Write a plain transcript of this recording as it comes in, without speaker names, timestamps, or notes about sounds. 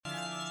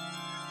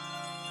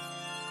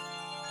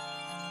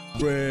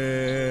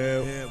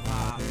Real hip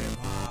hop.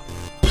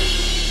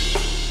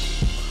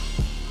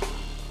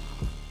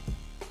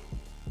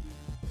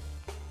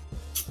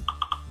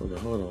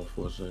 Hold on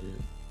for a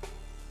second.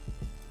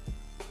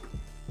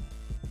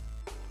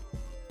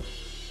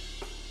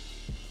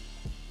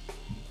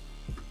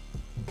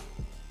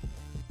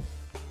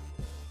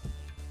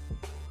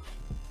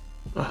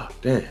 Ah,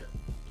 damn.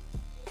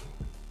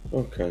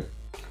 Okay.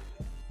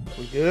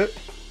 We good?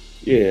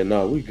 Yeah,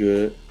 no, we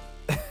good.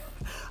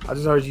 I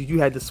just heard you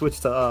had to switch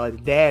to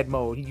dad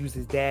mode. He used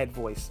his dad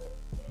voice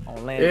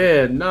on Landon.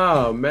 Yeah,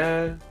 no,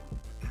 man.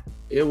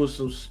 It was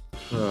some.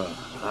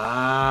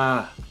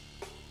 Oh,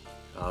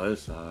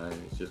 it's alright.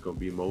 It's just gonna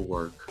be more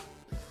work.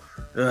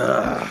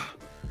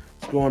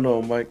 What's going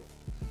on, Mike?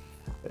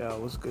 Yeah,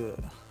 what's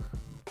good?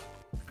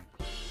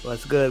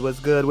 What's good? What's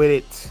good with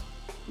it?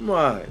 I'm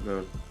alright,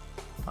 man.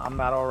 I'm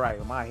not all right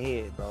with my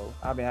head, bro.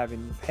 I've been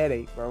having this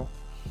headache, bro,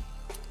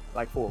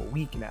 like for a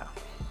week now.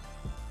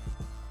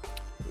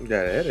 You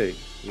got a headache?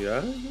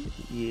 Yeah.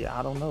 Yeah,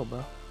 I don't know,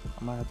 bro.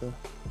 I might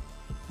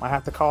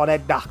have to call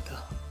that doctor.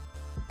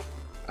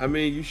 I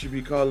mean, you should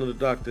be calling the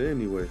doctor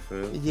anyway,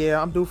 fam.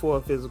 Yeah, I'm due for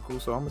a physical,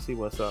 so I'm gonna see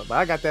what's up. But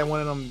I got that one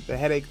of them, the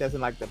headache that's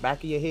in like the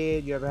back of your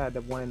head. You ever had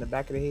the one in the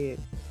back of the head?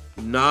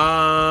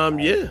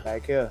 Yeah.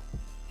 Back here.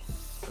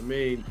 I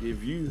mean,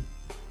 if you've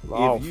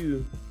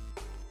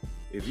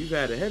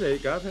had a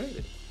headache, I've had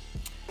it.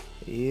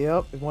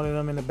 Yep, it's one of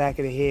them in the back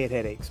of the head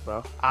headaches,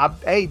 bro.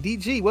 Hey,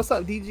 DG, what's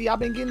up, DG? I've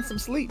been getting some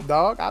sleep,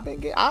 dog.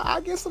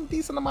 I get some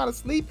decent amount of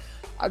sleep.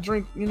 I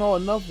drink,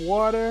 enough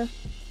water.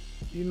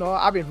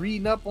 I've been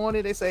reading up on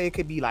it. They say it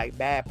could be like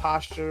bad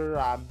posture.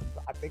 I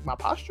think my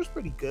posture's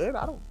pretty good.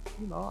 I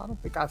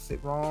don't think I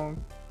sit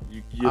wrong.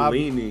 You're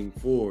leaning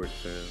forward,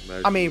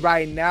 fam. I mean,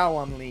 right now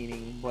I'm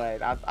leaning,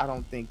 but I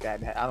don't think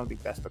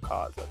that's the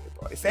cause of it,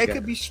 bro. They say it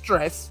could be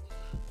stress,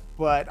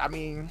 but I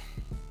mean,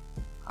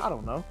 I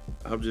don't know.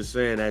 I'm just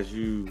saying,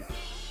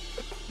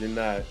 you're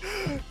not.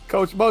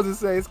 Coach Moses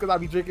says it's because I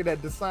be drinking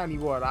that Dasani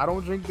water. I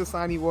don't drink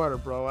Dasani water,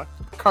 bro.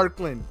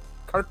 Kirkland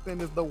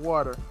is the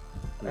water.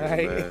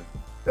 Right?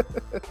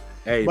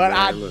 Hey, but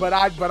man,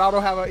 I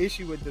don't have an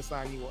issue with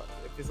Dasani water.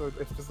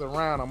 If it's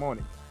around, I'm on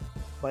it.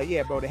 But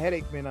yeah, bro, the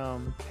headache been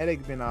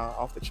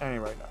off the chain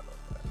right now.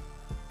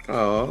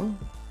 Oh,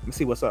 let me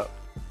see what's up.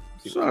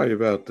 Sorry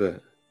about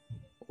that.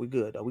 We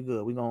good though. We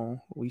good. We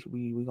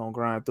gonna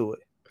grind through it.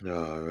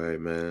 All right,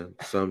 man.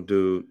 Some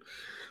dude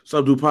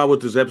pod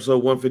with this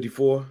episode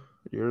 154.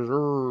 Yes,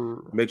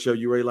 sir. Make sure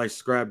you rate, like,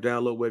 subscribe,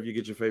 download wherever you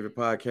get your favorite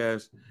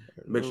podcast.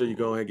 Make sure you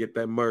go ahead and get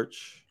that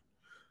merch.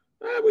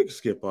 We can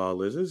skip all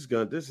this.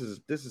 This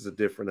is a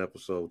different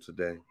episode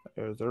today.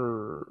 Yes,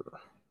 sir.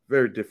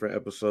 Very different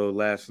episode.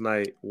 Last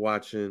night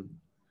watching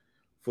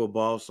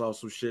football, saw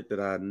some shit that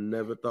I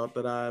never thought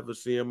that I ever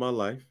see in my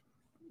life.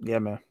 Yeah,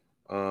 man.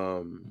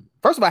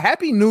 First of all,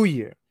 Happy New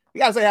Year. We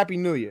gotta say Happy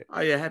New Year.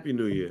 Oh yeah, Happy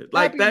New Year.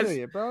 Happy New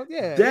Year, bro.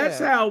 Yeah. That's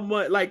how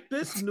much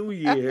this new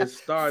year has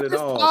started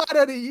off.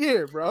 Start of the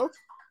year, bro.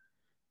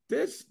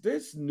 This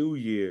new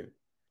year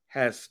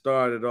has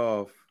started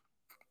off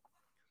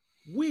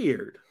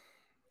weird.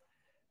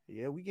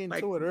 Yeah, we getting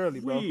to it early,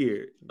 bro.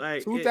 Weird.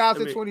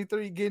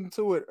 2023 getting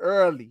to it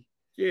early.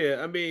 Yeah,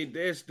 I mean,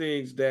 there's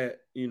things that,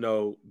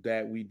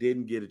 that we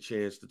didn't get a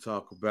chance to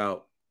talk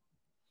about,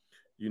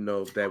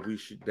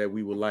 that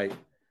we would like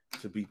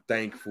to be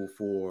thankful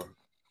for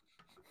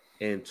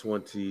in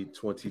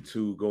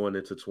 2022 going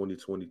into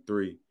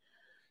 2023.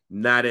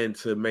 Not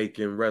into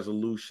making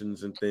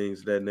resolutions and things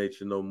of that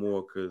nature no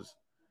more, because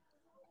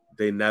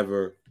they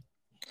never,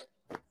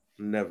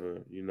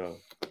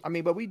 I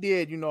mean, but we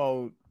did,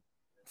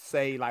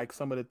 say like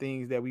some of the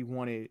things that we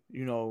wanted,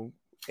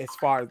 as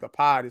far as the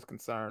pod is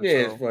concerned.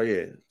 Yeah,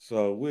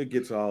 so we'll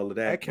get to all of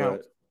that. That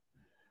counts.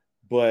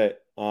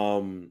 But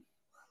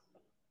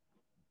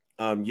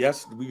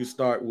yes, we can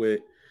start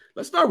with.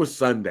 Let's start with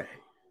Sunday.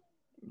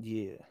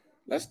 Yeah.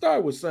 Let's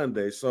start with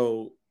Sunday.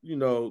 So,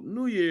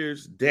 New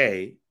Year's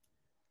Day,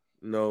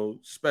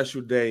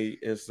 special day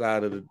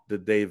inside of the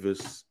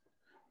Davis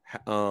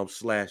 /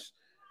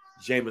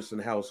 Jameson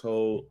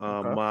household.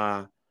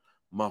 Okay.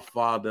 My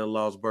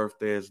father-in-law's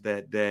birthday is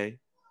that day.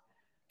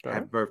 Okay.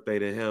 Happy birthday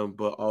to him.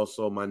 But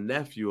also my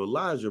nephew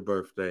Elijah's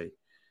birthday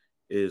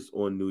is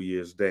on New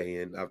Year's Day.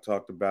 And I've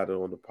talked about it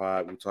on the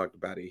pod. We talked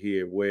about it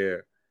here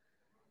where,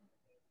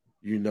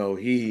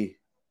 he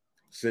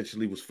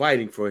essentially was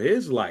fighting for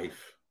his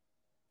life,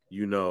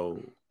 for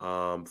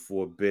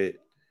a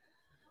bit.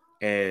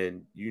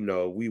 And,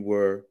 we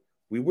were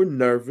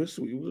nervous.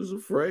 We was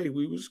afraid.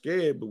 We was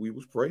scared, but we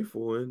was praying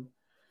for him.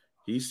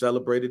 He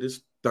celebrated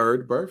his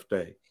 3rd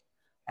birthday.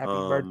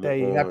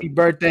 Happy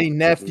birthday,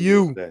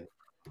 nephew.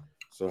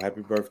 So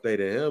happy birthday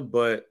to him.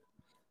 But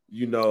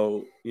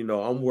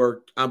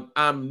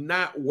I'm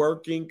not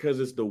working because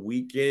it's the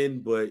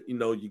weekend, but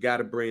you got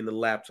to bring the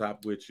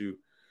laptop with you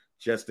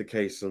just in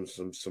case some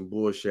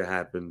bullshit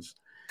happens.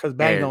 Because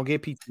Bang don't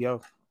get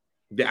PTO.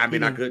 Yeah, I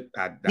mean,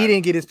 he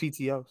didn't get his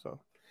PTO, so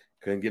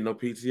couldn't get no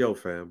PTO,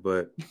 fam.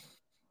 But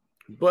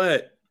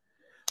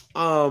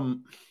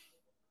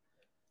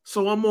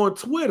so I'm on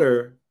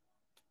Twitter,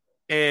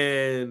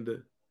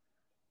 And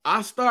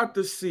I start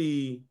to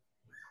see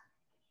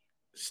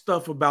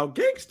stuff about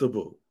Gangsta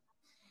Boo.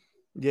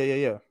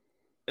 Yeah.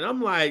 And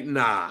I'm like,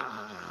 nah.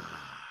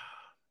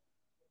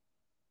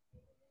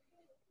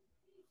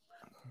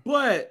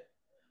 But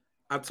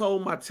I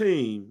told my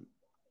team,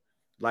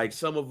 like,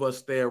 some of us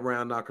stay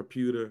around our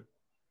computer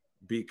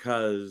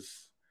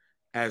because,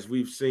 as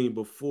we've seen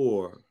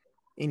before,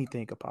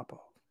 anything could pop off.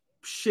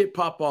 Shit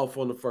pop off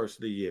on the first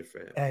of the year,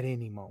 fam. At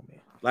any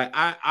moment. Like,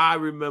 I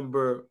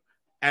remember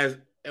as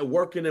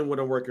working in what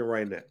I'm working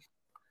right now.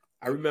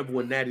 I remember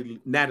when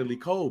Natalie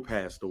Cole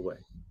passed away.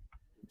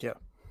 Yeah.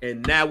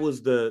 And that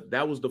was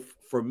the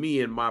for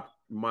me and my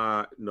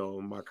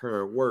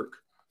current work.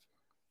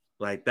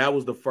 Like, that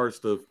was the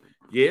first of,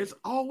 it's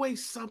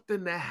always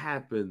something that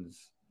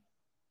happens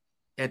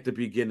at the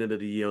beginning of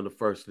the year on the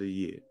first of the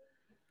year.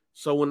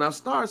 So when I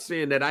start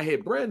seeing that, I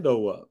hit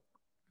Brando up.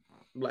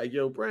 I'm like,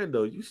 yo,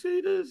 Brando, you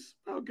see this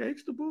about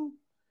Gangsta Boo?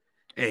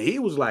 And he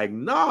was like,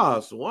 nah.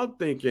 So I'm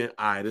thinking,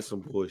 all right, this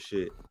some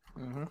bullshit.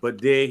 Mm-hmm. But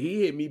then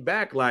he hit me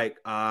back like,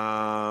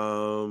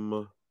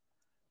 the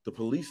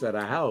police at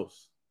our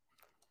house,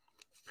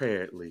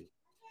 apparently.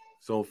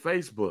 It's on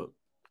Facebook.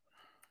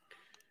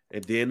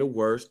 And then the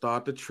word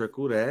started to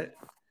trickle that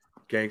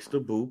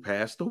Gangsta Boo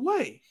passed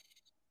away.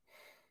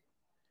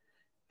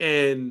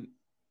 And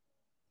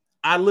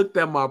I looked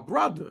at my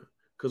brother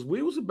because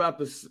we was about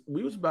to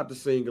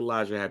sing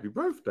Elijah Happy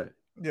Birthday.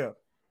 Yeah.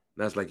 And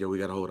I was like, yo, we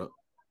gotta hold up.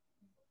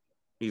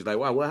 He's like,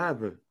 wow, what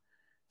happened?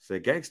 I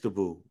said, Gangsta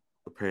Boo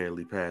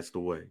apparently passed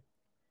away.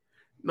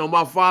 No,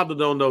 my father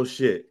don't know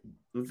shit.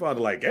 My father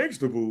like,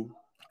 Gangsta Boo?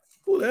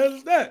 Who the hell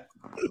is that?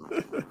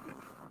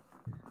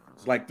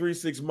 It's like 3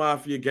 6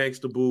 Mafia,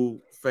 Gangsta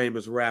Boo,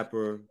 famous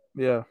rapper.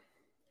 Yeah.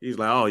 He's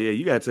like, oh, yeah,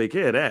 you got to take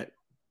care of that.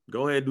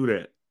 Go ahead and do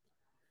that.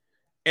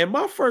 And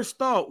my first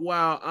thought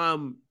while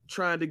I'm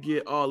trying to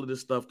get all of this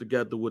stuff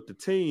together with the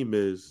team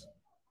is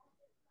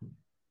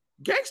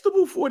Gangsta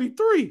Boo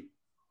 43.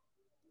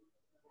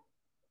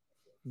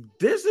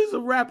 This is a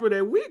rapper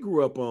that we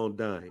grew up on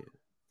dying.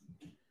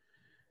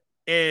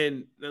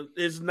 And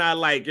it's not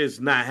like it's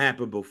not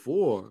happened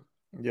before.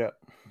 Yeah.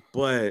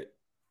 But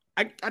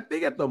I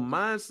think at the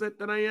mindset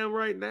that I am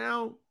right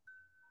now,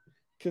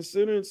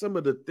 considering some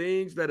of the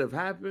things that have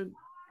happened,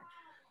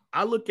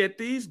 I look at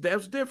these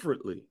deaths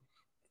differently.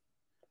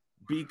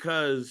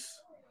 Because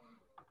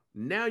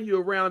now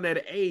you're around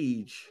that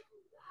age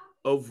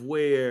of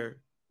where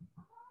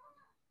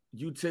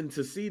you tend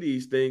to see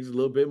these things a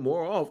little bit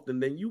more often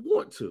than you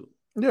want to.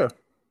 Yeah.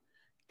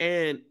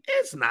 And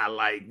it's not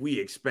like we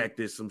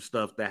expected some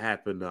stuff to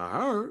happen to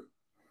her.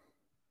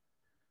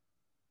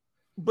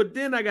 But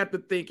then I got to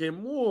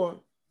thinking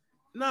more,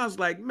 and I was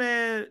like,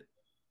 man,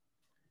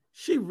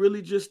 she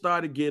really just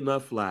started getting her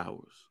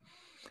flowers.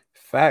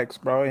 Facts,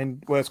 bro.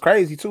 And what's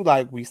crazy too,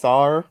 like we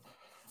saw her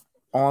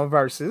on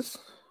Versus.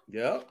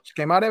 Yep. She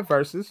came out at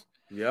Versus.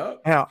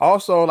 Yep. And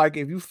also, like,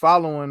 if you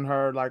following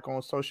her like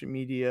on social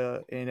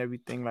media and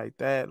everything like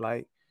that,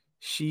 like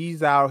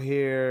she's out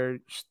here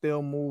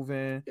still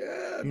moving.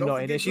 Yeah, you know,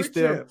 and then she's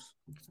still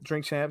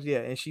Drink Champs, yeah,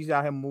 and she's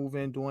out here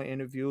moving, doing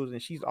interviews,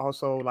 and she's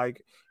also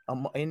like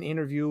in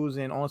interviews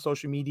and on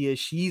social media,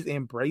 she's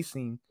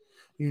embracing,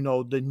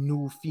 the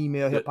new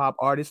female hip hop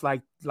artists,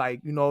 like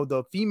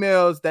the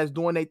females that's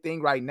doing their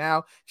thing right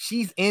now.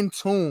 She's in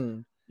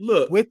tune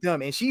with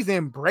them, and she's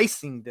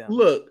embracing them.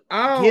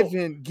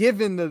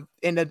 Given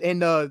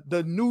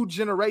the new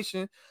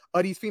generation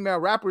of these female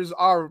rappers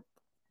are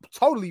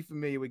totally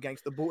familiar with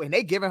Gangsta Boo, and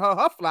they giving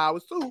her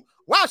flowers too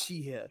while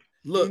she here.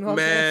 Look,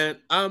 man,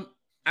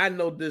 I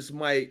know this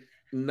might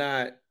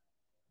not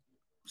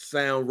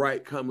sound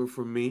right coming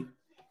from me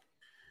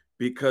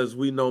because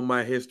we know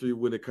my history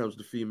when it comes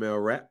to female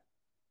rap.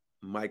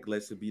 Mike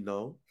lets it be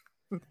known.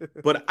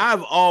 But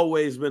I've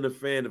always been a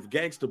fan of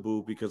Gangsta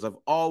Boo because I've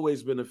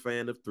always been a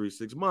fan of 3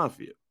 6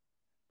 Mafia.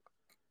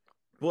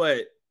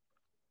 But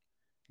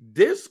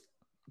this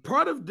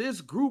part of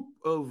this group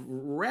of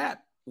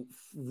rap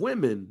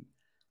women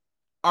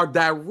are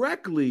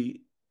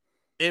directly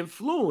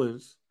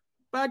influenced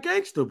by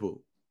Gangsta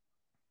Boo.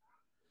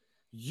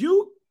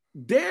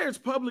 There's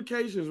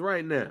publications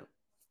right now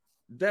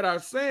that are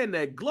saying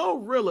that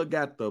Glorilla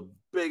got the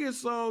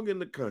biggest song in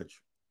the country,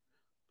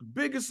 the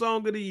biggest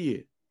song of the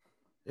year,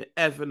 in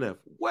FNF.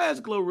 Where's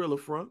Glorilla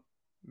from?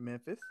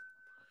 Memphis.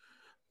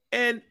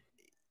 And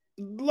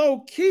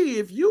low key,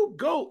 if you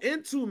go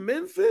into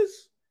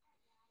Memphis,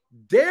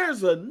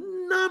 there's a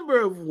number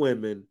of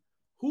women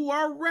who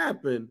are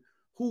rapping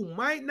who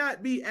might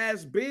not be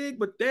as big,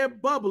 but they're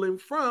bubbling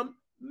from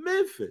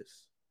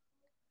Memphis.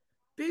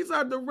 These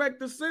are direct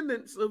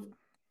descendants of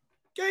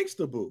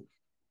Gangsta Boo.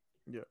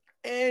 Yeah.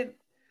 And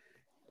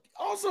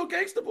also,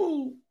 Gangsta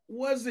Boo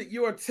wasn't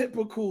your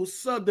typical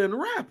Southern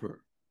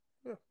rapper.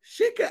 Yeah.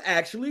 She could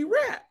actually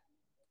rap.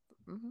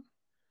 Mm-hmm.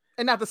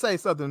 And not to say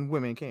Southern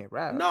women can't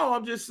rap. No,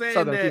 I'm just saying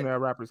Southern that female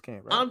rappers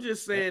can't rap. I'm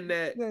just saying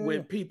that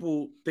when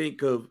people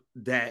think of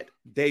that,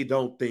 they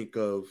don't think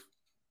of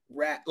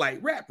rap like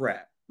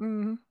rap.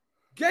 Mm-hmm.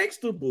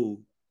 Gangsta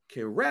Boo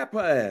can rap her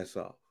ass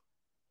off.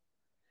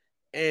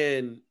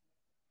 And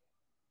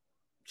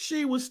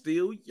she was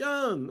still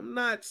young. I'm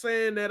not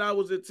saying that I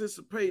was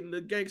anticipating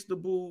the Gangsta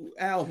Boo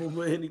album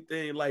or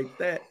anything like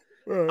that.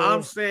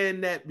 I'm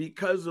saying that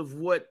because of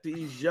what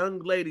these young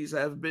ladies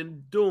have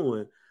been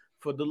doing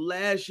for the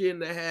last year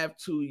and a half,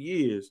 2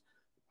 years,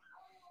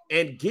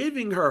 and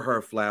giving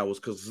her flowers,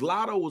 because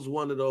Zlata was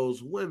one of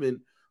those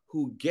women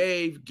who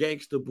gave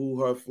Gangsta Boo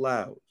her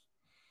flowers.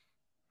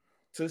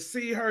 To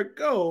see her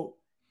go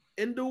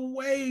in the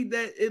way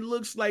that it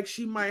looks like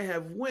she might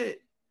have went,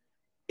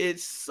 it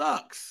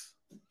sucks.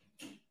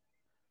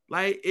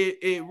 Like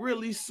it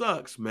really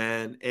sucks,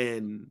 man.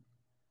 And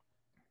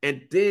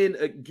then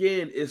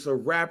again, it's a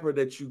rapper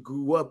that you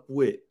grew up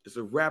with. It's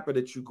a rapper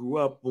that you grew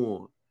up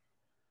on.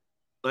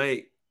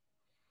 Like,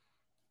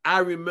 I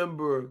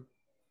remember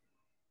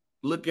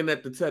looking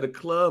at the Teddy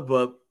Club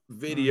Up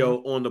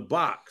video on the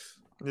box.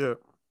 Yeah.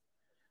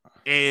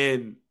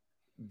 And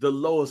the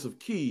lowest of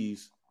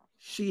keys,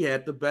 she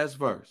had the best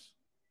verse.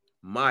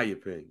 My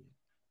opinion.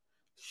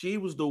 She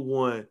was the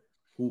one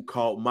who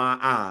caught my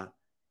eye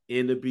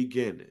in the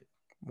beginning.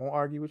 Won't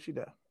argue with you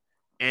there.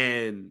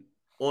 And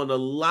on a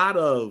lot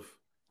of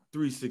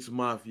 3 6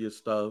 Mafia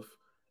stuff,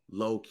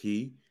 low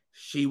key,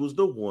 she was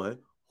the one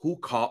who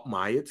caught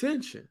my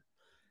attention.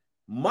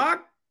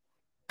 The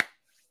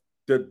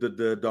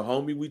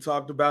homie we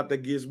talked about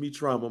that gives me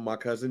trauma, my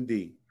cousin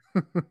D.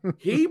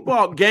 He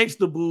bought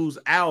Gangsta Boo's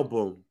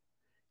album,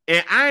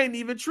 and I ain't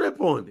even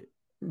trip on it.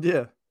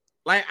 Yeah.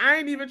 Like, I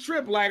ain't even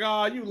trip. Like,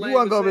 oh, you lame. You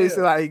wasn't gonna be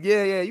like,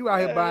 yeah, you out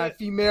here buying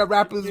female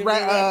rappers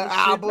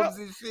albums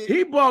and shit.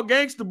 He bought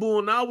Gangsta Boo,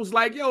 and I was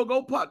like, yo,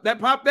 go pop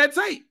that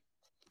tape.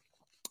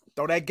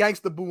 Throw that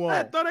Gangsta Boo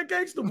on. Throw that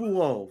Gangsta Boo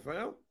on,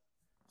 fam.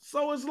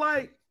 So it's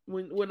like,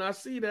 when I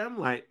see that, I'm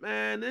like,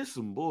 man, there's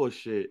some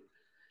bullshit.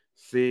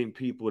 Seeing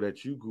people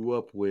that you grew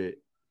up with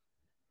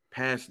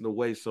passing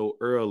away so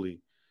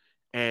early.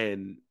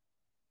 And,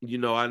 you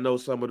know, I know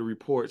some of the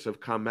reports have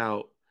come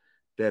out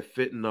that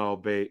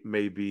fentanyl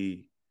may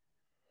be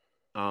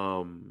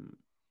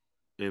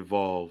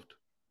involved.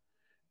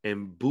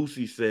 And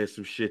Boosie said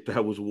some shit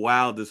that was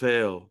wild as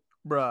hell.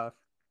 Bruh.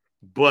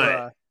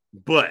 But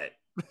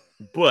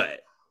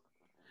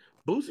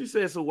Boosie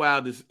said some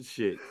wild as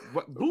shit.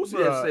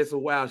 Boosie has said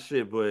some wild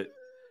shit, but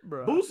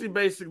Boosie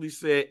basically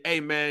said,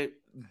 hey, man,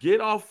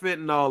 get off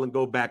fentanyl and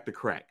go back to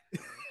crack.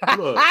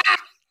 Look.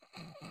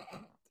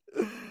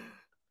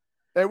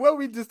 And what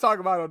we just talking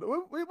about?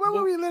 What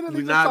were we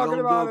literally just talking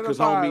about? Because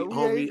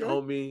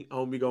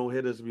homie gonna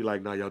hit us and be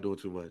like, nah, y'all doing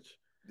too much.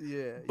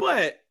 Yeah.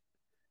 But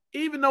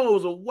even though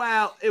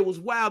it was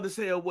wild as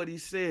hell what he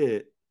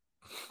said.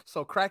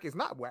 So crack is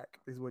not whack,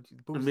 is what you.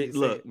 I mean,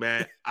 look,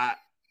 man.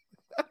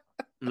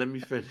 Let me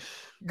finish.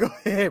 Go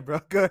ahead, bro.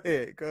 Go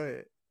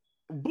ahead.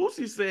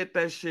 Boosie said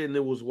that shit and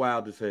it was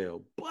wild as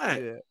hell.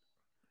 But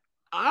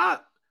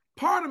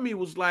part of me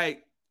was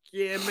like,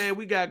 yeah, man,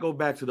 we gotta go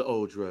back to the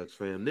old drugs,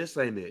 fam. This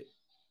ain't it.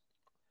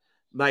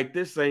 Like,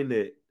 this ain't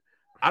it.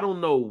 I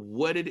don't know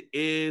what it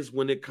is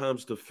when it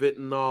comes to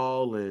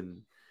fentanyl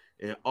and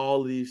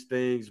all these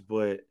things,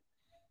 but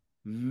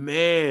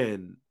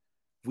man,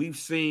 we've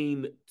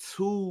seen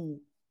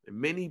too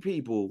many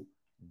people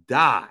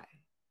die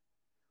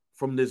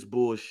from this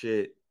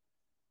bullshit.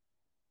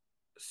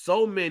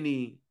 So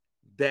many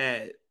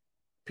that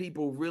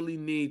people really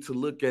need to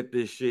look at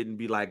this shit and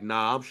be like,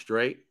 nah, I'm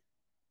straight.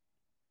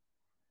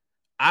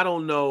 I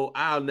don't know.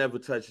 I'll never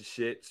touch the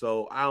shit,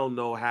 so I don't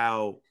know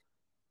how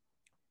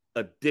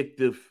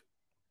addictive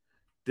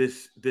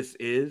this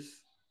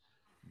is,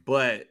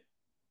 but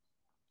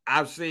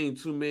I've seen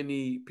too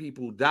many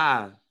people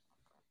die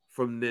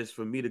from this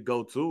for me to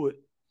go to it.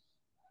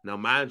 Now,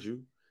 mind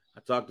you, I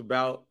talked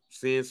about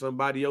seeing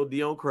somebody OD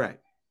on crack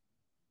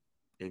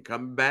and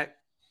coming back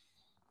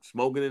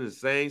smoking in the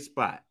same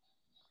spot,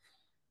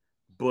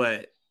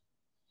 but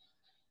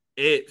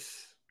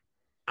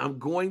I'm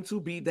going to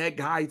be that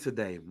guy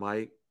today,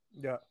 Mike.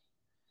 Yeah.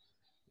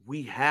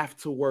 We have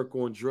to work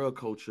on drug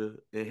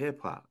culture and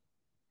hip hop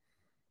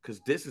because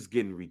this is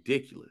getting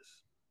ridiculous.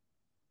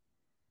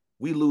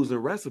 We losing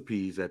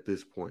recipes at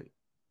this point.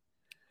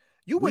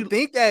 You would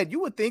think that,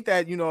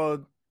 you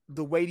know,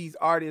 the way these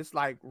artists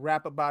like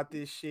rap about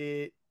this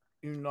shit,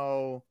 you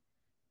know,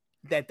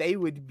 that they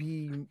would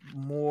be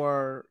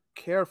more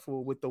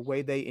careful with the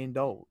way they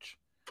indulge,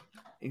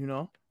 you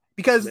know,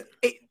 because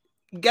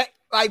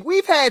like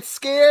we've had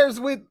scares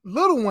with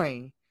Lil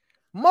Wayne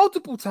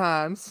multiple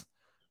times.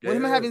 With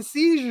him having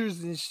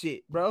seizures and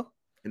shit, bro.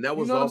 And that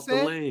was off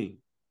the lane.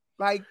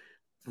 Like,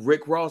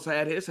 Rick Ross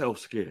had his health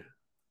scare.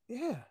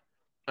 Yeah.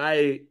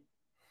 I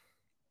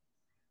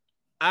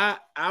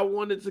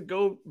wanted to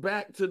go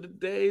back to the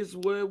days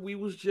where we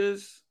was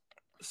just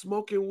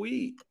smoking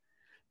weed.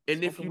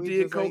 And if you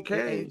did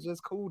cocaine, it's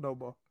just cool no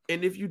more.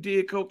 And if you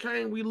did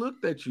cocaine, we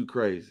looked at you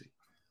crazy.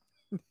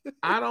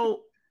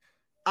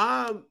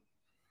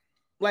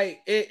 Like,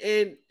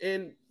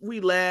 and we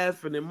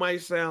laugh and it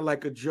might sound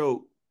like a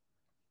joke.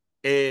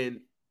 And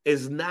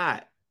it's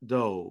not,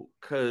 though,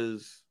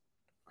 because,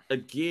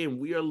 again,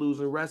 we are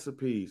losing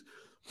recipes.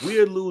 We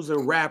are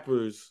losing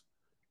rappers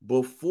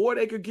before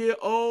they could get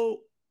old,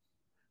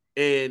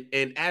 and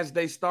as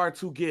they start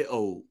to get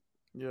old,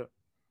 Yeah.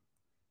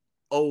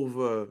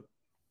 over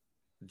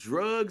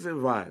drugs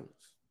and violence.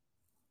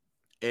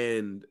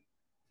 And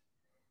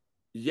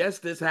yes,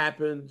 this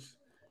happens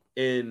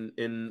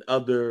in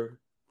other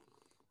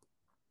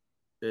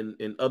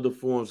in other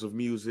forms of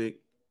music,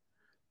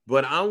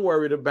 but I'm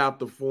worried about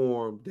the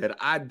form that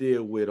I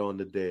deal with on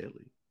the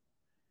daily.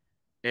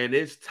 And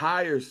it's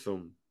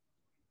tiresome,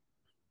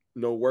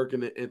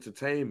 working in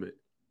entertainment.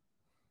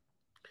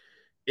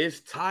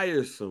 It's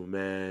tiresome,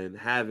 man,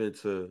 having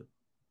to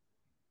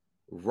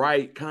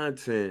write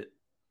content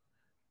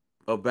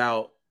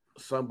about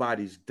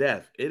somebody's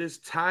death. It is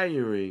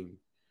tiring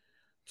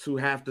to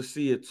have to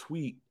see a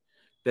tweet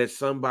that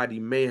somebody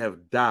may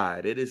have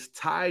died. It is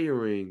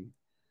tiring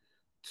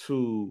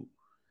to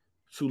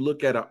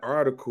look at an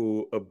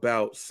article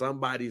about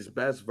somebody's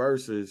best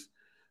verses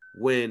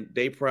when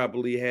they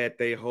probably had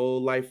their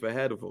whole life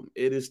ahead of them.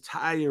 It is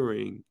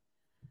tiring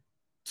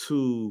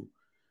to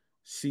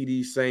see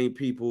these same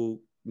people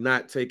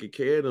not taking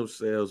care of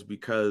themselves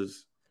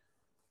because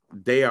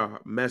they are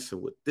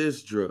messing with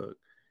this drug.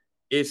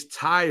 It's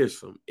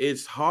tiresome.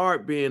 It's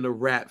hard being a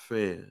rap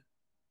fan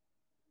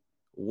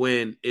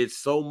when it's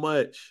so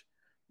much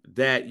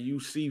that you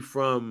see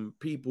from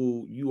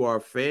people you are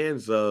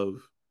fans of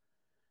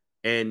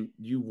and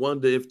you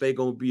wonder if they're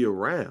going to be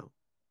around.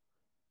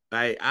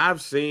 I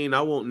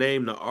won't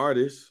name the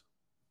artists,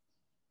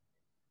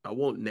 I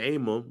won't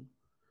name them,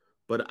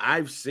 but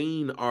I've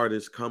seen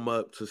artists come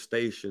up to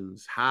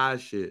stations, high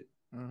shit.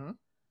 Mm-hmm.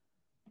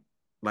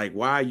 Like,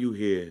 why are you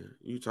here?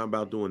 You talking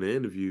about doing an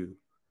interview.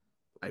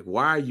 Like,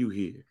 why are you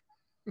here?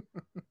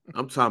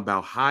 I'm talking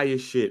about high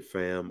as shit,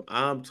 fam.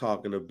 I'm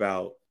talking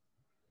about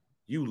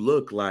you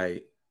look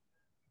like,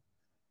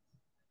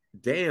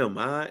 damn,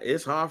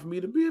 it's hard for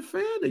me to be a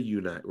fan of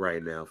you not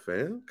right now,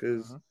 fam,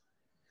 because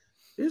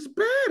it's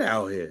bad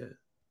out here.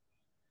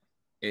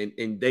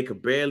 And they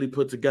could barely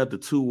put together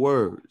two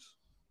words.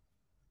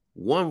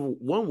 One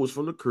was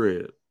from the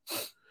crib,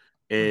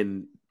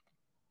 and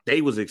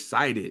they was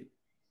excited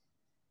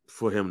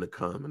for him to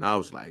come. And I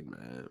was like,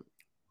 man,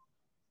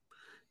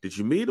 did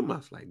you meet him? I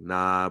was like,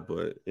 nah,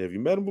 but have you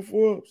met him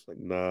before? I was like,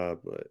 nah,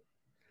 but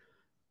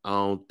I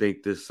don't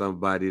think there's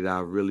somebody that I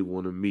really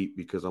want to meet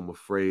because I'm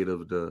afraid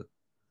of the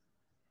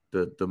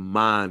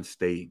mind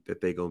state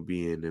that they're gonna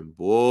be in. And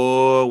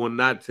boy, when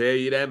I tell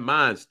you that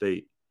mind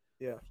state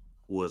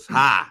was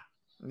high.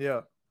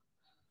 Yeah.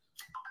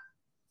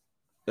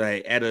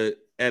 Like at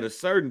a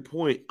certain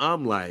point,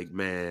 I'm like,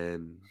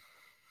 man,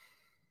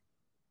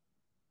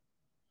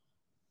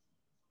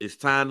 it's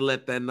time to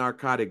let that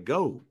narcotic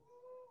go.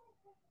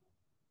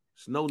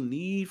 There's no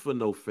need for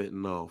no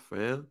fentanyl,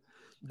 fam.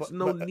 There's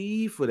no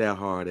need for that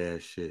hard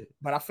ass shit.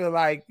 But I feel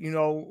like,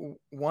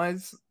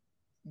 once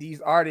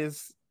these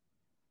artists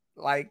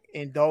like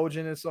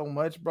indulging in so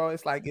much, bro,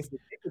 it's like it's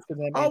ridiculous to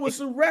them. Oh,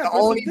 it's a rap. The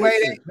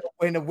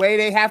only way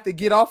they have to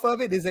get off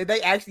of it is that they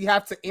actually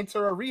have to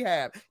enter a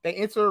rehab. They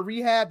enter a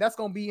rehab, that's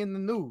gonna be in the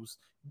news.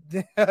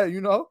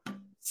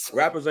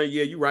 Rappers ain't,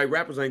 yeah, you right.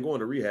 Rappers ain't going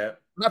to rehab.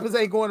 Rappers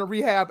ain't going to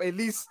rehab, at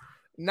least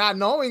not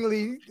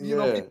knowingly. People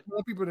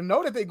want people to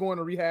know that they're going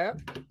to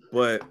rehab.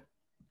 But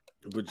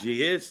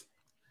gee,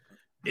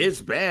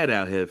 it's bad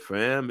out here,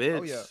 fam.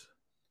 And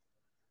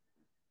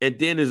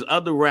then there's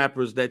other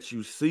rappers that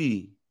you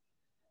see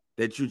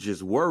that you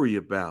just worry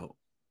about.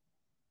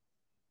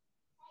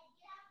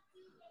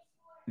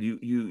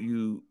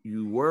 You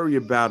worry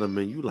about them,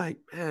 and you like,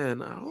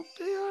 man, I hope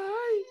they all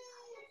right.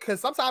 Because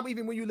sometimes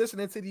even when you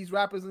listening to these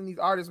rappers and these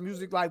artists'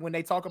 music, like when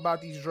they talk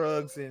about these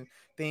drugs and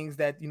things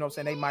that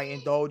they might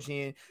indulge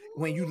in,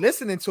 when you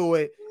listening to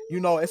it,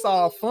 it's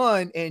all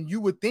fun, and you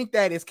would think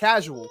that it's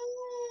casual.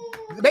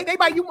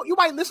 You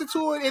might listen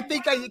to it and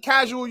think that you're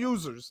casual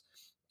users,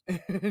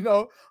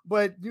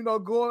 but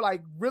going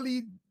like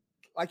really,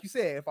 like you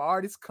said, if an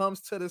artist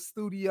comes to the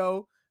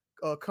studio,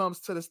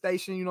 comes to the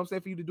station,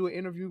 for you to do an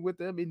interview with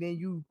them, and then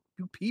you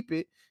peep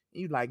it,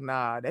 and you like,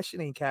 nah, that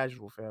shit ain't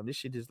casual, fam. This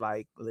shit is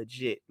like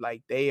legit.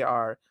 Like they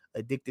are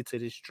addicted to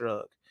this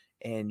drug,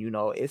 and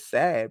it's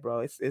sad, bro.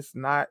 It's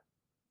not,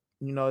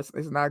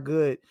 it's not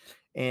good,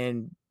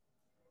 and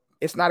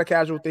it's not a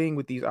casual thing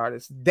with these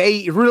artists.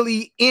 They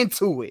really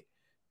into it,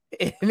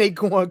 and they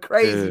going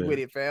crazy with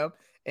it, fam.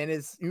 And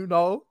it's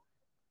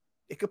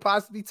it could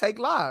possibly take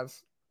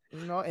lives.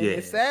 And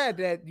it's sad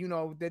that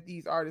that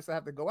these artists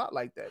have to go out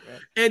like that, man.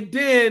 And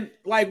then,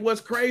 like,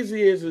 what's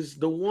crazy is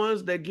the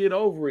ones that get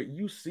over it.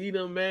 You see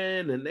them,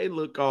 man, and they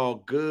look all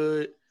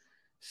good,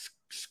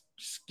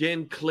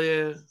 skin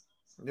clear.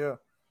 Yeah,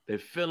 they're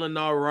feeling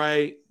all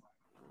right,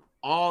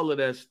 all of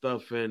that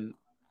stuff, and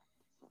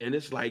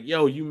it's like,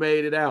 yo, you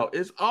made it out.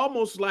 It's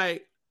almost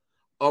like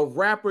a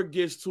rapper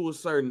gets to a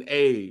certain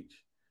age.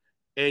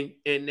 And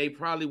they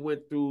probably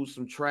went through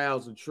some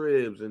trials and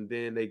tribs, and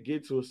then they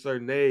get to a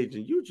certain age,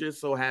 and you just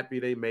so happy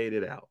they made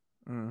it out.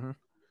 Mm-hmm.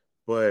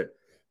 But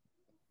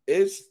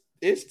it's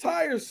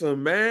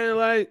tiresome, man.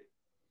 Like,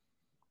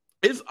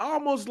 it's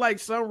almost like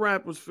some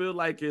rappers feel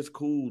like it's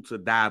cool to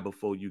die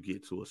before you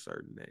get to a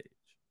certain age.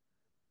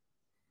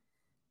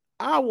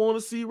 I want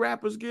to see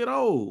rappers get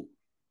old.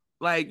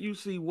 Like you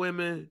see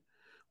women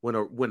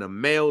when a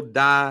male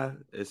die,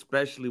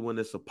 especially when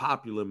it's a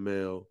popular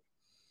male,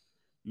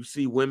 you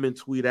see women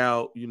tweet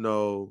out,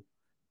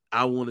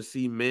 I want to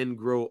see men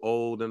grow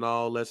old and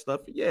all that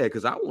stuff. Yeah,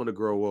 because I want to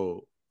grow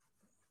old.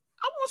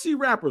 I want to see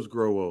rappers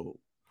grow old.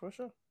 For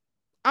sure.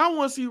 I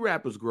want to see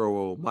rappers grow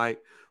old, Mike.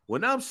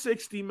 When I'm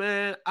 60,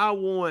 man, I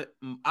want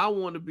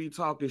to be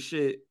talking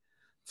shit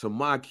to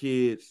my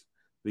kids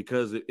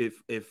because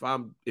if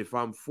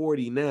I'm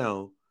 40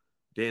 now,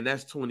 then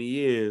that's 20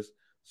 years.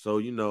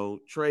 So,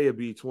 Trey will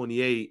be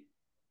 28,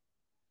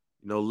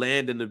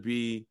 Landon will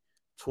be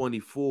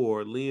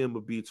 24, Liam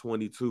will be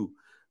 22.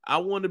 I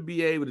want to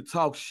be able to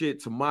talk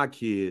shit to my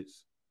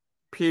kids,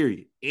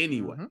 period,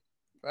 anyway.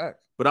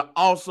 Facts. But I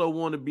also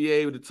want to be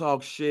able to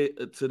talk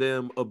shit to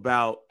them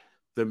about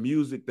the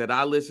music that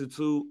I listen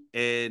to,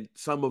 and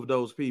some of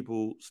those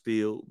people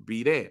still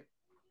be there.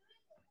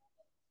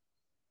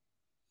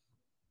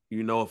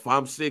 If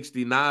I'm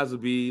 60, Nas will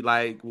be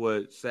like,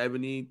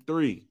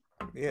 73?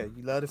 Yeah,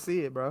 you love to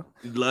see it, bro.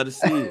 You love to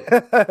see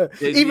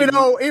it. even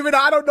though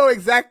I don't know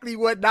exactly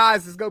what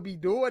Nas is gonna be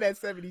doing at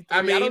 73.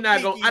 I mean,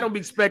 I don't be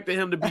expecting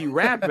him to be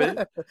rapping.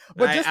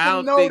 But just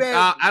to know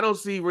that I don't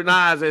see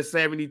Nas at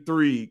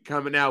 73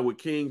 coming out with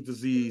King's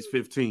Disease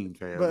 15,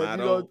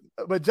 fam.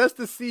 But just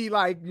to see,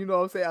 like,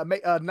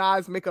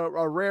 Nas make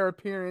a rare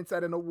appearance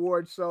at an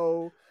award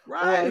show,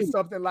 right, or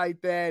something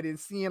like that, and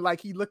seeing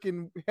like he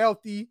looking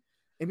healthy.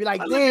 And be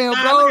like, damn,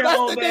 bro,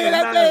 that's the nigga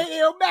that made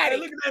Illmatic. Hey,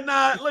 look at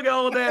that Nas. Look at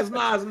old ass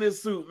Nas in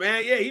this suit,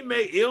 man. Yeah, he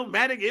made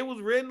Illmatic. It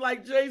was written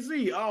like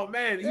Jay-Z. Oh,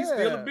 man, he's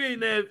still a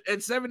billionaire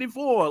at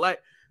 74.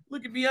 Like,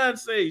 look at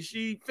Beyonce.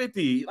 She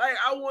 50. Like,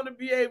 I want to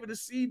be able to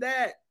see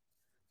that.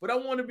 But I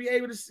want to be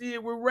able to see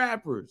it with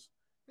rappers.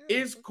 Yeah.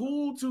 It's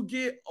cool to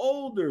get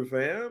older,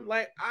 fam.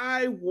 Like,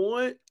 I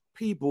want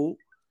people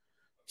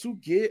to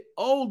get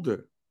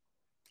older.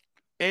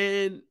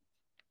 And,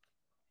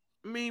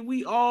 I mean,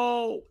 we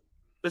all...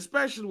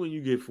 Especially when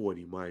you get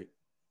 40, Mike.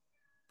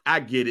 I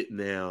get it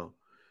now.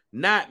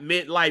 Not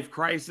midlife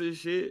crisis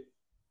shit.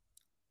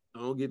 I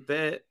don't get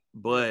that.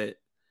 But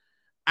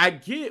I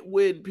get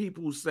when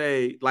people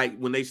say, like,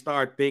 when they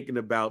start thinking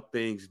about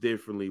things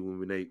differently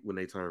when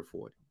they turn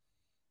 40.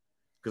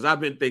 Because I've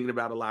been thinking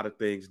about a lot of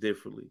things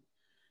differently.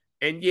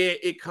 And yeah,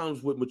 it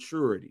comes with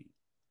maturity.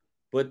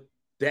 But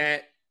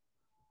that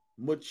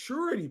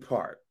maturity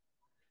part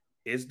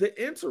is the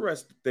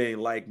interesting thing.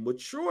 Like,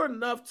 mature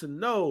enough to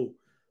know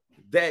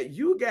that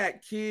you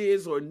got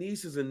kids or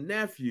nieces and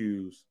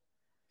nephews,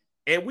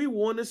 and we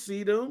want to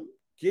see them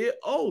get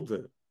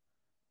older.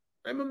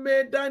 And my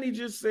man Donnie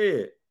just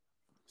said,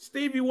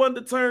 Stevie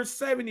wanted to turn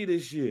 70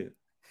 this year.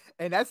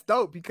 And that's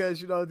dope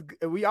because,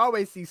 we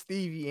always see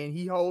Stevie and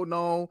he holding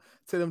on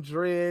to them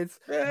dreads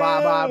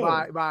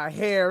by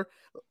hair,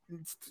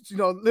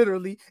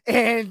 literally.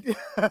 And,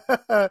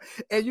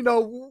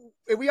 and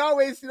we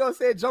always,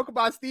 say a joke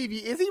about Stevie.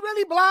 Is he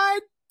really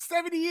blind?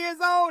 70 years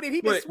old, and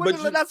he's been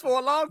swindling us for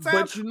a long time.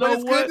 But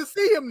it's good to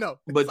see him, though.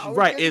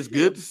 It's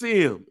good to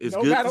see him. It's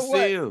good to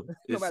see him.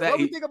 No matter what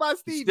we think about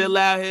Stevie,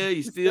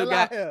 he's still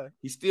out here.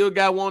 He still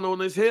got one on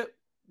his hip.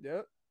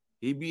 Yep.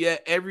 He be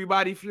at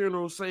everybody's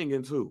funeral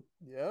singing too.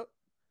 Yep.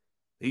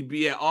 He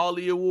be at all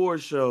the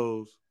award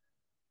shows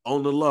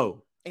on the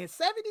low. And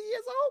 70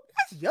 years old?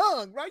 That's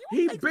young, bro.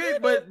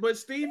 But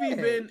Stevie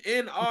been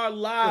in our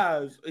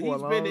lives.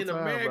 He's been in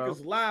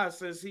America's lives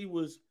since he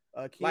was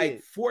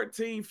like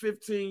 14,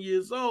 15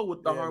 years old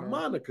with the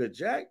harmonica, man.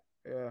 Jack.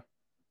 Yeah.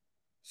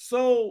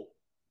 So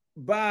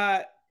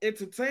by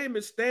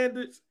entertainment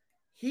standards,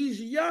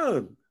 he's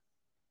young.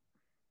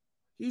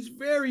 He's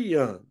very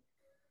young.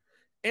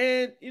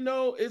 And,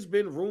 it's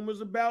been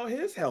rumors about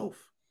his health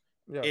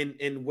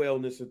and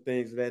wellness and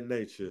things of that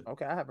nature.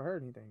 Okay, I haven't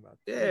heard anything about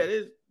that.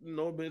 Yeah,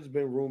 it's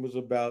been rumors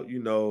about,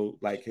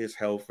 like his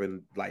health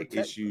and like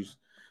issues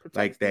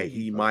like that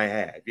he might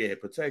have. Yeah,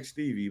 protect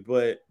Stevie.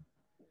 But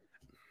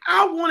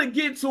I want to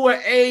get to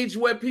an age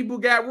where people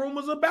got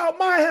rumors about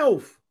my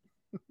health.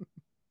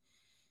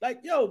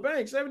 Like, yo,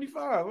 Bang,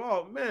 75.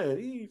 Oh,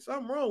 man,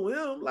 something wrong with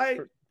him. Like,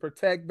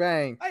 protect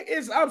Bang. Like,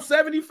 I'm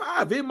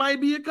 75. It might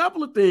be a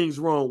couple of things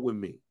wrong with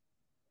me.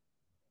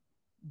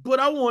 But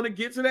I want to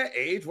get to that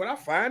age when I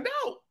find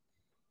out.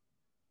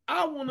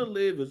 I want to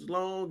live as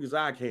long as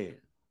I can.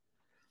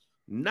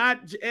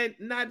 Not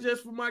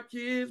just for my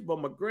kids, but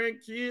my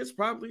grandkids.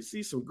 Probably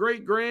see some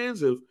great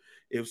grands.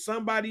 If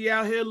somebody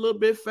out here a little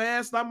bit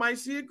fast, I might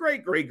see a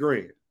great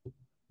grand.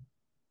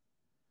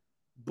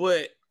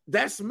 But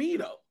that's me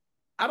though.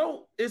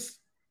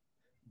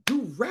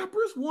 Do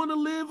rappers want to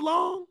live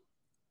long?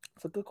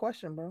 It's a good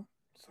question, bro.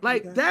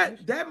 Like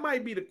that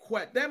might be the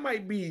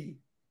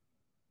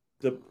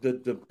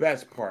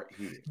best part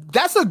here.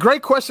 That's a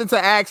great question to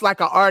ask,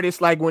 like an artist,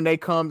 like when they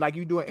come, like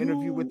you do an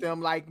interview with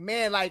them, like,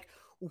 man, like,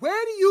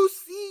 where do you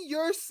see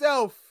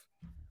yourself?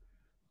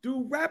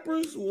 Do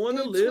rappers want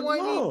to live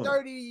 20,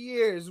 30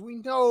 years? We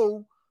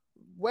know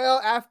well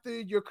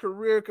after your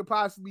career could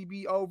possibly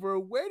be over.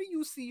 Where do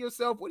you see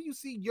yourself? What do you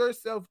see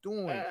yourself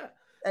doing?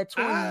 at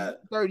 20,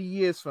 30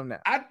 years from now?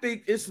 I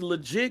think it's a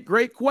legit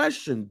great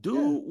question,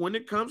 dude, when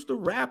it comes to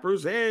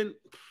rappers and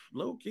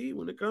low-key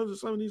when it comes to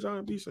some of these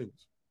R&B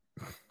singers.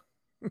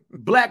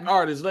 Black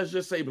artists, let's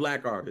just say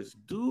black artists.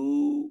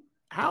 Dude,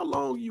 how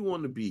long you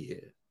want to be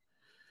here?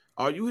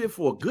 Are you here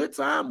for a good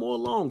time or a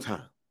long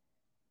time?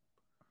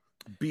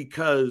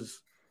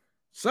 Because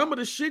some of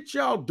the shit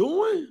y'all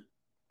doing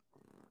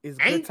is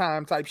good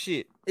time type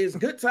shit. It's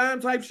good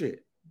time type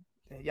shit.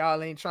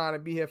 Y'all ain't trying to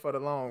be here for the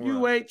long run.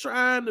 You ain't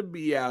trying to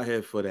be out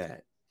here for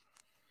that.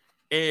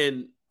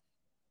 And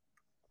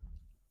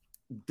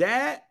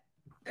that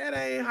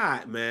ain't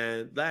hot,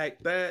 man. Like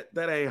that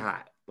ain't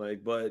hot.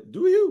 Like, but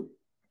do you?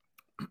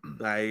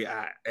 Like,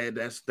 and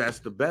that's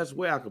the best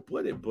way I could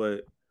put it.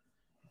 But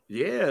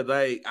yeah,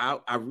 like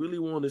I really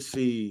want to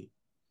see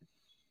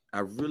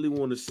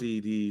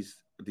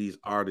these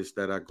artists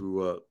that I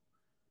grew up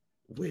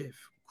with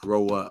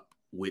grow up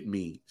with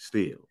me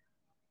still.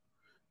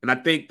 And I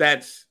think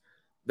that's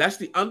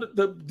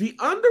the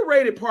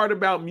underrated part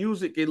about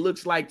music, it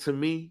looks like to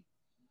me,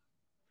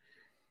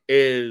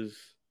 is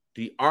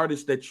the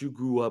artists that you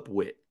grew up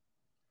with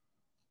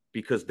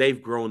because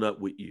they've grown up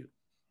with you.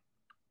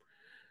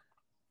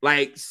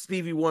 Like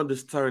Stevie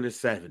Wonder's turning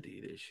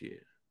 70 this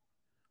year.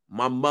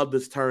 My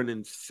mother's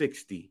turning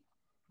 60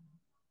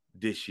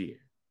 this year.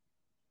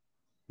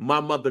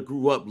 My mother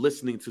grew up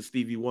listening to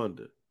Stevie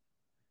Wonder.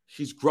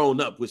 She's grown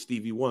up with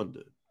Stevie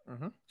Wonder.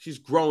 Mm-hmm. She's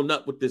grown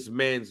up with this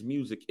man's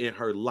music in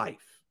her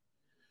life.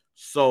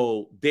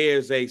 So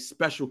there's a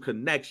special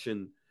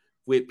connection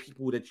with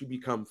people that you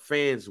become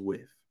fans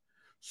with.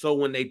 So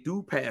when they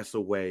do pass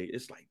away,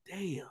 it's like,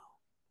 damn.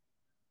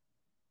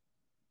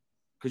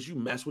 Because you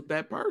mess with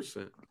that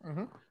person.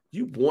 Mm-hmm.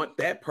 You want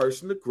that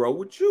person to grow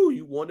with you.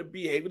 You want to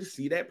be able to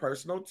see that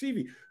person on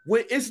TV.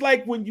 It's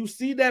like when you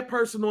see that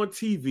person on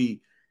TV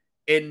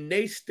and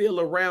they still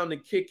around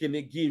and kicking,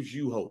 it gives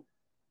you hope.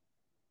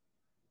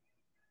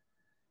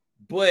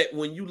 But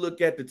when you look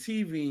at the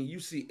TV and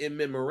you see in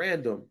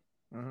memorandum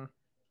mm-hmm.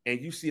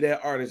 and you see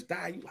that artist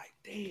die, you like,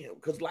 damn,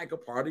 because like a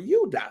part of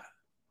you died.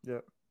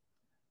 Yep.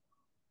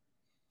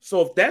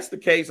 So if that's the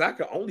case, I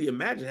can only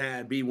imagine how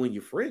it'd be when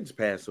your friends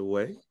pass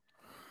away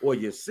or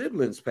your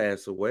siblings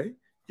pass away,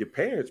 your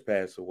parents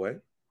pass away,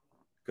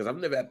 because I've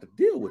never had to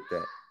deal with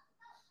that.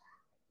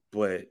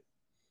 But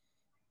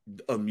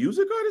a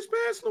music artist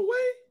passing away?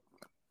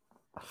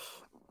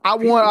 I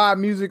want our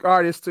music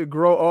artists to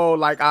grow old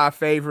like our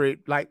favorite,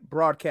 like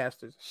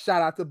broadcasters.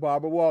 Shout out to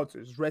Barbara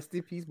Walters. Rest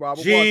in peace,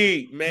 Barbara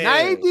Walters. Man.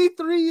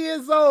 93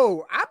 years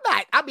old.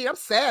 I'm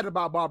sad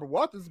about Barbara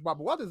Walters.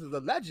 Barbara Walters is a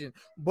legend,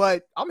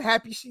 but I'm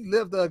happy she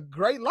lived a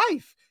great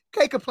life.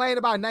 Can't complain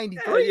about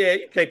 93. Yeah,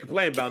 you can't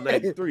complain about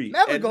 93.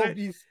 Never gonna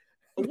be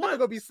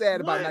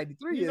sad about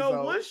 93 years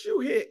old. Once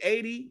you hit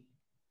 80,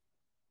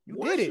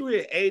 you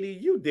hit 80,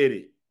 you did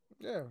it.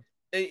 Yeah.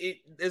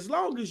 As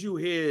long as you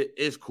hit,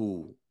 it's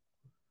cool.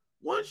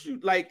 Once you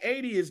like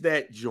 80 is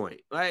that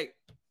joint. Like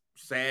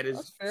sad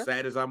as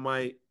I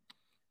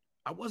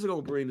wasn't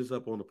gonna bring this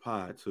up on the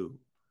pod too,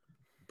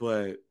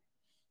 but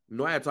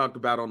I had talked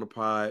about on the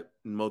pod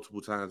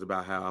multiple times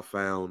about how I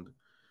found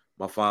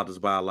my father's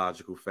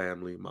biological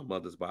family, my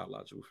mother's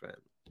biological family.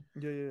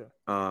 Yeah.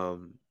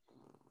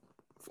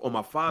 On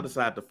my father's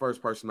side, the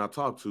first person I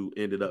talked to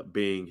ended up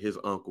being his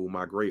uncle,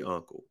 my great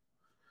uncle.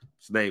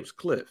 His name's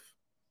Cliff.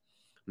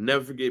 I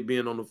never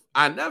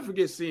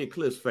forget seeing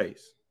Cliff's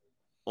face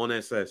on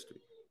Ancestry.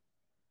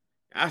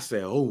 I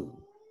said,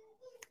 oh,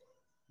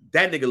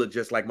 that nigga look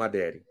just like my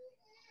daddy.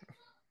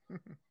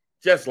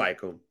 Just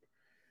like him.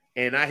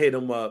 And I hit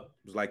him up.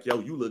 Was like, yo,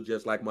 you look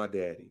just like my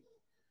daddy.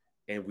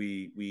 And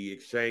we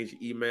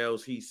exchanged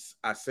emails.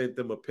 I sent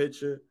them a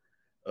picture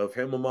of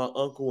him and my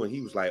uncle, and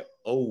he was like,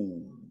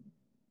 oh.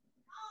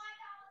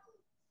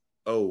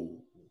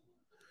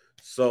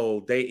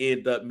 So they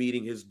end up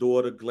meeting his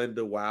daughter,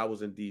 Glenda, while I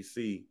was in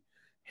D.C.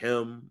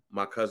 Him,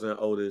 my cousin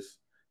Otis,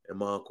 and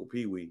my uncle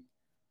Pee Wee.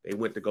 They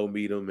went to go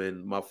meet him,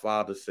 and my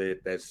father said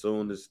that as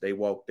soon as they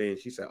walked in,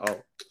 she said,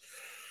 oh,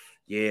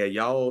 yeah,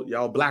 y'all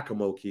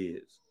Blackamo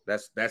kids.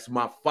 That's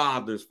my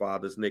father's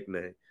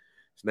nickname.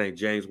 His name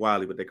James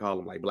Wiley, but they call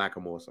him like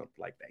Blackamo or something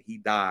like that. He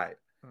died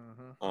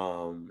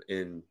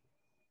in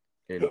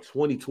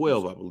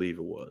 2012, I believe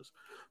it was.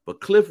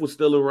 But Cliff was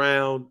still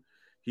around.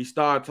 He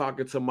started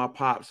talking to my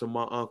pops and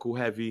my uncle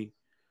Heavy.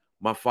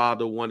 My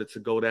father wanted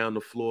to go down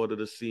to Florida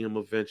to see him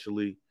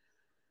eventually.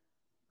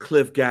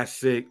 Cliff got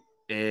sick,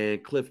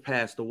 and Cliff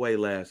passed away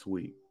last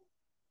week.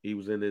 He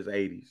was in his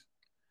 80s.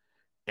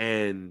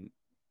 And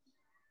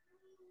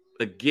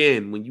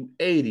again, when you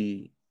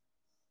 80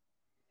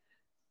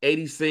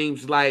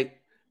 seems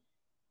like,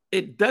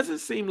 it doesn't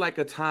seem like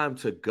a time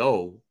to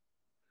go,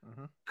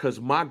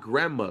 because my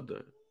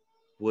grandmother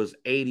was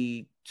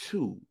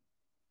 82,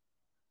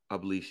 I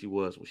believe she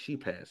was, when she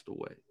passed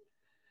away.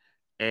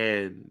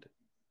 And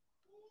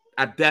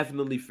I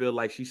definitely feel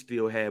like she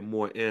still had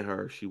more in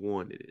her if she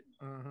wanted it.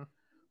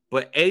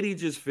 But 80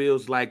 just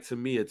feels like, to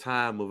me, a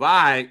time of, all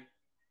right,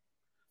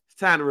 it's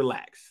time to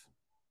relax.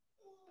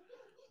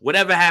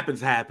 Whatever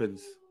happens,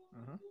 happens.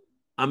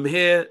 I'm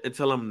here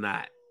until I'm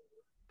not.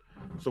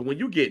 So when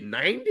you get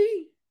 90,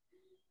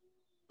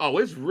 oh,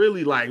 it's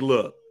really like,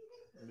 look,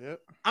 Yep.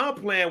 I'm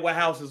playing with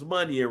house's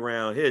money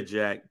around here,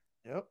 Jack.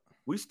 Yep.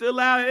 We still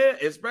out here,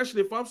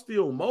 especially if I'm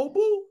still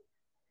mobile.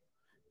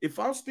 If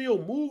I'm still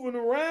moving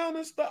around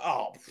and stuff.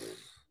 Oh,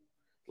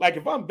 like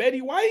if I'm Betty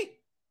White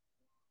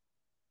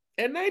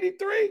at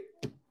 93,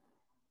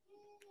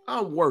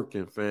 I'm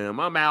working, fam.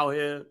 I'm out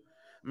here.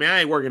 I mean,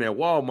 I ain't working at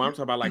Walmart. I'm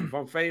talking about like if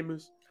I'm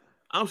famous,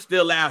 I'm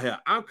still out here.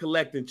 I'm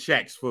collecting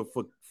checks for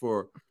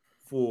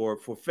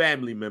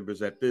family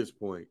members at this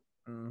point.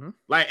 Mm-hmm.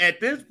 Like at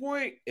this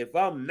point, if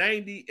I'm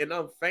 90 and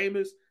I'm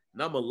famous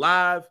and I'm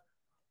alive,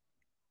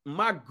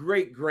 my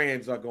great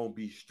grands are gonna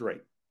be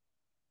straight.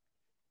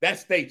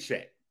 That's their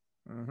check.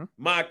 Mm-hmm.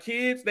 My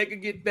kids, they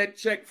could get that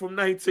check from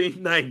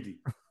 1990.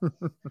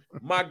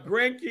 My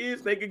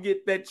grandkids, they could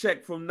get that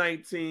check from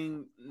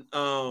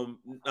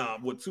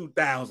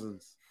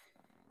 2000s.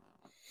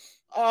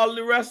 All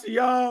the rest of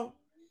y'all,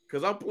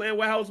 because I'm playing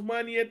with house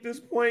money at this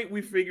point,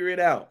 we figure it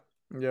out.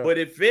 Yeah. But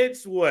if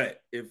it's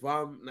what? If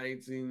I'm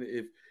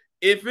 19,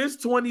 if it's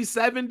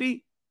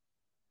 2070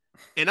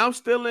 and I'm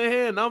still in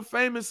here and I'm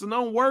famous and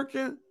I'm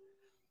working,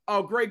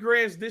 oh, great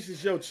grands, this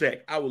is your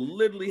check. I will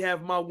literally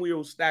have my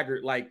wheels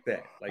staggered like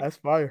that. Like that's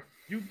fire.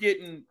 You get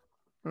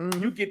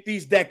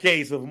these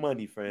decades of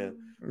money, fam.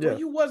 Yeah. Well,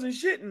 you wasn't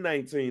shit in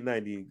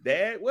 1990,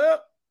 Dad.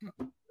 Well,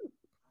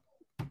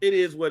 it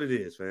is what it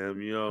is,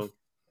 fam. You know,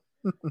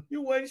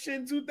 you wasn't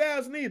shit in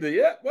 2000 either.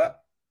 Yeah, well,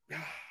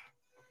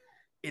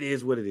 it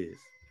is what it is.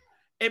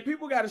 And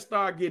people got to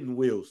start getting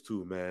wheels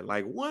too, man.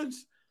 Like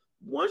once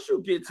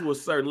you get to a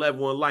certain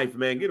level in life,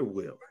 man, get a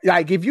wheel.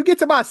 Like if you get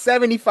to about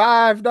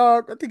 75,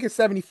 dog, I think it's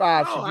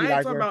 75. No, I ain't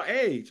talking about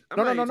age. I'm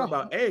not talking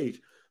about age.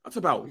 I'm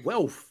talking about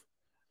wealth.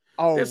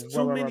 Oh, there's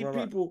too many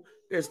people.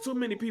 There's too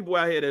many people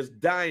out here that's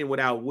dying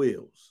without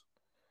wills.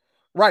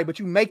 Right, but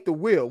you make the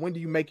will. When do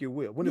you make your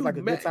will? When is like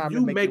a good time to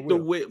make the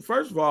will?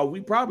 First of all,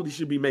 we probably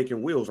should be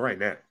making wills right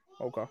now.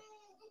 Okay.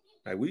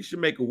 Like we should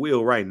make a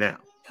will right now.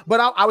 But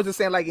I was just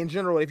saying, like in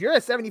general, if you're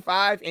at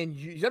 75 and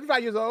you're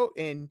 75 years old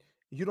and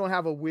you don't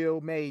have a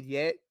will made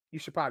yet, you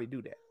should probably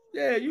do that.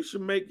 Yeah, you should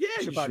make. Yeah,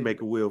 you should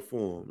make a will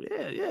for him.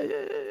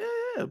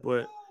 Yeah.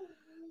 But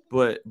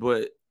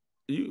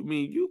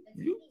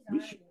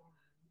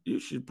you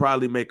should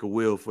probably make a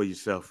will for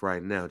yourself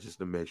right now just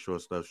to make sure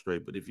stuff's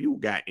straight. But if you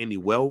got any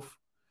wealth,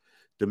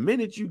 the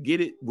minute you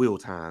get it, will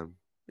time.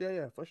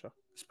 Yeah, for sure.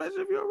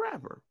 Especially if you're a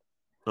rapper.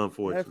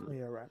 Unfortunately,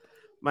 definitely a rapper.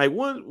 Like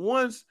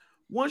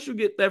once you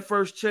get that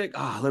first check,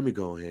 let me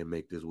go ahead and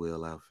make this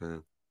will out,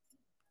 fam.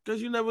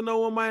 Because you never know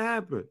what might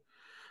happen.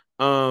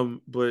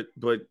 But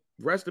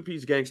rest in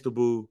peace, Gangsta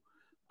Boo.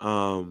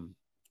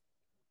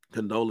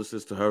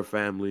 Condolences to her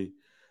family,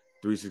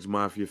 3 6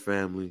 Mafia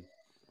family,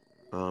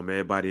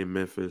 everybody in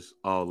Memphis,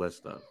 all that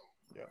stuff.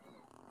 Yeah.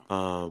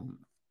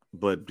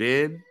 But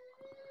then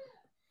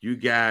you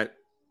got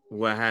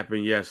what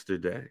happened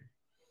yesterday.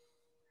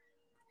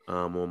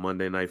 On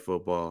Monday Night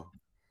Football.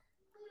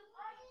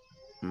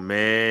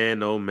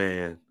 Man, oh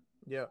man.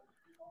 Yeah.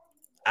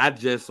 I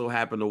just so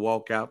happened to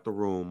walk out the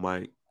room,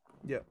 Mike.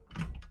 Yeah.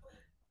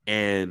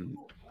 And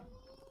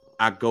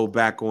I go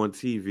back on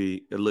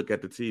TV and look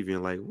at the TV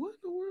and like, what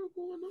in the world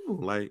going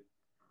on? Like,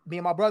 me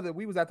and my brother,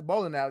 we was at the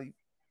bowling alley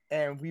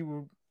and we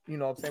were, you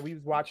know what I'm saying, we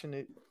was watching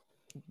it.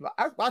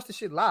 I watched the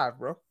shit live,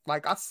 bro.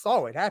 Like I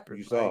saw it happen.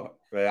 You saw it.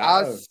 Yeah,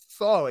 I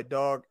saw it,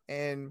 dog.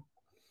 And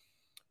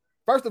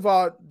first of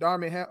all,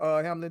 Darman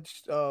Hamlin,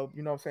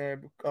 you know what I'm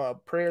saying,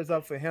 prayers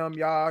up for him,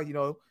 y'all. You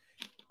know,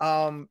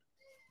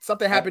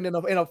 something happened in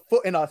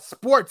a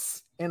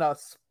sports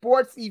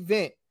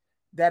event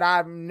that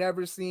I've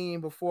never seen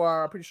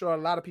before. I'm pretty sure a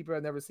lot of people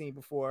have never seen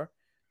before.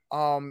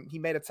 He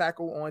made a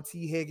tackle on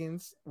T.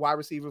 Higgins, wide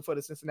receiver for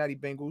the Cincinnati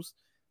Bengals.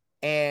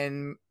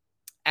 And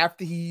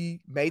after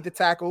he made the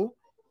tackle,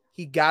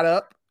 he got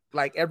up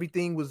like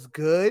everything was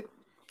good.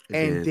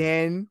 And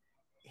then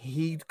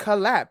he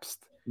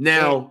collapsed.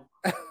 Now,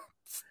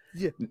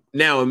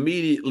 Now,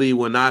 immediately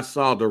when I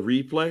saw the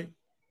replay,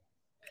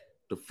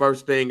 the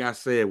first thing I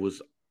said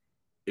was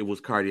it was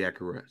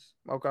cardiac arrest.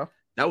 Okay.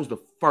 That was the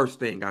first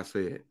thing I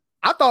said.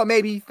 I thought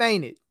maybe he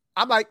fainted.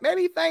 I'm like,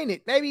 maybe he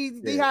fainted. Maybe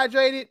he's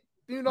dehydrated,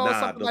 you know,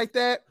 something like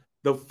that.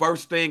 The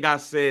first thing I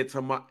said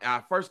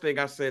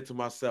to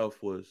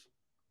myself was,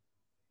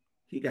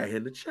 he got hit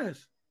in the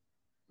chest.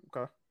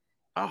 Okay.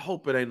 I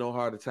hope it ain't no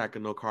heart attack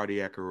and no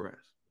cardiac arrest.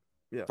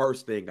 Yeah.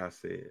 First thing I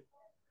said.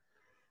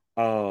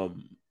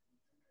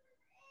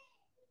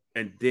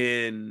 And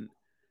then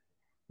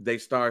they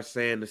start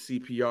saying the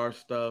CPR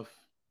stuff,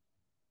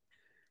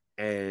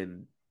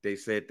 and they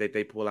said that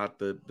they pull out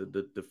the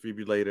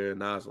defibrillator,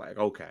 and I was like,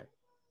 okay,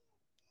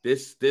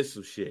 this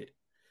some shit.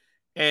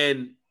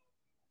 And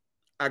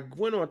I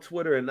went on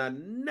Twitter, and I've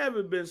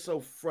never been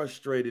so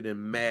frustrated and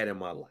mad in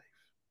my life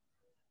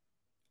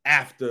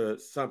after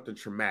something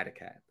traumatic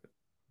happened.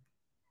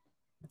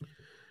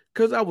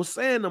 Because I was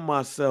saying to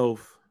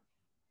myself,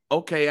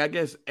 okay, I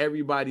guess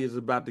everybody is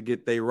about to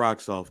get their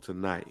rocks off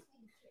tonight.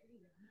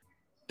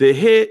 The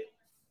hit,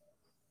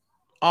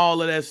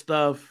 all of that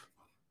stuff,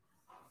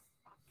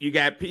 You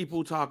got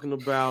people talking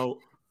about.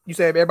 You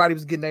said everybody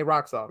was getting their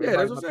rocks off. Yeah,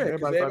 that's what I'm saying.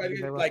 Because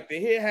everybody like the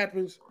hit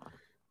happens.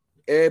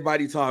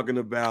 Everybody talking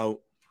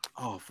about,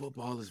 oh,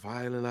 football is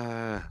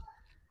violent.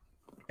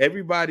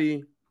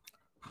 Everybody,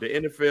 the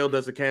NFL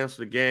doesn't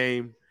cancel the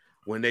game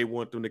when they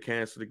want them to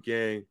cancel the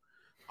game.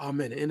 Oh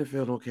man, the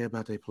NFL don't care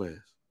about their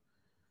players.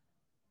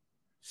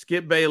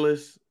 Skip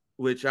Bayless,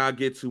 which I'll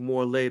get to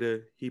more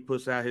later, he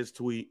puts out his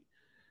tweet,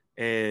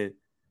 and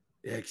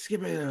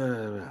Skip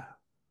Bayless.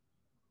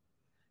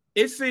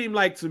 It seemed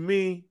like to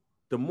me,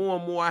 the more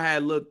and more I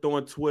had looked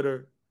on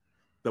Twitter,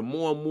 the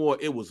more and more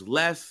it was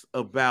less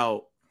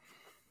about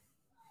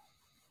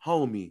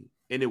homie,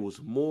 and it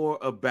was more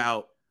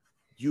about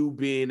you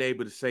being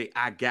able to say,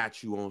 I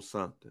got you on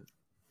something.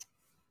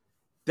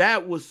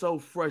 That was so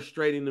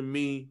frustrating to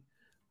me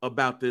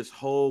about this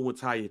whole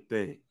entire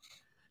thing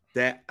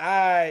that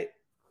I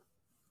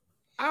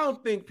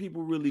don't think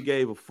people really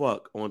gave a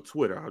fuck on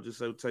Twitter. I'll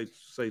just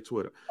say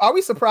Twitter. Are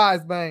we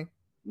surprised, Bang?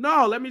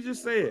 No, let me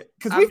just say it.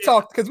 Because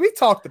we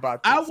talked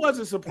about this. I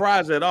wasn't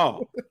surprised at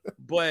all.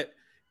 But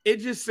it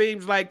just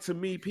seems like to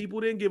me, people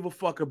didn't give a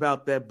fuck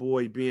about that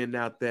boy being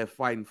out there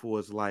fighting for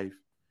his life.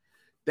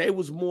 They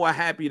was more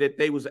happy that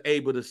they was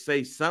able to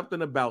say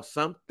something about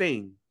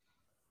something,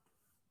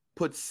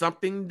 put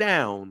something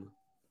down,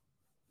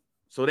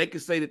 so they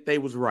could say that they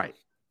was right.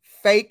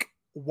 Fake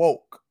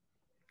woke.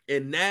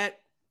 And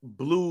that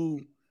blew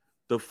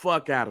the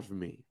fuck out of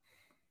me.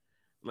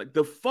 Like,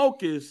 the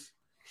focus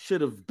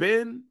should have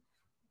been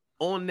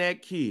on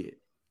that kid.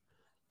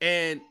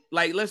 And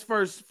like, let's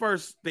first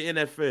the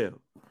NFL.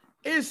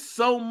 It's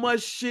so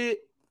much shit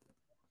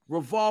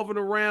revolving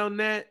around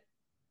that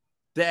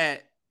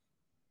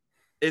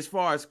as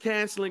far as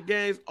canceling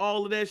games,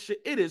 all of that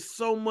shit, it is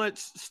so much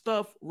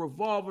stuff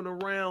revolving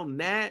around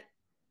that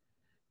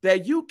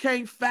you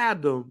can't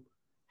fathom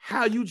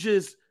how you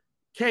just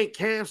can't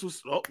cancel.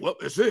 Oh, well,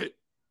 that's it.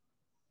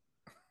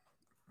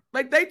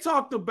 Like they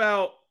talked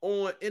about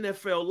on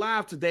NFL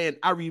Live today, and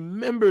I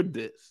remember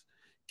this.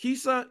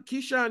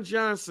 Keyshawn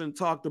Johnson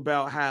talked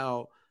about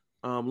how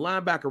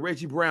linebacker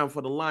Reggie Brown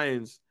for the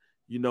Lions,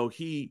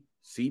 he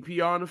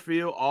CPR on the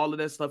field, all of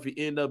that stuff. He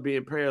ended up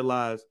being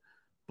paralyzed,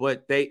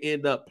 but they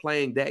end up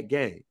playing that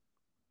game.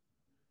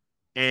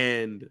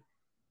 And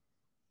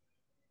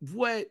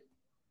what?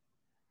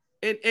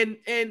 And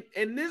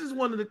this is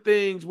one of the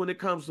things when it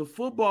comes to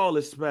football,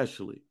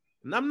 especially.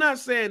 And I'm not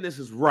saying this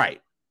is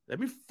right. Let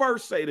me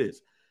first say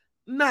this.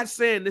 I'm not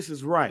saying this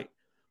is right.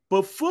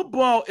 But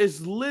football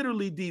is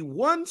literally the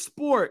one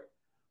sport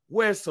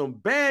where some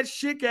bad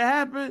shit can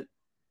happen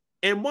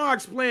and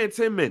Mark's playing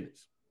 10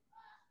 minutes.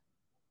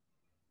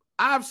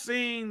 I've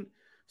seen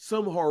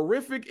some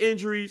horrific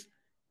injuries,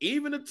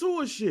 even the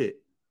Tua shit.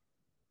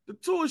 The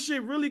Tua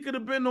shit really could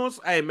have been on,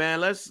 hey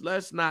man,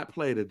 let's not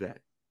play today.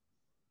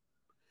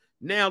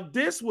 Now,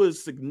 this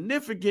was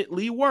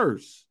significantly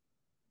worse.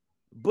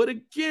 But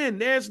again,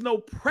 there's no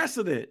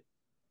precedent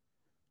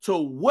to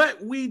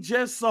what we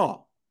just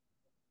saw.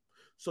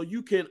 So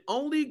you can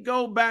only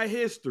go by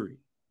history.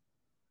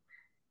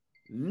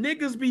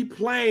 Niggas be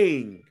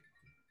playing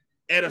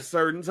at a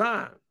certain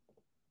time.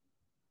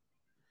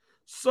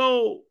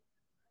 So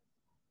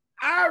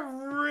I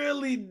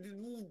really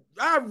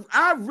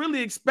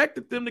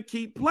expected them to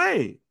keep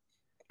playing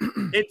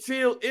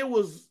until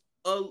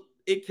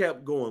it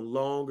kept going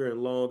longer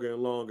and longer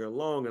and longer and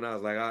longer. And I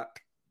was like,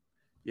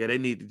 yeah, they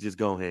need to just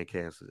go ahead and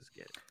cancel this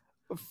game.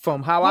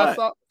 From how I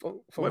saw,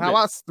 go ahead.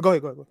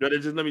 No,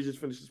 let me just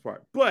finish this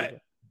part.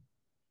 But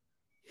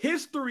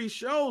history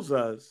shows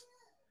us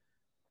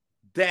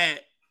that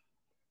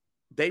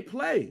they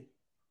play.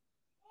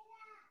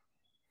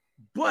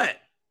 But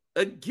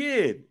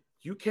again,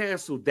 you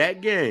canceled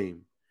that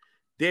game.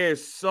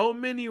 There's so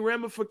many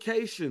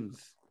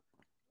ramifications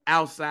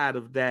outside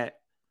of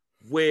that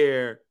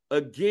where,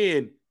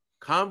 again,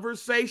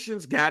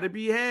 conversations got to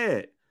be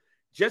had.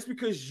 Just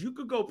because you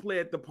could go play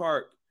at the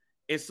park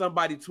and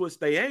somebody twists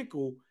their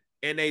ankle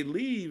and they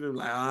leave and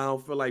like, I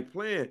don't feel like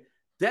playing.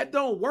 That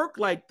don't work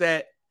like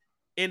that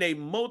in a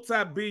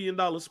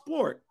multi-billion-dollar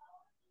sport.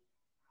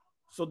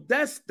 So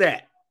that's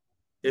that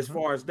as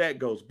far as that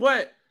goes.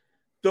 But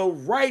the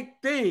right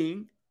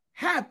thing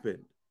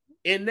happened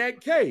in that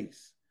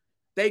case.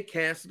 They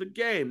canceled the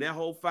game. That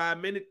whole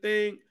 5-minute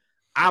thing,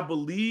 I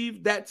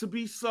believe that to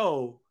be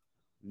so,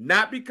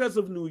 not because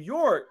of New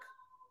York,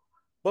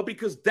 but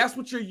because that's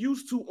what you're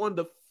used to on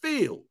the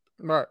field.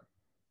 Right.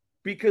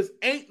 Because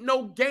ain't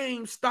no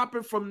game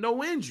stopping from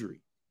no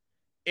injury.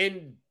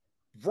 And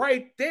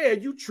right there,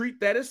 you treat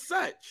that as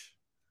such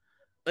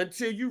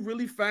until you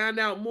really find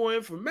out more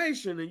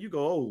information and you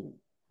go,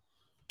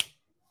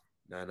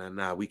 oh,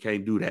 nah, we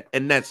can't do that.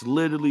 And that's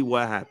literally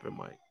what happened,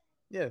 Mike.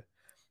 Yeah.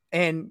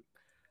 And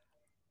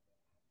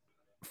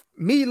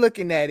me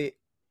looking at it,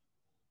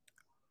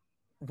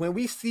 when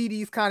we see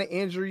these kind of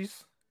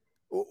injuries,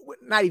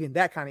 not even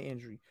that kind of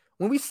injury,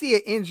 when we see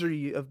an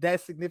injury of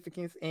that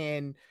significance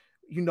and,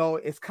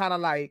 it's kind of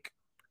like,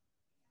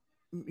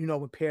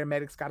 when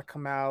paramedics got to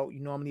come out,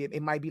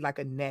 it might be like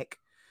a neck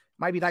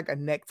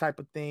type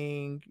of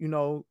thing,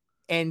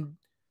 and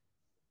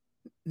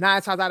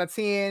 9 times out of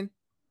 10,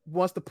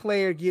 once the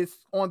player gets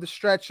on the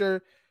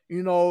stretcher,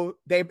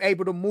 they're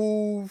able to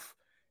move,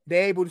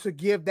 they're able to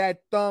give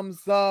that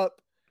thumbs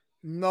up.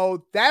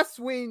 That's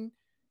when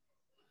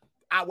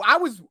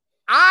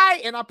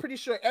and I'm pretty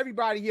sure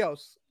everybody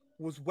else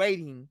was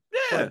waiting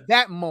for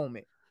that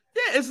moment.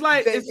 Yeah, it's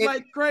like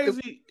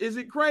crazy. Is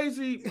it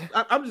crazy?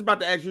 I'm just about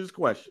to ask you this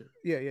question.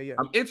 Yeah.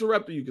 I'm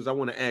interrupting you because I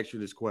want to ask you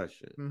this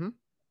question. Mm-hmm.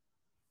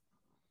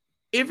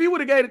 If he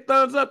would have gave a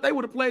thumbs up, they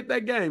would have played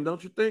that game,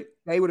 don't you think?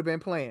 They would have been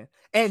playing.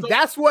 And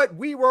that's what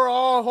we were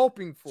all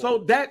hoping for. So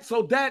that's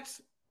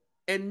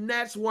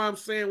why I'm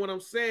saying what I'm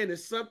saying.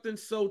 It's something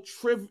so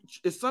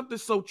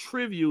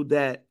trivial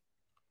that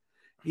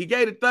he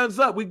gave a thumbs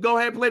up. We can go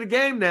ahead and play the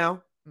game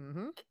now.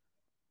 Mm-hmm.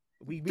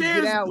 We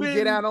get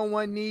out on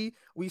one knee,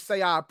 we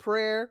say our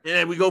prayer,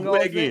 and we go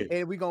play again.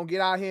 And we're gonna get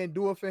out here and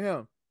do it for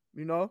him,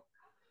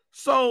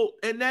 So,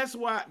 and that's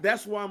why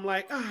I'm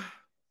like,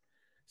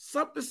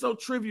 something so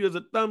trivial as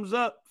a thumbs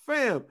up,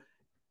 fam.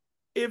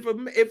 If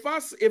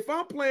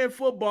I'm playing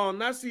football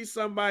and I see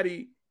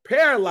somebody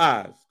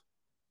paralyzed,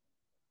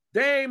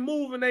 they ain't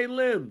moving their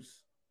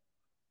limbs.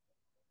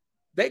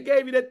 They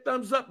gave you that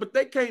thumbs up, but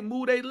they can't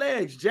move their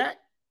legs, Jack.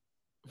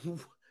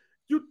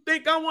 You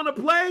think I want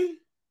to play?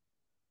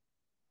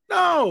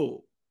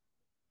 No.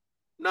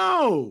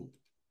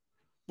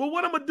 But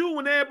what I'm going to do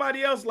when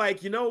everybody else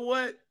like, you know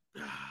what?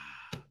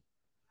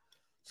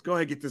 Let's go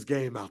ahead and get this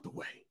game out the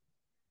way.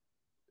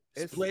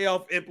 It's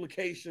playoff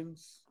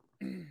implications,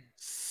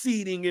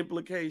 seeding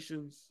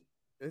implications.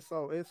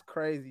 It's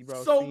crazy,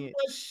 bro. So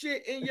much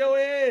shit in your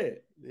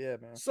head. Yeah,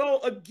 man.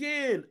 So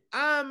again,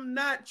 I'm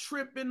not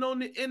tripping on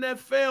the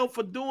NFL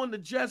for doing the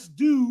just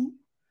do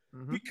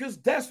because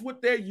that's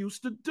what they're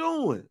used to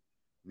doing.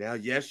 Now,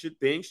 yes, should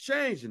things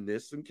change in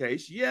this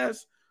case?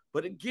 Yes.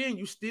 But again,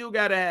 you still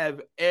got to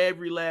have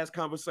every last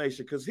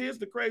conversation because here's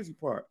the crazy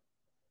part.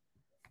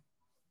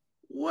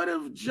 What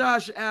if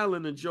Josh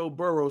Allen and Joe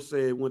Burrow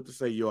went to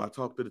say, yo, I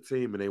talked to the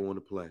team and they want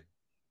to play?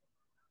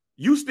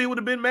 You still would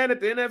have been mad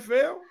at the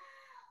NFL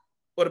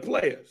or the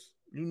players?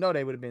 They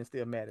would have been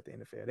still mad at the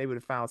NFL. They would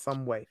have found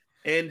some way.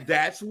 And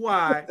that's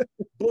why,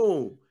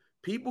 boom,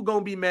 people going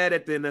to be mad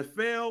at the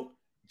NFL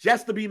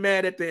just to be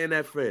mad at the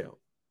NFL.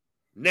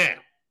 Now,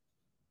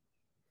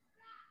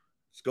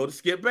 let's go to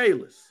Skip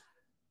Bayless.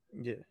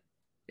 Yeah.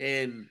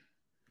 And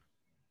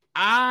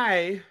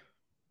I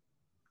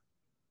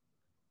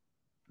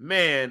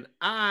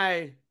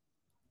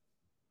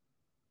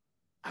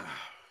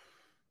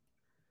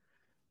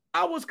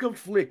was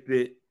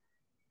conflicted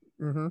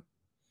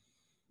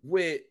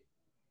with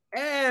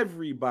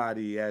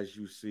everybody, as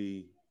you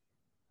see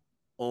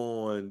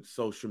on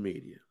social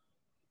media.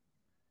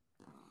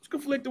 I was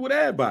conflicted with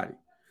everybody.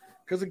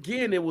 Because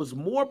again, there was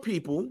more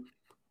people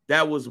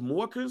that was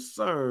more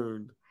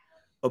concerned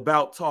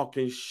about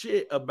talking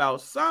shit about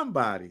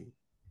somebody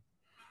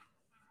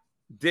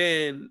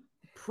than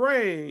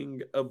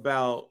praying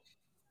about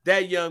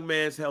that young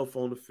man's health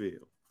on the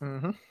field.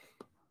 Mm-hmm.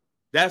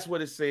 That's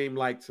what it seemed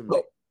like to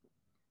me.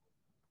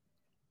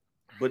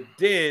 But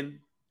then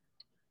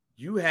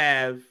you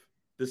have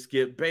the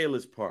Skip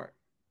Bayless part.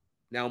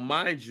 Now,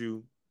 mind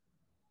you,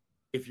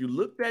 if you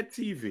looked at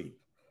TV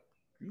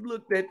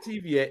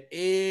at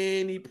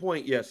any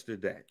point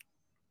yesterday,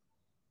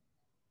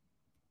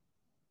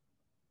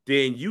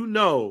 then you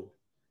know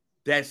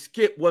that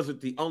Skip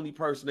wasn't the only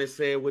person that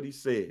said what he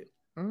said.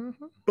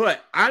 Mm-hmm.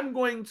 But I'm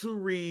going to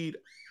read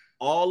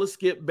all of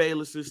Skip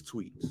Bayless's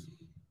tweets.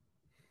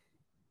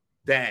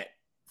 That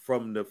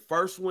from the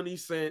first one he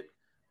sent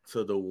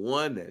to the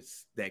one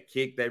that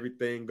kicked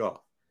everything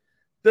off.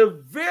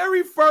 The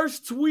very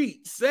first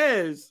tweet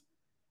says,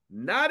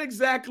 not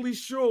exactly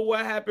sure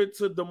what happened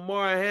to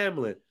Damar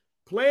Hamlin.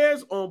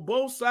 Players on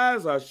both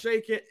sides are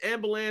shaking,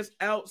 ambulance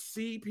out,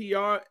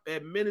 CPR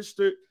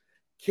administered.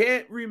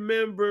 Can't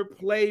remember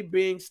play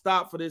being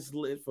stopped for this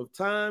length of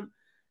time.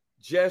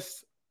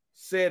 Just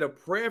said a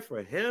prayer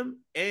for him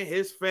and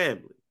his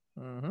family.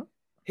 Mm-hmm.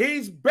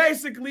 He's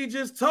basically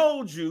just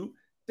told you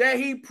that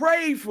he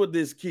prayed for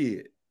this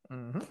kid.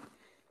 Mm-hmm.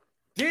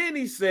 Then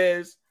he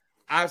says,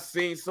 I've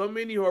seen so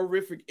many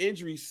horrific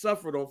injuries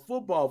suffered on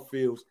football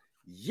fields,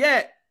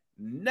 yet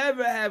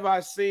never have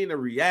I seen a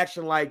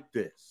reaction like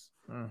this.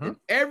 Mm-hmm. In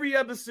every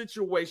other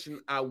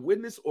situation I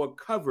witnessed or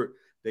covered,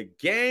 the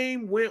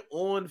game went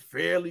on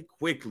fairly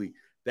quickly.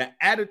 The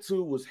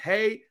attitude was,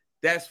 hey,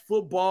 that's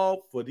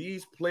football for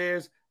these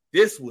players.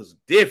 This was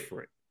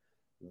different.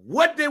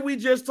 What did we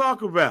just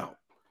talk about?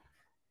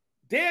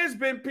 There's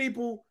been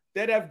people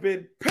that have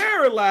been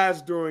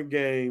paralyzed during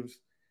games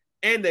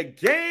and the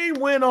game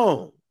went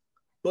on.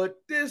 But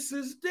this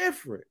is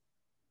different.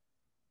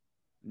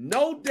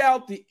 No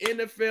doubt the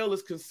NFL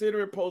is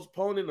considering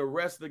postponing the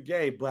rest of the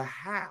game, but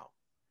how?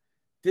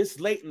 This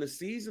late in the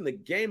season, a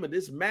game of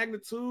this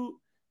magnitude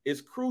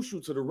is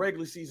crucial to the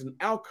regular season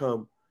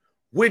outcome,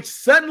 which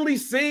suddenly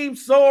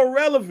seems so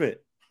irrelevant.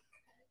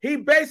 He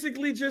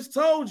basically just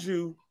told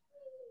you,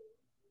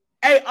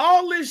 hey,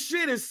 all this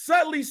shit is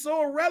suddenly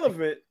so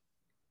irrelevant,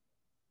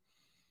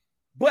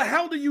 but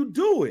how do you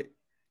do it?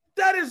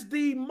 That is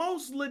the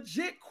most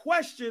legit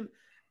question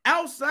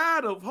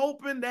outside of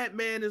hoping that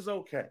man is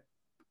okay.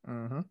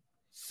 Mm-hmm.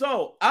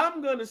 So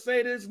I'm going to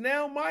say this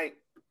now, Mike,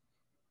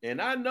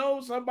 and I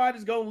know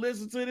somebody's going to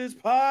listen to this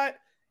pod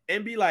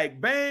and be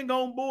like, bang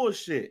on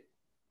bullshit.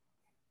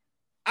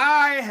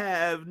 I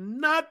have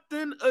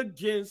nothing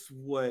against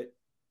what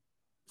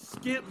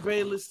Skip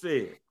Bayless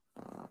said,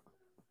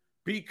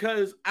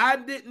 because I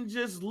didn't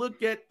just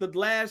look at the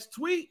last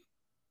tweet.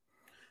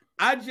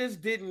 I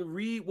just didn't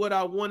read what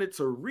I wanted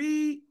to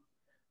read.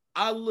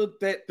 I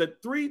looked at the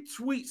 3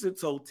 tweets in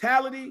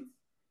totality,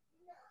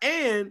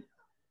 and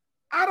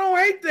I don't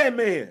hate that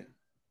man.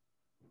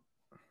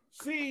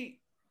 See,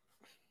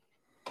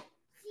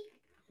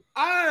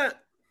 I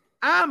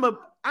am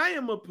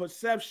a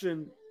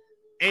perception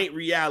ain't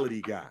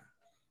reality guy.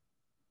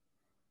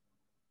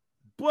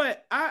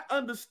 But I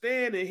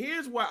understand, and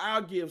here's why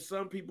I'll give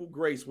some people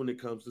grace when it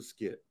comes to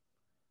Skip.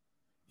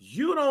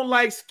 You don't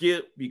like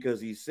Skip because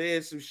he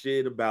said some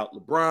shit about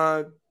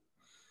LeBron.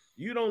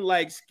 You don't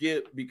like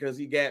Skip because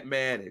he got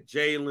mad at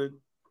Jalen.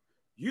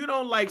 You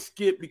don't like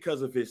Skip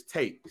because of his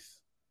takes.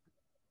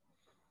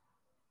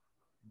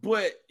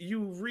 But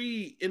you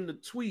read in the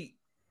tweet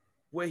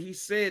where he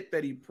said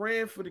that he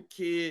praying for the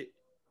kid.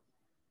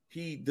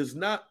 He does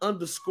not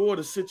underscore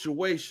the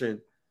situation.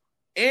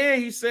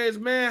 And he says,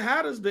 man,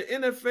 how does the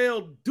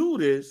NFL do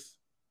this?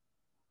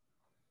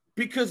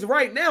 Because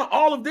right now,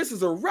 all of this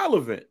is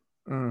irrelevant.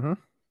 Mm-hmm.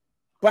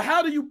 But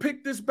how do you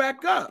pick this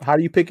back up? How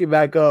do you pick it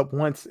back up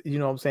once, you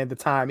know what I'm saying, the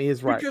time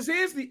is right? Because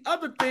here's the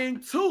other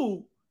thing,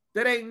 too,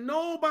 that ain't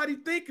nobody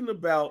thinking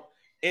about.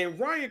 And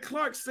Ryan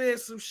Clark said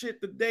some shit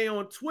today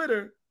on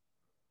Twitter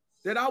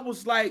that I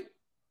was like,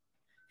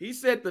 he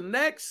said the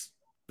next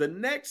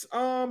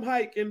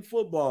hike in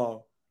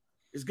football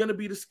is going to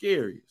be the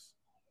scariest.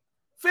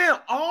 Fam,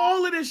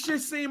 all of this shit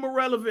seem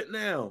irrelevant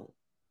now.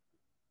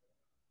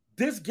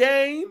 This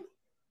game,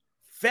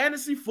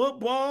 fantasy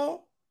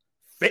football,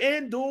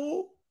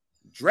 FanDuel,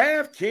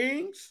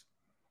 DraftKings,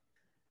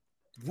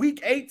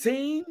 Week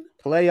 18,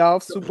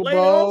 playoffs, Super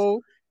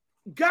Bowl.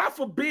 God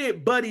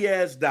forbid Buddy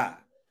ass die.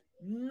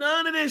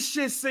 None of this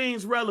shit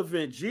seems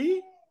relevant,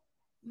 G.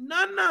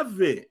 None of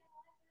it.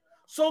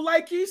 So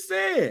like he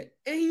said,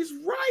 and he's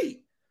right.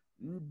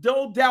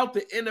 No doubt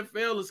the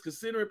NFL is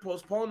considering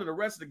postponing the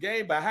rest of the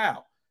game, but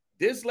how?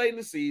 This late in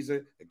the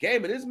season, a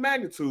game of this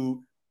magnitude,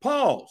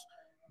 pause.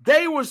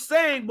 They were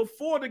saying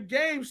before the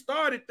game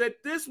started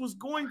that this was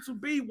going to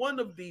be one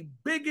of the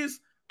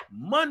biggest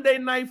Monday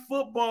Night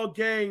Football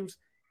games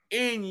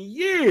in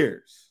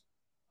years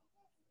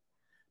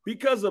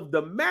because of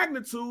the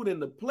magnitude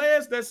and the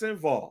players that's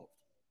involved.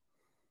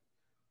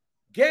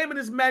 Game of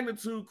this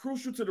magnitude,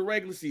 crucial to the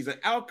regular season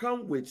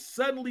outcome, which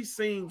suddenly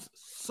seems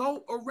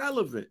so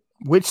irrelevant.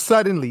 Which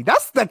suddenly,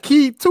 that's the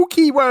key, 2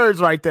 key words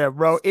right there,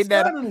 bro. In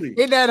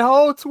that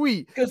whole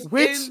tweet.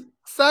 Which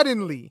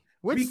suddenly.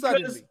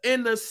 Because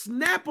in the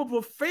snap of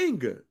a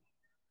finger,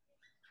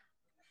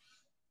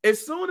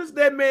 as soon as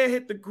that man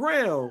hit the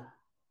ground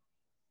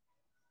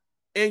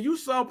and you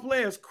saw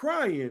players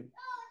crying,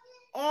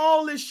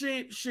 all this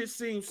shit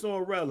seems so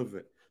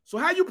irrelevant. So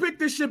how you pick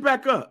this shit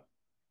back up?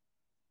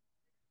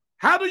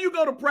 How do you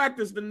go to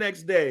practice the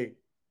next day?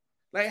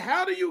 Like,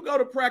 how do you go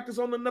to practice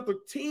on another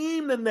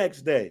team the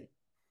next day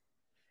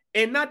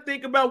and not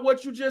think about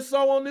what you just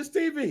saw on this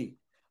TV?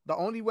 The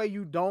only way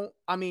you don't,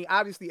 I mean,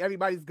 obviously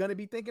everybody's going to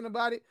be thinking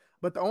about it,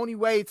 but the only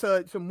way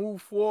to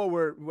move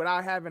forward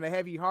without having a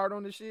heavy heart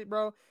on the shit,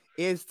 bro,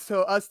 is to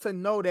us to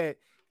know that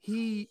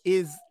he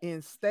is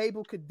in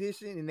stable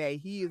condition and that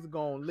he is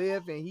going to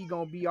live and he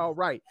going to be all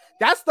right.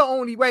 That's the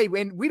only way.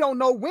 And we don't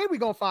know when we're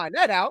going to find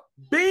that out.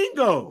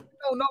 Bingo. We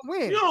don't know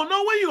when. You don't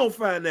know when you're going to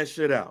find that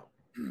shit out.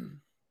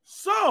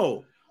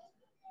 So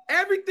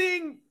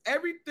everything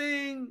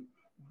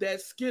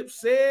that Skip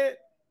said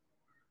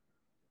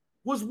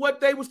was what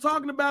they was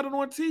talking about it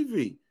on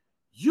TV.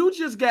 You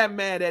just got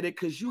mad at it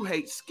because you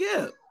hate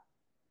Skip.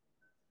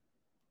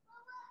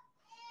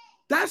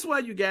 That's why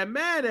you got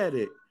mad at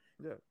it.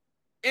 Yeah.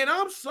 And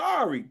I'm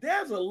sorry,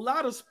 there's a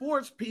lot of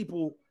sports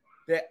people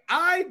that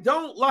I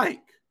don't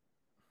like.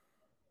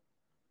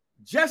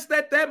 Just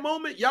at that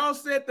moment, y'all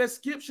said that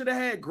Skip should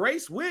have had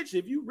grace, which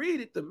if you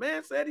read it, the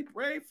man said he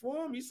prayed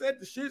for him. He said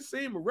the shit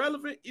seemed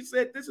irrelevant. He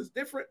said this is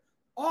different.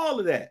 All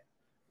of that.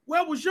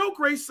 Where was your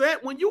grace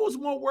at when you was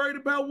more worried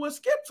about what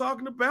Skip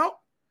talking about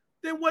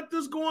than what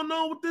is going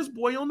on with this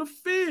boy on the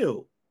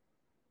field?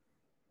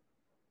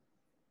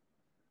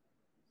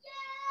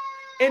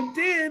 And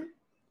then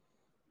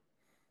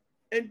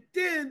on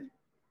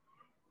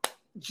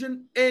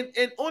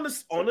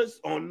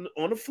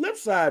the flip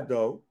side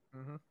though,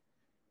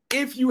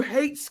 if you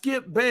hate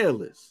Skip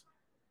Bayless,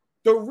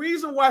 the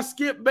reason why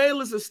Skip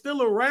Bayless is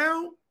still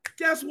around,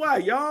 guess why,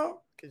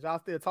 y'all? Because y'all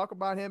still talk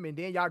about him and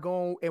then y'all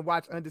go and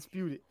watch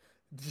Undisputed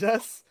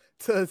just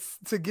to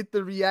get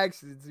the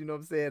reactions, you know what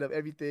I'm saying, of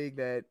everything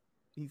that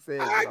he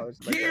said. I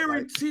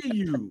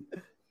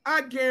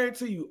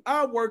guarantee you,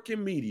 I work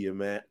in media,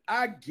 man.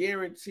 I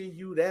guarantee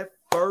you that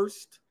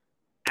first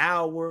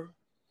hour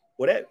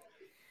or that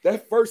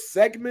first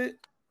segment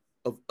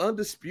of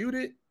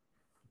Undisputed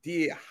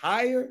did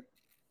higher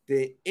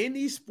than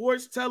any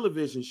sports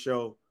television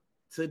show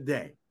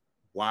today.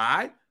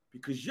 Why?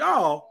 Because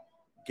y'all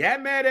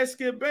got mad at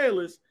Skip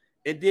Bayless,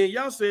 and then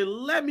y'all said,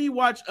 let me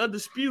watch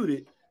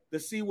Undisputed to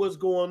see what's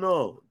going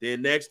on.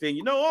 Then next thing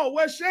you know, oh,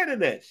 where's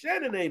Shannon at?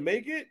 Shannon ain't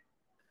make it.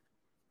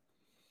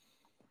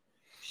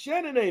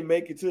 Shannon ain't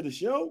make it to the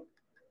show.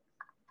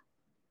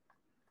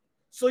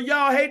 So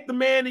y'all hate the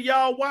man and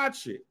y'all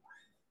watch it.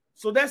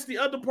 So that's the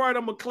other part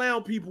I'm going to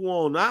clown people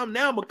on. I'm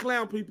going to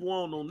clown people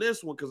on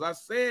this one because I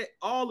said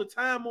all the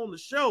time on the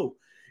show,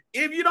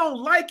 if you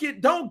don't like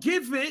it, don't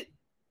give it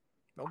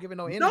no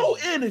energy. No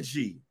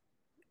energy.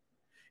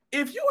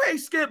 If you hate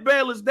Skip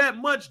Bayless that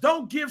much,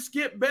 don't give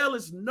Skip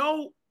Bayless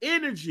no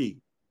energy.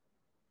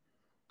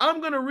 I'm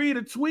going to read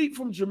a tweet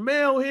from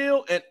Jamel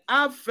Hill, and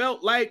I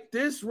felt like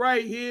this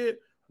right here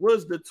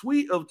was the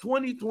tweet of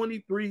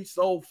 2023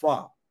 so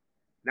far.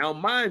 Now,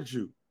 mind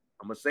you,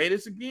 I'm going to say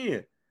this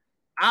again.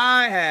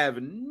 I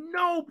have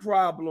no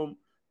problem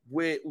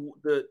with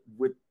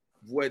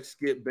what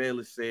Skip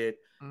Bayless said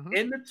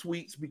in the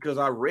tweets because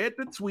I read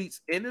the tweets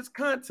in its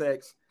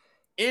context,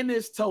 in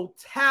its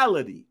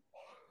totality.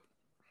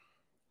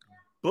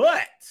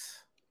 But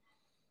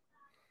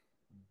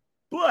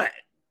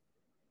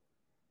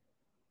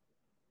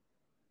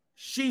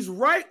she's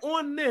right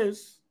on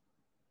this,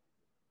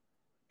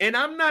 and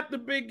I'm not the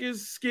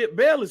biggest Skip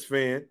Bayless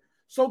fan.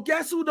 So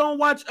guess who don't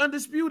watch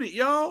Undisputed,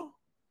 y'all?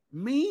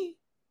 Me.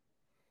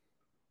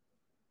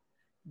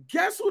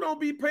 Guess who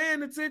don't be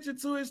paying attention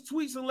to his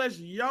tweets unless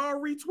y'all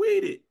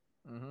retweet it?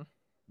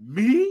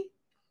 Me.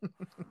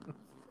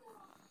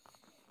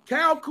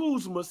 Kyle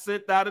Kuzma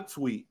sent out a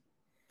tweet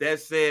that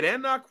said,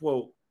 and I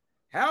quote,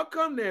 how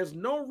come there's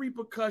no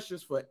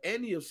repercussions for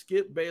any of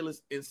Skip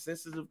Bayless'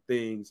 insensitive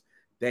things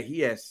that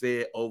he has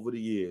said over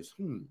the years?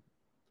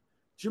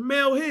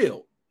 Jamel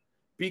Hill.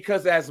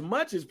 Because as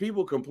much as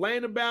people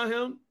complain about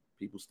him,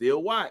 people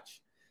still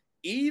watch.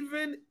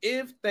 Even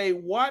if they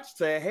watch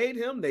to hate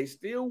him, they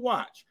still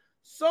watch.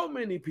 So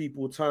many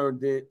people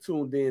tuned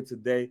in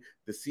today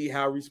to see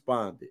how he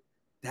responded.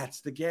 That's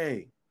the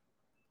game.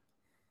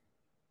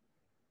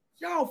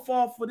 Y'all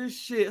fall for this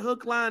shit,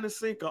 hook, line, and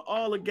sinker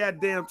all the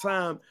goddamn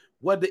time,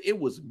 whether it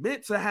was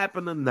meant to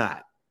happen or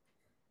not.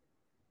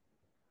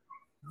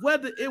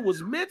 Whether it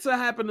was meant to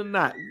happen or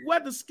not.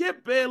 Whether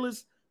Skip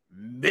Bayless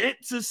meant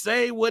to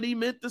say what he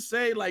meant to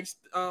say, like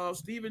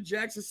Steven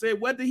Jackson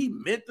said, whether he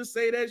meant to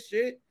say that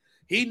shit,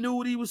 he knew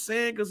what he was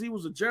saying because he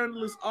was a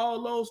journalist,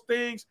 all those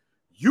things.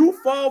 You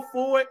fall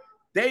for it,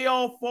 they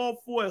all fall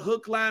for it,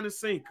 hook, line, and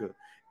sinker.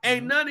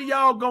 Ain't none of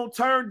y'all gonna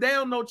turn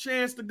down no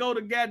chance to go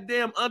to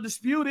goddamn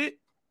Undisputed.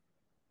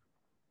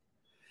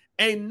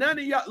 Ain't none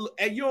of y'all,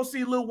 and you don't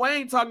see Lil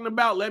Wayne talking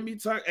about,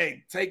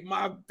 take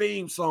my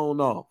theme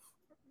song off.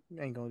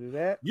 You ain't gonna do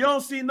that. You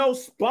don't see no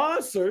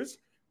sponsors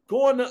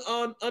going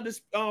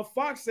to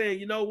Fox saying,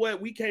 you know what,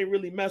 we can't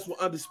really mess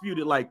with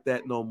Undisputed like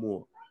that no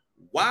more.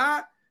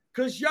 Why?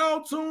 Because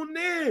y'all tuned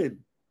in.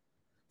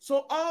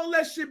 So all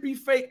that shit be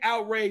fake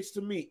outrage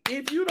to me.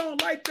 If you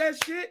don't like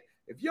that shit,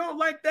 if you don't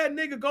like that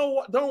nigga,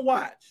 don't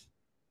watch.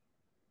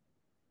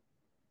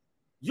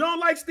 You don't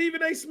like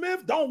Stephen A.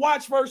 Smith? Don't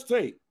watch First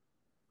Take.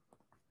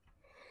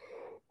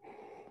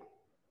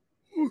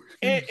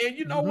 And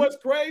you know what's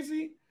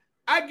crazy?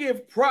 I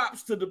give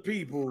props to the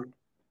people.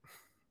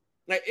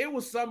 Like it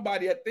was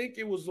somebody, I think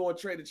it was on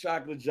Trader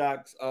Chocolate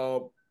Jocks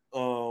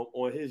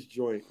on his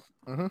joint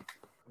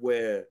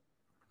where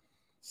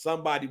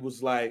somebody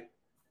was like,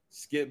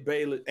 Skip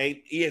Bayless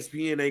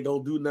ESPN ain't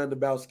gonna do nothing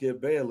about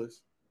Skip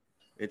Bayless.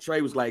 And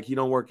Trey was like, he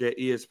don't work at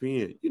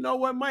ESPN. You know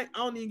what, Mike? I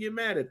don't even get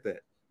mad at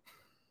that.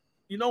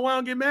 You know why I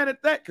don't get mad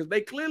at that? Because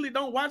they clearly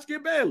don't watch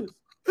Skip Bayless.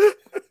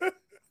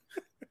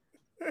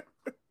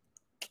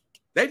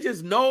 They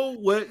just know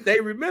what they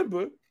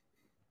remember.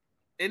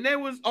 And it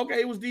was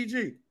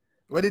DG.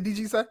 What did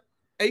DG say?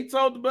 He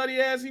told the buddy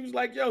ass, he was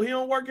like, yo, he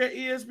don't work at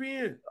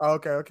ESPN. Oh,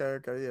 okay.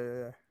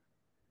 Yeah.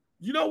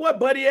 You know what?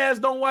 Buddy ass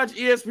don't watch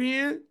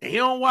ESPN. He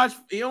don't watch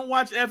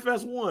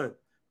FS1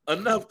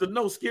 enough to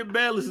know Skip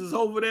Bayless is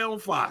over there on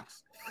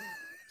Fox.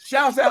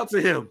 Shouts out to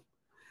him.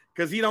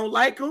 Because he don't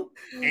like him.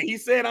 And he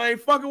said, I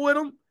ain't fucking with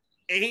him.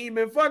 And he ain't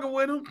been fucking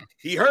with him.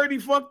 He heard he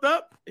fucked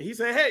up. And he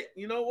said, hey,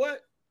 you know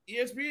what?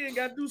 ESPN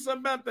got to do something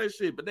about that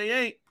shit. But they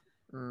ain't.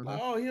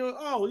 Like,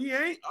 he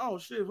ain't? Oh,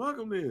 shit, fuck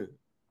him then.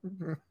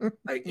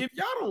 Like, if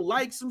y'all don't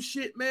like some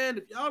shit, man,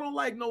 if y'all don't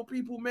like no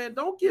people, man,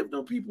 don't give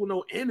no people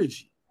no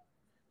energy.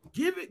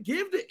 Give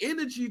the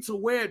energy to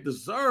where it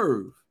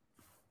deserves.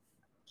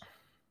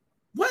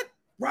 What?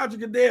 Roger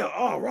Goodell.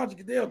 Oh, Roger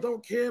Goodell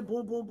don't care.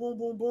 Boom, boom, boom,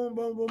 boom, boom,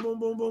 boom, boom, boom,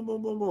 boom, boom,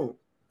 boom, boom, boom.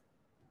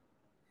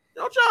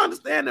 Don't y'all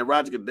understand that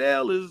Roger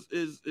Goodell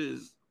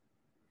is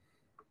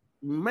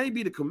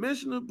maybe the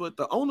commissioner, but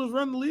the owners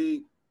run the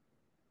league?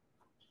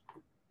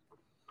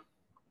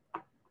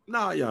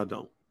 Nah, y'all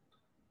don't.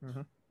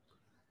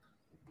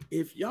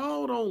 If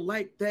y'all don't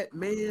like that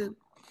man,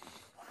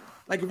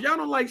 like if y'all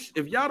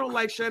don't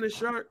like Shannon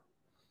Sharp,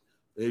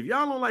 if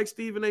y'all don't like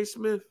Stephen A.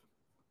 Smith,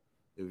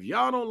 if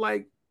y'all don't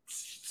like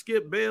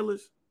Skip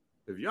Bayless,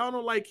 if y'all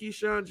don't like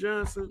Keyshawn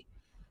Johnson,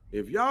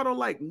 if y'all don't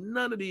like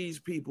none of these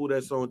people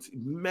that's on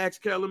Max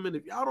Kellerman,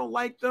 if y'all don't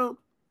like them,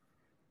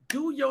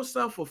 do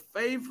yourself a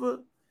favor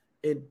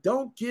and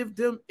don't give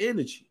them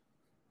energy.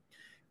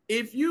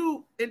 If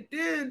you, and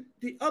then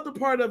the other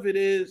part of it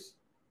is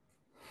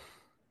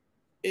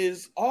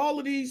all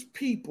of these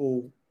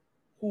people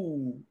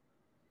who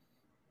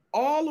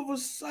all of a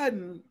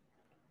sudden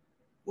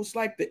was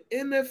like the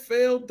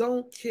NFL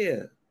don't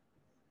care.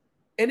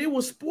 And it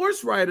was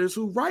sports writers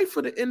who write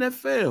for the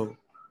NFL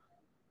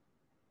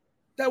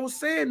that was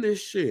saying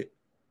this shit.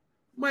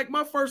 Mike,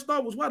 my first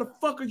thought was, why the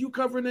fuck are you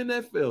covering the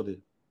NFL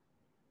then?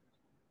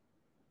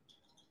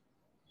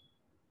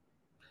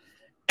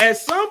 At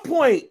some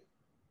point,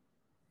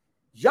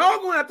 y'all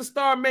gonna have to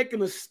start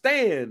making a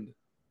stand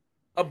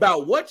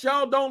about what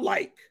y'all don't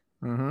like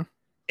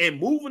and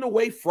moving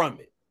away from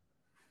it.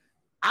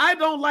 I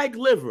don't like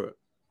liver.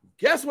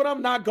 Guess what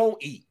I'm not gonna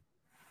eat?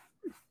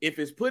 If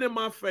it's put in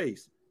my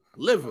face,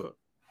 liver.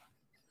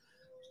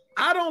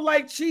 I don't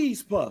like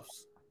cheese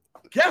puffs.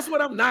 Guess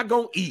what I'm not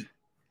gonna eat?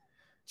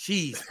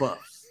 Cheese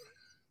puffs.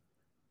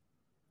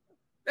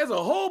 There's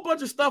a whole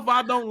bunch of stuff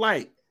I don't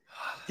like.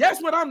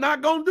 Guess what I'm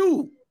not gonna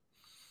do?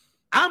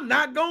 I'm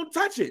not gonna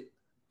touch it.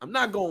 I'm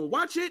not gonna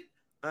watch it.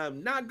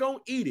 I'm not gonna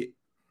eat it.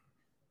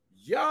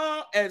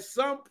 Y'all at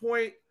some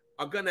point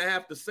are gonna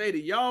have to say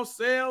to y'all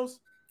selves,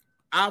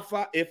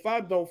 if I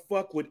don't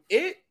fuck with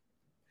it,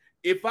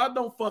 if I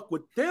don't fuck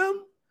with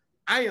them,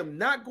 I am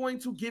not going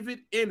to give it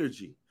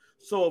energy.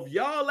 So if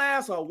y'all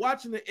ass are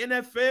watching the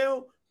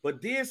NFL,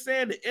 but then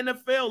saying the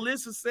NFL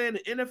this is saying the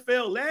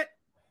NFL that,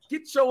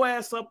 get your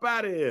ass up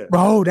out of here.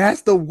 Bro,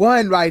 that's the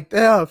one right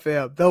there,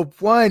 fam. The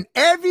one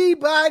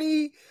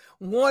everybody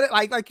wanted,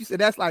 like you said,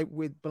 that's like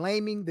with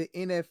blaming the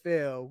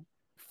NFL,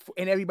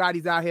 and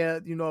everybody's out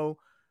here,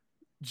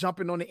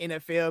 jumping on the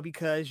NFL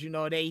because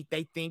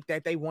they think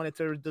that they wanted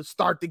to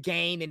start the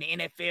game, and the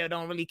NFL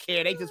don't really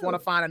care. They just want to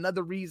find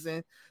another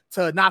reason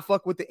to not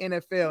fuck with the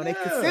NFL. And they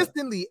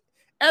consistently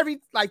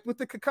with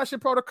the concussion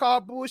protocol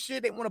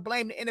bullshit, they want to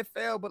blame the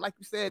NFL, but like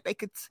you said, they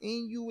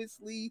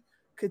continuously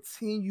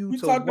continue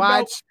to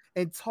watch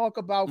and talk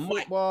about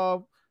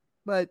football.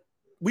 But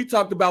we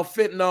talked about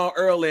fentanyl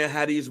earlier and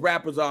how these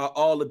rappers are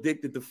all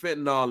addicted to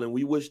fentanyl and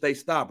we wish they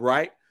stopped,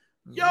 right?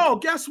 Yo,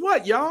 guess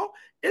what, y'all?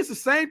 It's the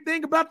same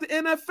thing about the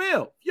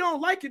NFL. If you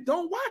don't like it,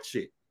 don't watch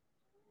it.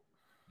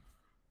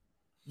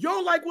 You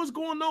don't like what's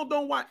going on,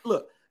 don't watch.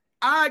 Look,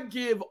 I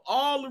give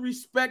all the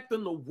respect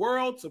in the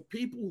world to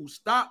people who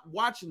stopped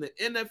watching the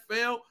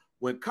NFL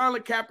when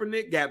Colin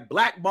Kaepernick got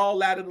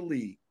blackballed out of the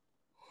league.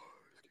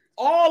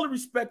 All the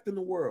respect in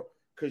the world.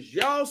 Because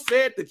y'all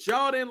said that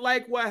y'all didn't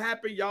like what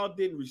happened. Y'all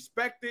didn't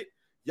respect it.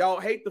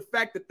 Y'all hate the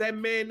fact that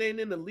man ain't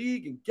in the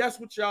league. And guess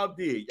what y'all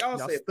did? Y'all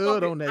said,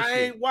 stood on that I shit.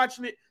 ain't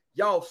watching it.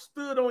 Y'all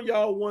stood on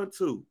y'all one,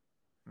 too.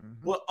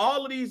 But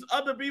all of these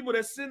other people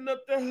that's sitting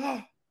up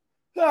there,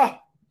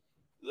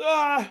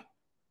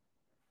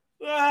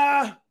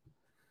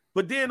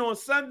 but then on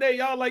Sunday,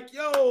 y'all like,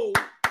 yo,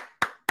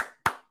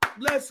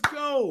 let's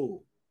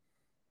go.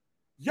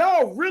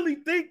 Y'all really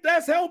think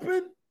that's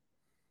helping?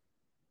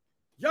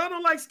 Y'all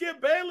don't like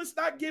Skip Bayless?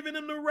 Stop giving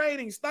him the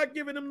ratings. Stop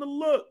giving him the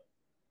look.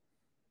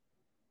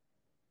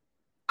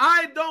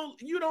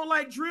 You don't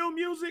like drill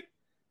music?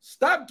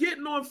 Stop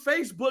getting on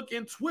Facebook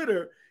and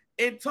Twitter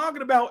and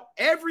talking about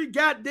every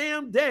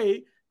goddamn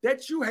day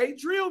that you hate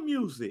drill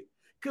music.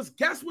 Because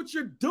guess what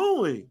you're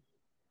doing?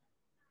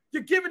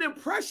 You're giving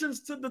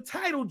impressions to the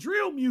title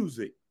drill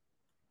music.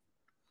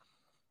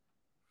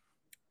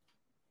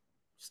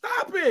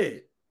 Stop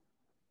it.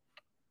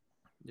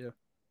 Yeah.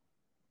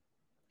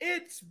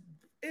 It's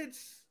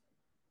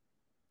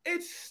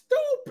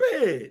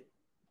stupid.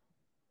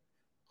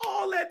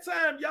 All that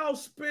time y'all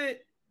spent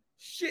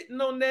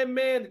shitting on that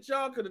man that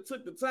y'all could have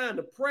took the time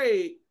to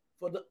pray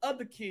for the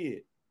other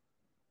kid.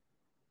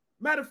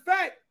 Matter of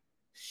fact,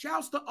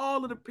 shouts to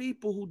all of the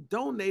people who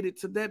donated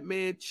to that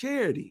man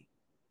charity.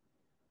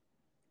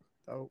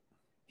 Oh.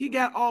 He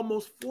got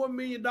almost $4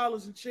 million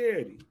in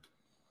charity.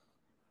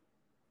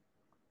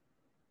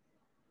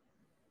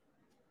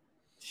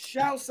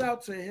 Shouts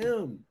out to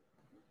him.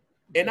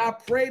 And I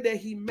pray that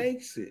he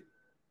makes it.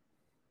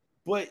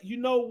 But you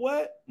know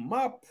what?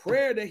 My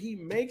prayer that he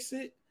makes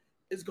it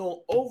is going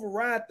to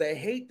override the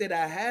hate that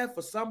I have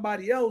for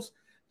somebody else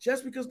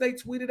just because they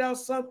tweeted out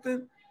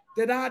something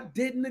that I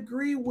didn't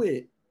agree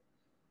with.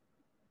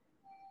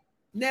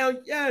 Now,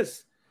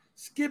 yes,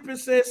 Skipper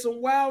said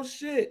some wild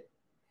shit.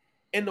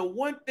 And the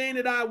one thing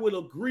that I will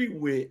agree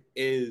with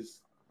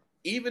is,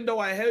 even though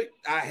I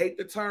hate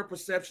the term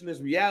perception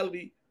is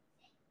reality,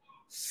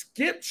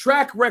 Skip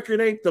track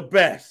record ain't the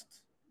best.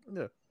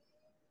 Yeah.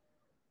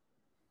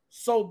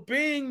 So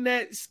being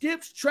that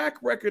Skip's track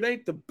record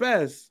ain't the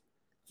best,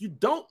 you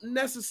don't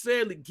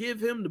necessarily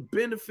give him the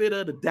benefit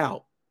of the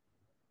doubt.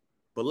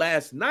 But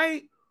last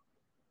night,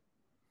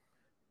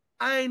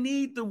 I ain't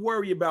need to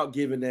worry about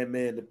giving that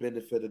man the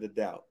benefit of the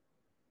doubt.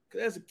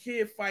 Because there's a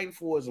kid fighting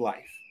for his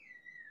life.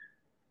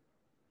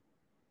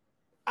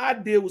 I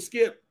deal with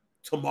Skip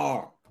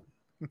tomorrow.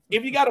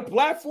 If you got a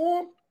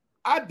platform,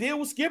 I deal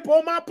with Skip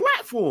on my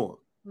platform.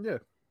 Yeah.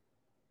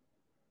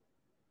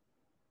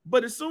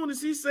 But as soon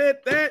as he said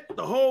that,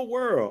 the whole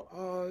world,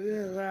 oh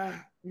yeah,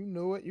 you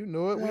knew it.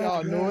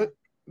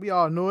 We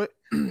all knew it.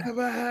 A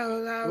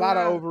lot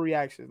of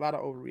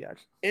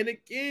overreaction. And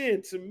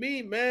again, to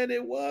me, man,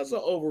 it was an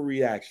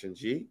overreaction,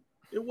 G.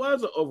 It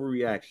was an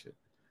overreaction.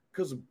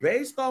 Because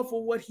based off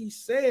of what he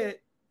said,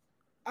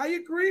 I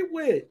agree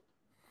with.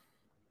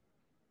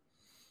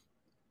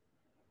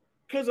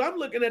 Because I'm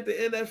looking at the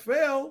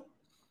NFL,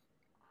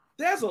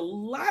 there's a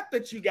lot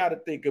that you got to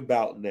think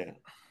about now.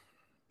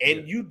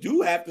 And you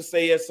do have to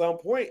say at some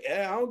point,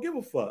 I don't give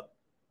a fuck.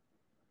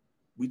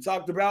 We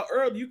talked about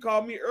earlier, you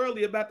called me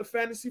earlier about the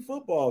fantasy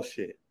football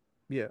shit.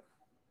 Yeah.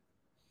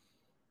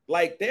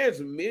 Like,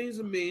 there's millions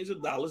and millions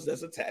of dollars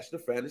that's attached to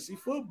fantasy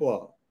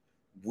football.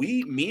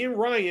 Me and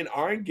Ryan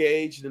are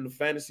engaged in the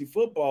fantasy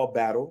football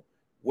battle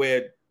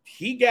where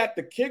he got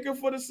the kicker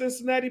for the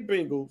Cincinnati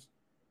Bengals.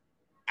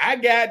 I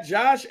got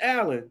Josh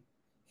Allen.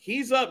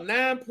 He's up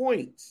 9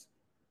 points.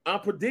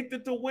 I'm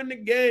predicted to win the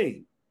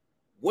game.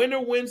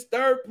 Winner wins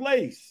third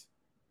place.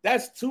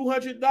 That's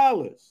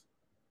 $200.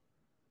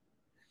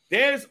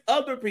 There's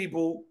other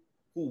people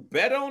who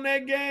bet on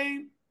that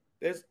game.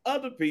 There's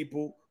other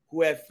people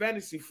who have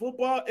fantasy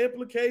football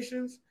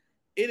implications.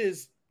 It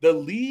is the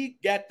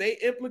league got their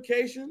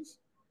implications.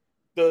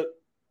 The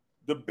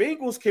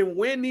Bengals can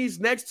win these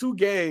next 2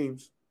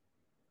 games,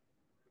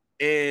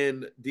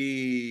 and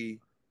the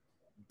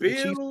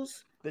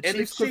Bills the and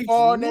Chiefs the Chiefs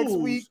fall lose, next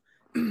week.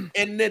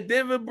 And the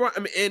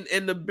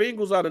and the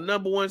Bengals are the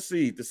number 1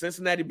 seed. The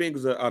Cincinnati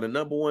Bengals are the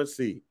number 1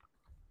 seed.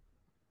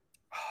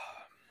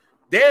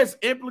 There's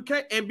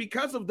implication, and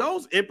because of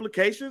those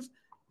implications,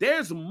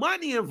 there's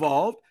money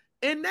involved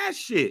in that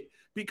shit.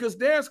 Because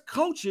there's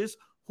coaches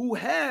who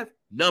have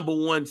number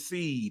 1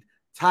 seed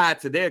tied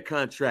to their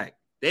contract.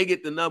 They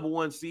get the number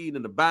 1 seed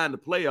and the bye in the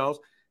playoffs.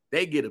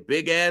 They get a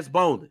big ass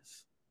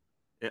bonus.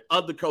 And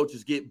other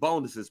coaches get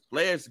bonuses.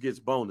 Players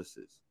get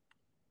bonuses.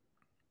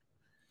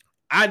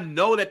 I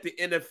know that the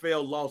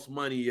NFL lost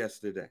money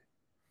yesterday.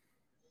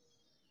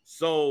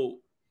 So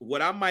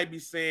what I might be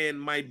saying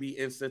might be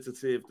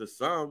insensitive to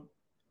some,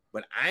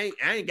 but I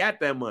ain't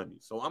got that money.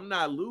 So I'm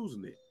not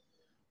losing it.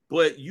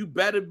 But you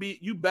better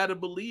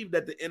believe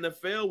that the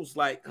NFL was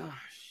like, oh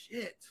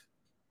shit.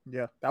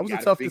 Yeah, that was a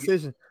tough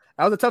decision.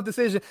 That was a tough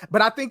decision.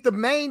 But I think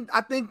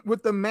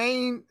with the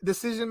main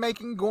decision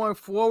making going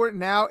forward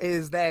now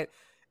is that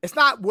it's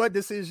not what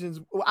decisions,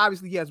 well,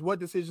 obviously, yes, what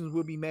decisions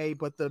will be made,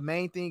 but the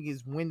main thing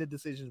is when the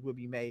decisions will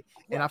be made.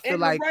 And I feel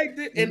like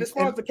as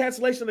far as the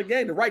cancellation of the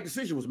game, the right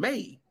decision was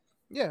made.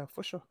 Yeah,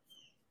 for sure.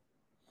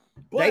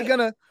 They're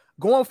gonna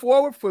going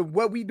forward for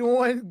what we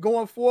doing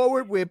going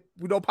forward with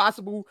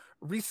possible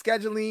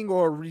rescheduling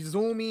or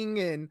resuming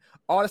and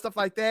all the stuff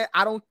like that.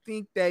 I don't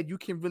think that you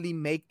can really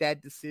make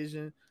that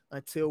decision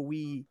until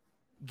we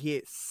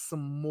get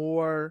some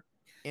more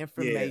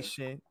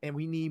information, and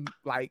we need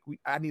I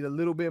need a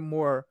little bit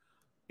more,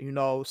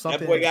 something.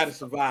 That boy got to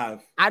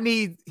survive.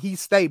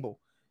 He's stable.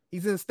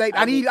 He's in state.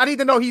 I need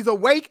to know he's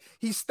awake,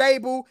 he's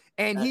stable,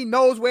 and he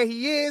knows where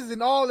he is,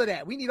 and all of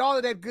that. We need all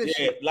of that good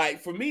shit.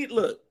 Like for me,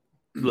 look,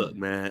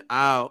 man.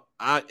 I'll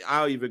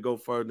even go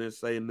further and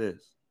saying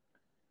this,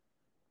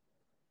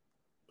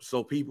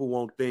 so people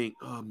won't think,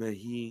 oh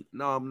man,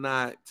 I'm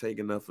not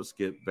taking up for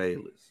Skip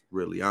Bayless.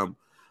 Really, I'm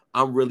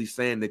really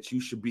saying that you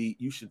should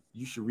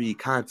read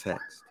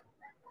context.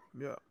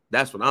 Yeah,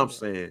 that's what I'm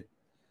saying.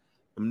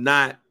 I'm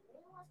not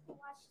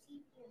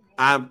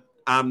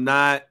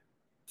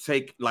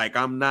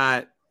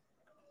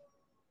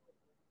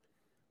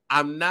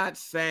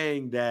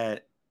saying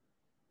that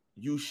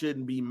you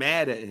shouldn't be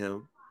mad at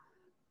him.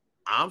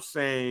 I'm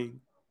saying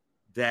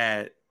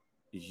that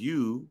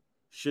you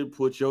should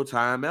put your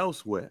time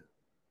elsewhere.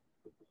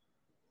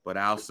 But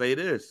I'll say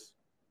this,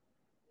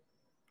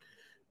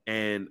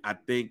 and I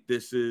think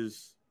this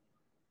is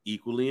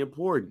equally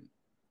important.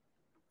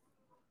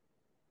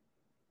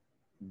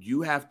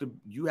 You have to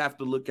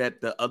look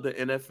at the other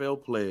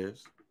NFL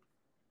players,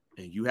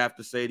 and you have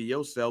to say to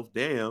yourself,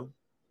 damn,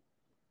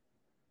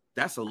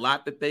 that's a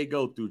lot that they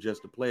go through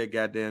just to play a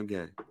goddamn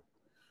game.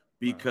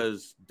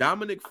 Because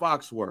Dominique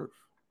Foxworth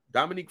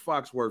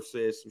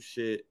said some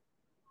shit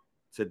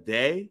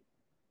today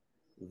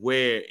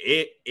where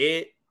it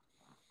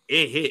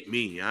hit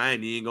me. I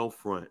ain't even gonna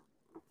front.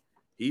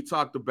 He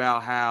talked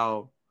about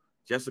how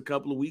just a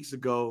couple of weeks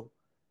ago,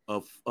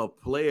 a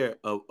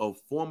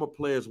former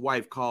player's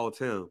wife called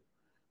him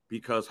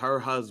because her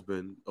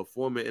husband, a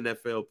former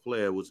NFL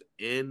player, was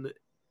in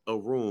a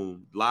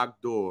room,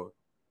 locked door,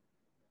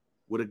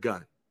 with a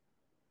gun.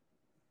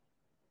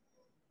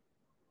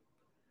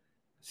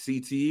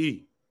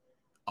 CTE.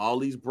 All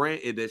these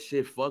that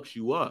shit fucks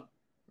you up.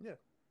 Yeah.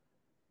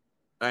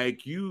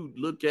 Like, you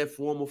look at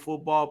former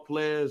football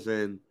players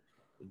and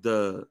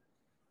the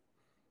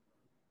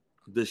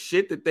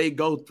shit that they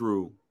go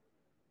through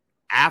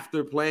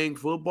after playing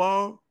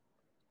football,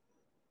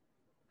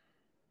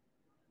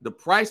 the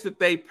price that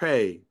they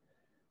pay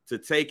to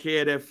take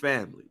care of their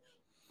families,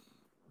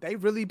 they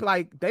really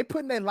they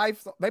putting their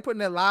lives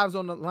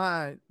on the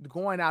line,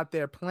 going out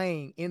there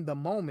playing in the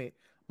moment,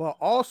 but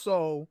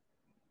also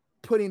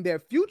putting their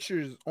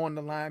futures on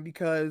the line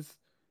because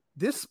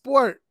this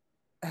sport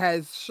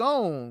has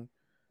shown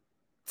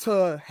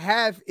to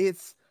have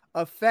its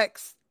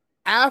effects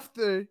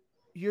after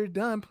you're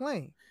done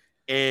playing.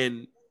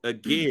 And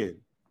again,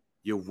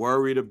 you're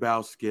worried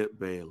about Skip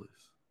Bayless.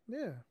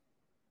 Yeah.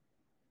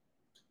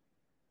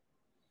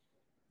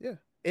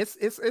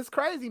 It's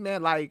crazy,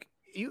 man. Like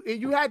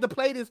you had to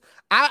play this.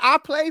 I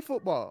played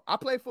football. I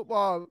played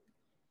football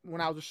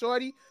when I was a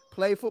shorty.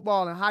 Played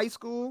football in high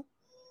school.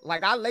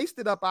 Like I laced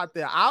it up out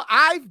there.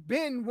 I've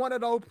been one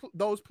of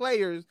those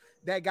players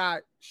that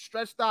got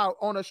stretched out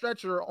on a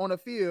stretcher on a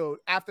field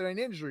after an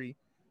injury.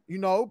 You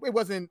know, it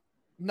wasn't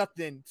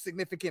nothing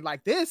significant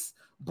like this,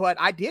 but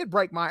I did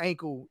break my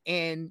ankle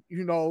and,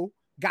 you know,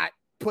 got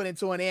put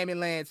into an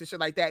ambulance and shit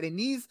like that. And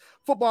these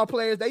football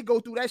players, they go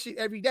through that shit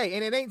every day.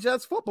 And it ain't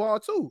just football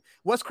too.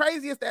 What's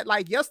crazy is that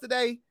like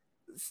yesterday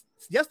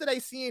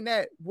seeing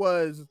that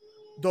was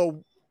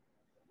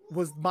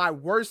my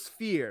worst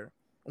fear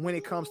when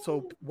it comes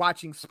to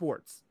watching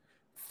sports,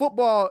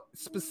 football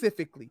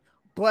specifically.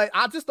 But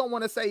I just don't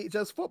want to say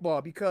just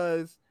football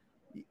because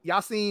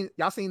y'all seen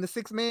the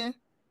 6 man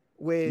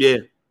with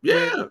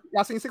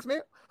y'all seen 6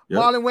 man. Yep.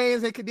 Marlon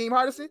Wayans and Kadeem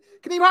Hardison.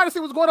 Kadeem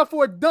Hardison was going up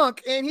for a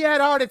dunk and he had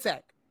a heart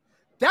attack.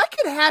 That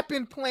could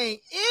happen playing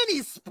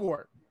any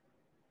sport.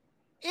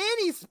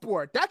 Any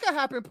sport. That could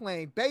happen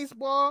playing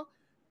baseball.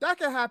 That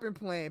could happen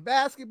playing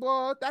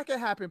basketball. That could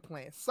happen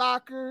playing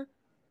soccer.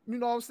 You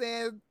know what I'm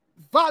saying?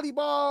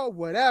 Volleyball,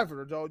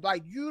 whatever. Though.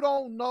 Like, you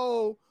don't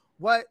know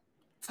what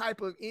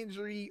type of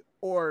injury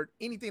or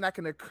anything that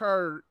can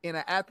occur in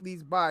an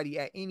athlete's body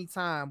at any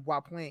time while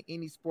playing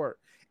any sport.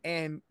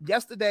 And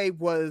yesterday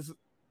was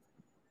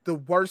the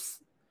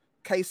worst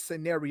case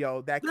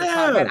scenario that could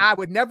happen.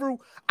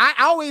 I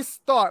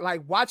always thought,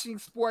 like, watching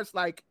sports,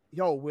 like,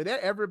 yo, will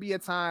there ever be a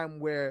time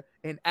where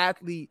an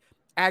athlete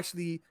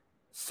actually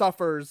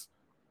suffers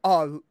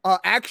a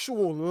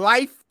actual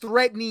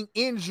life-threatening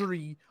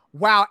injury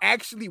while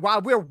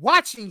we're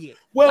watching it?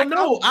 Well, like,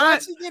 no,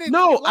 I've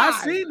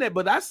seen that,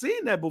 but I've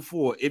seen that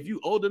before. If you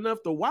old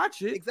enough to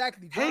watch it,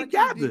 exactly. Hank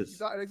Gathers,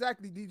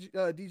 exactly.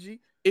 DG.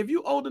 If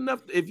you old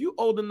enough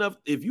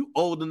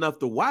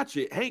to watch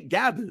it, Hank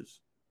Gathers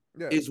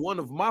is one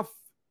of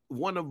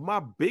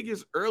my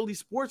biggest early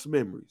sports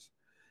memories.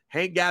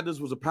 Hank Gathers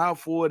was a power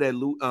forward at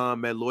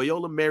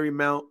Loyola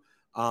Marymount,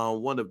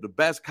 one of the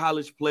best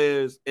college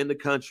players in the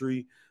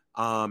country.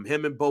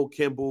 Him and Bo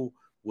Kimball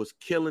was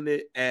killing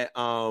it at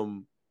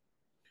Loyola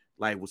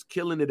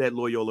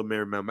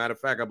Marymount. Matter of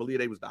fact, I believe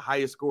they was the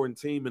highest scoring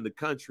team in the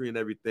country and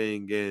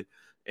everything,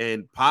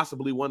 and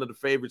possibly one of the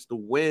favorites to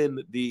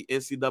win the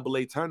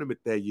NCAA tournament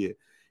that year.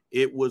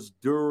 It was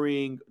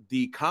during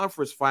the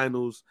conference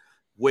finals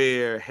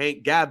where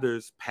Hank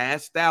Gathers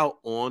passed out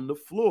on the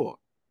floor.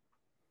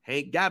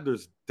 Hank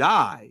Gathers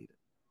died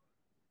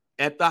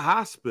at the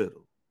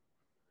hospital.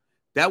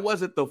 That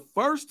wasn't the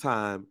first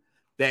time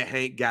that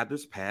Hank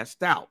Gathers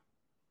passed out.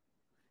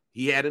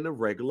 He had an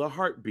irregular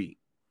heartbeat.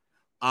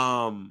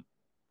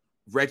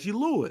 Reggie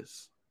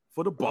Lewis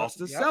for the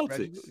Boston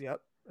Celtics.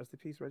 Rest in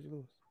peace, Reggie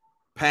Lewis.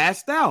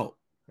 Passed out.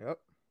 Yep.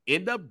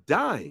 End up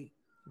dying.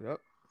 Yep.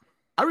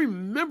 I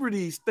remember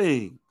these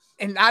things.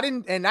 And I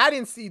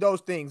didn't see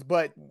those things,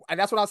 but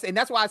that's what I was saying.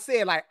 That's why I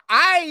said, like,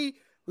 I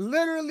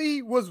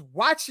literally was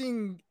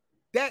watching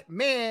that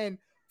man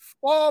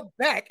fall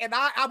back, and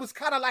I was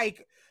kind of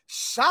like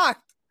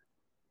shocked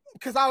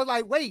because I was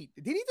like, wait,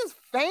 did he just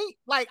faint?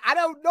 Like, I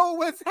don't know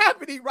what's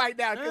happening right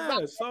now because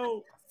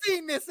I've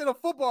seen this in a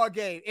football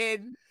game,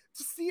 and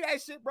to see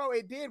that shit, bro,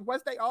 it did.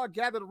 Once they all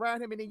gathered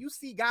around him, and then you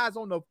see guys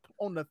on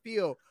the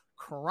field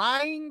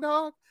crying,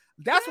 dog.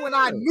 That's when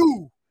I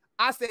knew.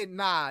 I said,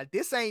 nah,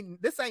 this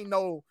ain't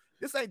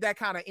that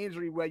kind of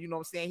injury where, you know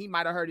what I'm saying, he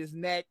might have hurt his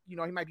neck, you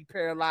know, he might be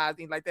paralyzed,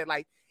 things like that.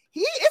 Like,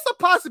 it's a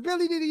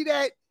possibility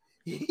that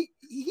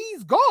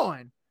he's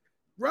gone.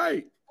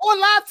 Right. On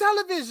live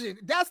television.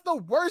 That's the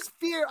worst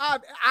fear I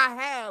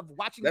have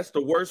watching. That's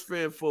the worst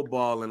fear in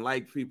football. And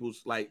like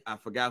I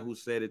forgot who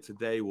said it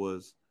today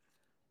was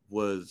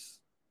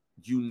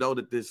you know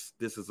that this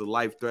is a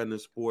life-threatening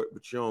sport,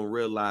 but you don't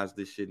realize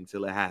this shit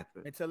until it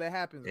happens. And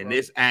bro.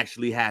 This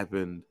actually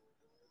happened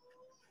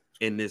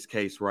in this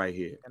case right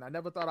here. And I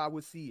never thought I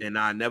would see it. And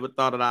I never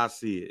thought that I'd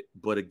see it.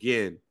 But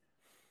again,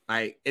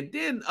 and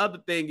then other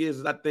thing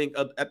is, I think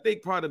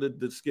part of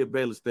the Skip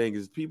Bayless thing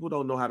is people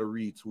don't know how to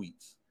read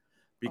tweets.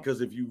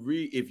 Because if you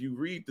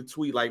read the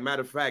tweet, like,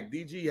 matter of fact,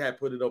 DG had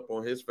put it up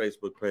on his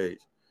Facebook page.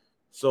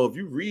 So if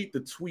you read the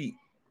tweet,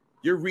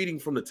 you're reading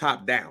from the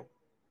top down.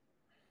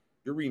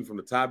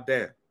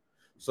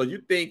 So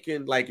you're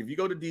thinking, like, if you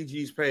go to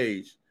DG's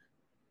page,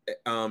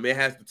 it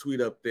has the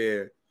tweet up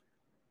there.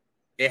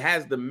 It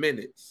has the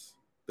minutes,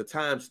 the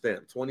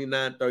timestamp,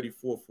 29,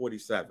 34,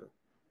 47.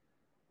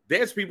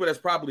 There's people that's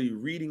probably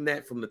reading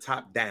that from the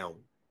top down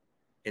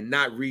and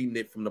not reading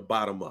it from the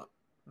bottom up,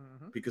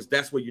 because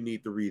that's where you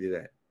need to read it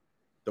at.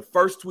 The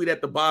first tweet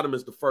at the bottom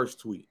is the first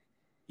tweet.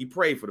 He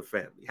prayed for the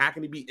family. How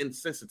can he be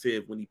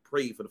insensitive when he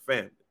prayed for the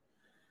family?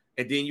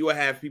 And then you will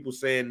have people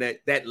saying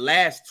that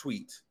last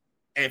tweet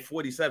at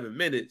 47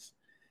 minutes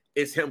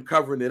is him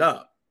covering it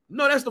up.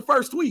 No, that's the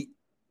first tweet.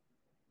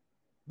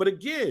 But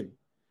again,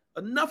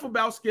 enough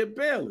about Skip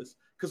Bayless,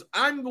 because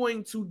I'm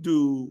going to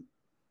do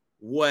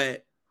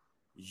what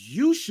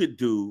you should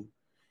do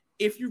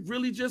if you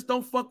really just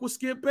don't fuck with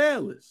Skip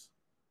Bayless.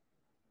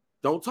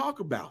 Don't talk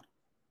about it.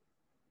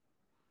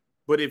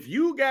 But if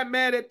you got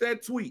mad at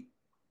that tweet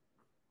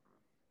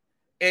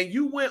and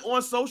you went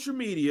on social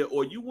media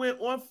or you went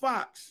on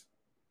Fox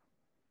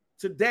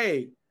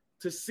today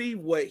to see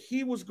what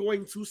he was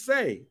going to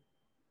say,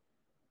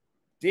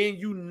 then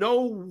you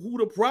know who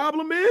the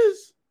problem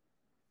is?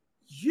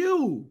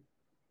 You.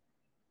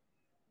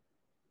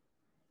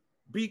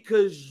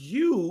 Because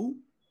you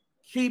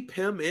keep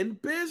him in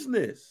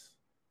business.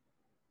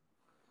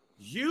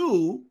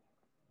 You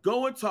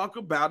go and talk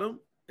about him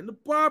in the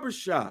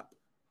barbershop.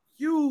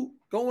 You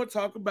go and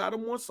talk about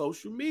him on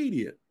social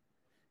media.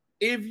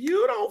 If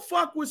you don't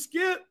fuck with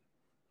Skip,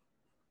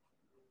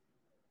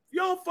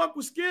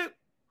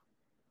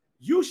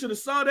 you should have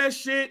saw that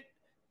shit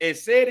and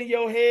said in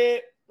your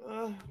head,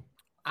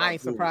 I ain't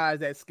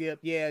surprised that Skip.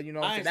 Yeah, you know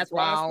what I'm saying? That's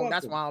why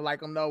I don't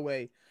like him no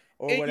way.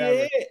 Or in whatever.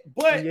 Your head.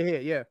 But in your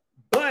head, yeah.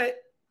 But,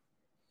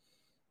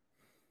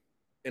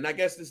 and I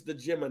guess it's the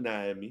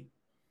Gemini in me.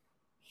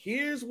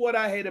 Here's what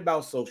I hate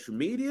about social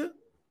media.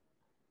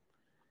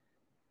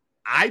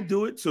 I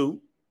do it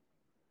too.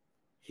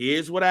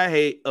 Here's what I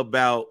hate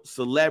about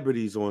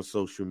celebrities on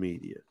social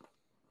media.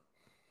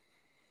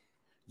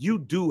 You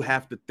do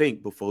have to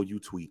think before you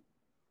tweet.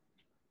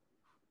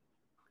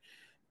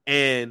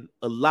 And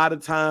a lot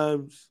of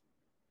times,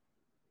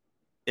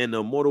 in the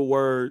immortal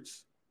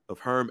words of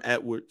Herm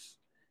Edwards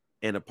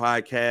and a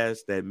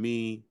podcast that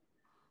me,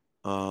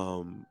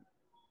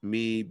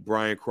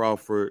 Brian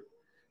Crawford,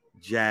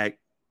 Jack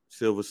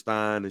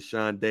Silverstein, and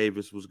Sean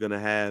Davis was going to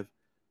have,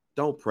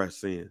 don't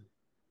press in.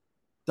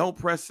 Don't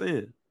press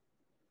in.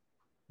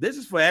 This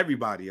is for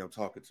everybody I'm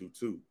talking to,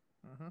 too.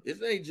 Mm-hmm.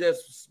 This ain't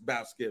just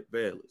about Skip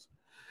Bayless.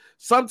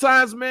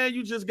 Sometimes, man,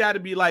 you just got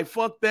to be like,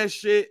 fuck that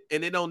shit,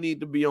 and it don't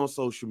need to be on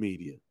social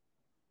media.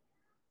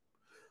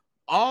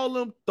 All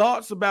them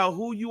thoughts about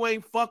who you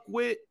ain't fuck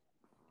with,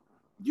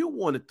 you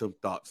wanted them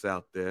thoughts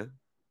out there.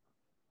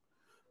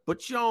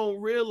 But you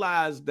don't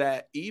realize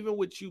that even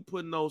with you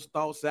putting those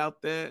thoughts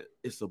out there,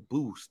 it's a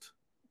boost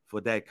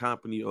for that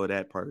company or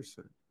that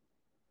person.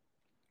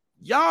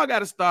 Y'all got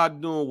to start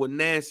doing what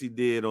Nancy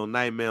did on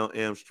Nightmare on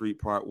Elm Street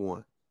Part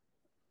 1.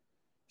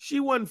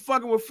 She wasn't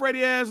fucking with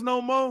Freddy ass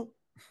no more.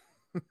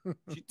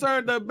 She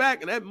turned her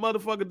back and that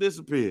motherfucker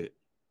disappeared.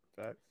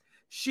 Okay.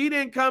 She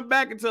didn't come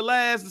back until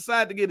last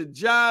decided to get a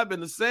job in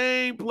the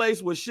same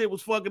place where shit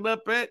was fucking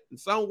up at, and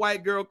some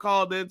white girl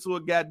called into a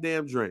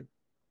goddamn drink.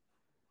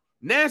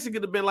 Nancy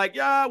could have been like,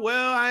 yeah,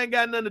 well, I ain't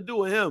got nothing to do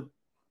with him.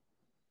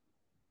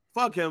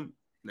 Fuck him.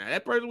 Now,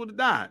 that person would have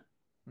died.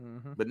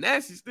 Mm-hmm. But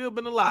Nancy's still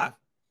been alive.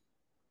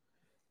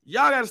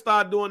 Y'all got to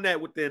start doing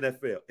that with the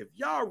NFL. If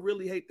y'all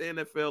really hate the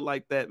NFL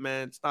like that,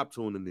 man, stop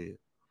tuning in.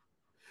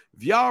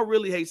 If y'all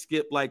really hate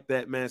Skip like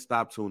that, man,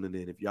 stop tuning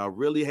in. If y'all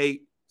really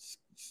hate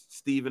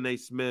Stephen A.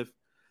 Smith,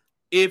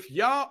 if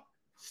y'all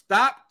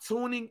stop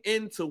tuning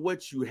into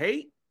what you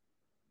hate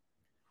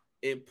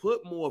and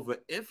put more of an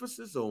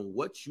emphasis on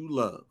what you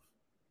love.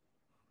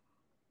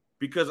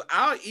 Because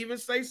I'll even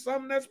say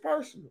something that's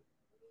personal.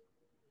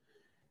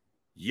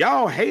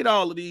 Y'all hate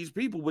all of these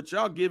people, but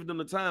y'all give them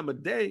the time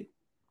of day.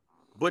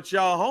 But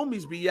y'all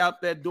homies be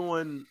out there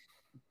doing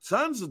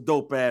tons of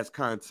dope-ass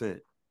content.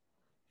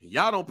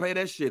 Y'all don't pay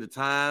that shit a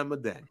time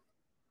of day.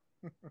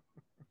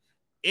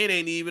 It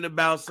ain't even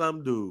about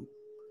some dude.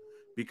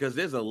 Because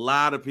there's a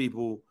lot of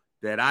people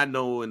that I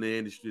know in the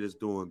industry that's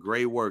doing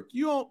great work.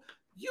 You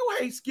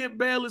hate Skip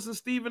Bayless and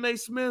Stephen A.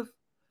 Smith?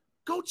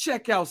 Go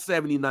check out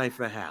 79th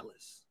and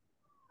Hallis.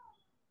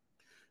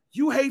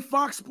 You hate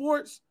Fox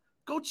Sports?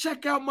 Go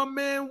check out my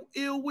man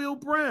Ill Will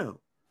Brown.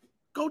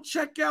 Go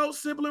check out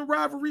Sibling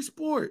Rivalry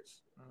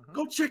Sports. Uh-huh.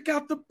 Go check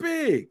out the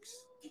Bigs.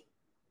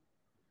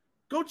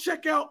 Go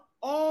check out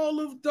all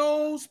of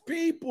those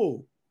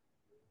people.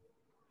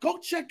 Go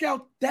check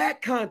out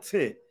that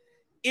content.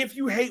 If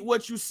you hate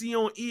what you see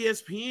on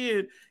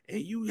ESPN and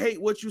you hate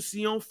what you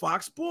see on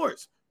Fox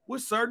Sports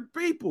with certain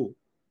people,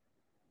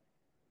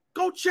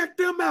 go check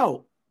them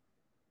out.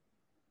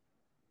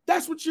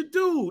 That's what you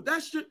do.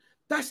 That's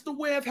the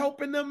way of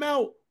helping them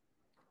out.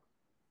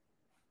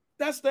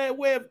 That's that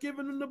way of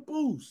giving them the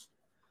boost.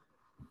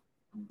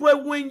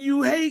 But when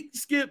you hate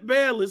Skip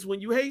Bayless,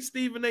 when you hate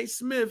Stephen A.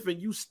 Smith, and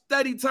you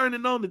steady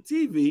turning on the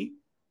TV,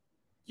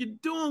 you're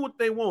doing what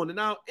they want. And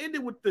I'll end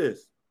it with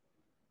this.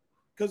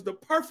 Because the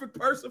perfect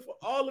person for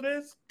all of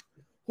this,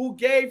 who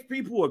gave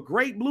people a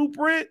great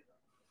blueprint,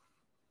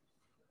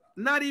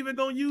 not even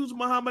going to use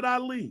Muhammad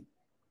Ali,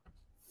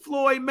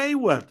 Floyd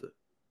Mayweather.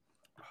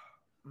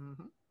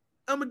 Mm-hmm.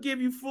 I'm going to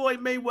give you Floyd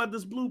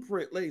Mayweather's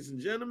blueprint, ladies and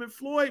gentlemen.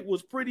 Floyd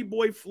was Pretty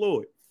Boy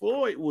Floyd.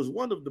 Floyd was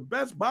one of the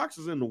best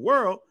boxers in the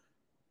world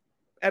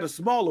at a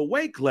smaller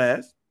weight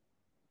class.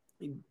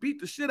 He beat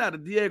the shit out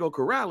of Diego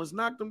Corrales,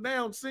 knocked him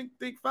down, think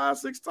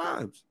 5-6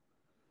 times.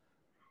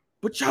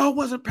 But y'all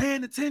wasn't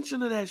paying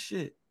attention to that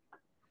shit.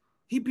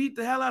 He beat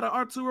the hell out of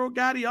Arturo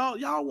Gatti.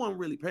 Y'all wasn't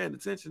really paying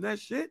attention to that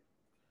shit.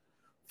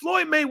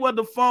 Floyd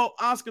Mayweather fought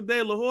Oscar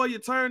De La Hoya,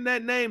 turned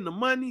that name to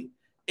money,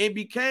 and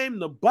became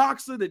the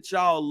boxer that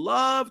y'all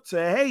love to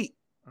hate.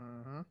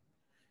 Uh-huh.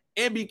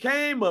 And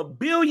became a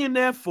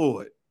billionaire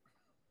for it.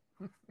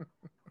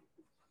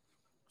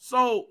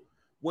 So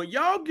when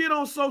y'all get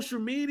on social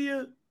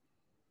media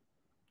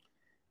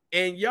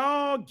and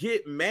y'all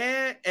get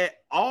mad at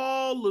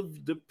all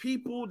of the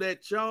people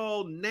that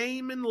y'all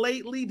naming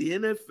lately, the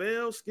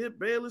NFL, Skip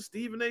Bayless,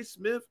 Stephen A.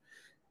 Smith,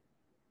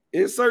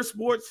 insert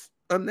sports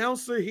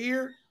announcer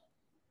here,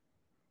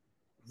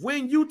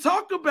 when you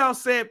talk about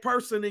said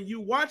person and you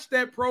watch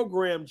that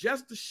program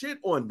just to shit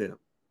on them,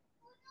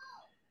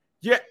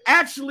 you're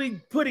actually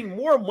putting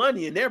more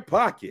money in their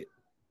pocket.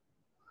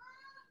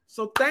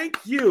 So thank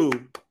you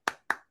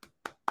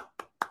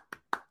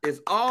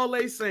is all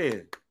they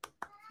saying.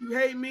 You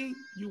hate me,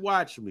 you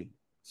watch me.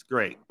 It's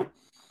great.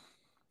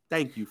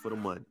 Thank you for the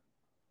money.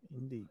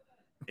 Indeed.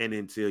 And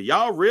until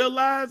y'all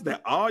realize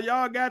that all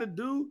y'all got to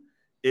do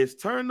is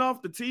turn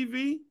off the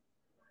TV,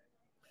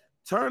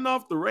 turn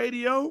off the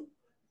radio,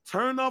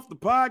 turn off the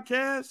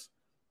podcast,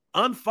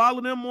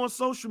 unfollow them on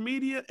social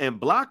media, and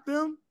block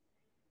them,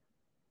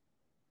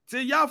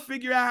 till y'all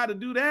figure out how to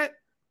do that,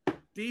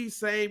 these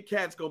same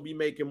cats going to be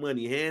making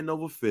money hand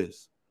over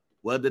fist,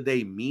 whether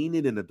they mean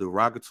it in a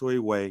derogatory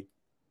way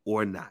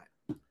or not.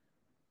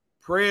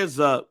 Prayers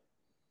up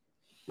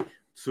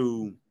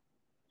to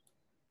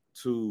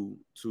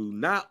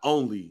not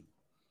only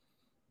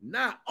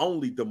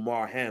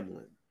DeMar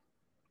Hamlin,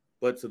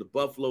 but to the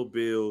Buffalo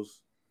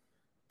Bills,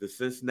 the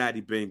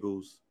Cincinnati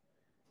Bengals,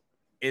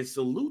 and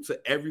salute to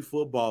every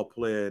football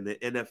player in the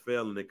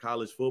NFL and in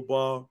college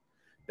football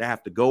that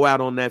have to go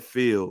out on that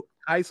field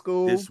high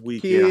school this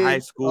weekend, kids, high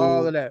school,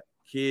 all of that.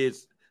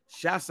 Kids.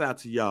 Shouts out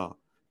to y'all,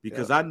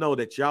 because I know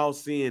that y'all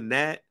seeing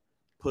that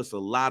puts a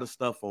lot of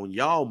stuff on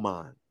y'all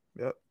mind.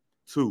 Yep.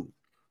 Too.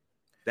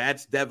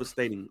 That's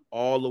devastating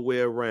all the way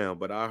around.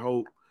 But I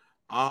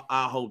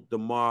hope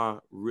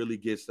DeMar really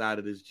gets out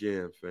of this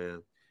jam,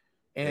 fam.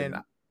 And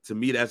to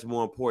me, that's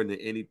more important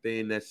than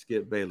anything that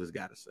Skip Bayless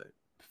got to say.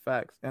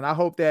 Facts. And I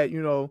hope that,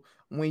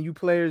 when you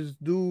players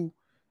do,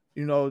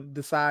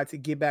 decide to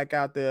get back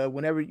out there,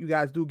 whenever you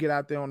guys do get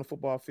out there on the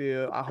football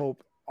field, I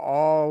hope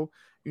all,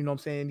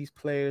 these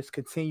players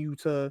continue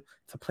to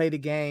play the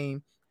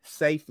game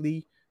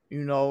safely,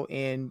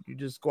 and you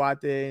just go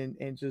out there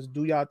and just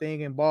do y'all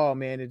thing and ball,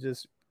 man. And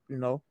just,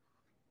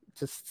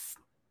 just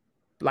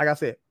like I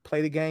said,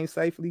 play the game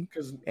safely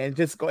and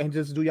just go and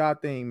just do y'all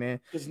thing, man.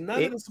 Because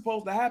none of it's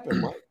supposed to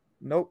happen, right?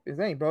 Nope, it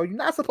ain't, bro. You're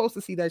not supposed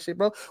to see that shit,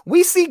 bro.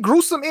 We see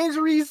gruesome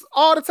injuries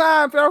all the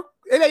time, bro.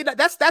 It ain't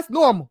that's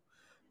normal.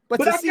 But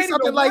to see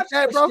something like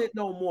that, bro, shit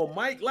no more,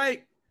 Mike.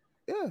 Like,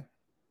 yeah.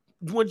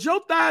 When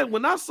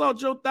I saw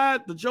Joe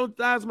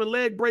Theismann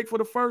leg break for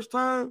the first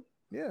time,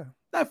 yeah,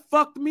 that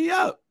fucked me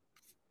up.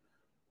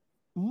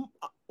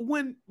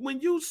 When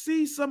you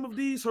see some of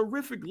these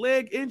horrific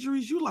leg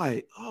injuries, you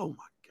like, oh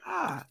my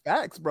God.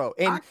 Facts, bro.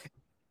 And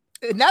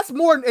that's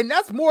more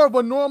of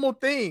a normal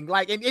thing.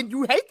 Like, and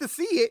you hate to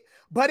see it,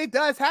 but it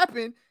does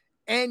happen.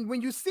 And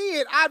when you see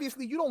it,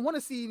 obviously you don't want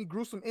to see any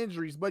gruesome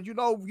injuries, but you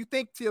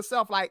think to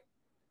yourself, like,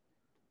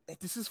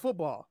 this is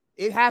football.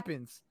 It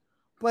happens.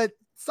 But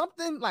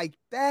something like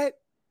that,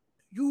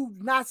 you're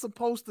not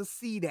supposed to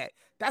see that.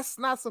 That's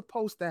not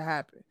supposed to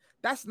happen.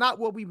 That's not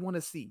what we want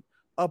to see.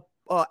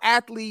 A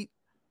athlete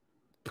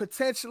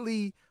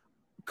potentially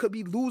could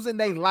be losing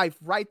their life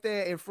right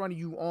there in front of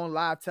you on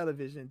live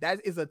television.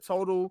 That's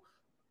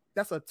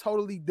a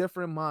totally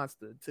different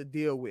monster to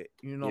deal with.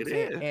 You know what I'm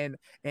saying?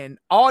 And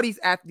all these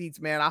athletes,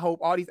 man, I hope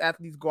all these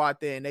athletes go out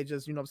there and they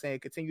just,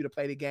 continue to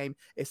play the game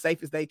as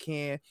safe as they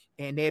can,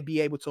 and they'll be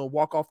able to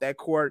walk off that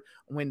court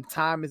when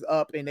time is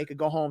up, and they could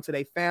go home to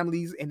their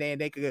families, and then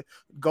they could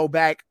go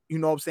back,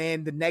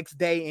 the next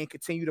day and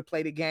continue to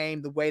play the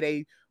game the way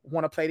they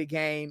want to play the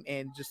game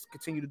and just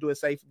continue to do it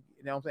safely.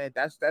 You know what I'm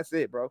saying? That's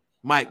it, bro.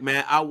 Mike,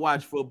 man, I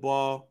watch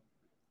football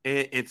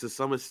and to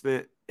some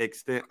extent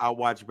I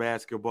watch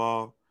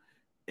basketball.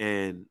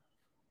 And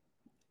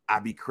I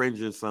be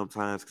cringing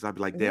sometimes because I be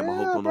like, damn, I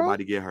hope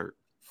nobody get hurt.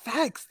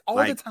 Facts all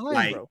the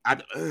time, bro.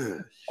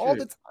 All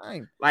the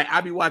time. Like, I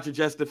be watching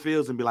Justin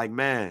Fields and be like,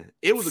 man,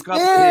 it was a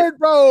couple of hits,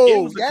 bro.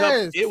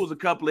 It was a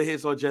couple of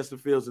hits on Justin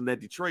Fields in that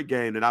Detroit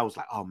game that I was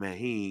like, oh man,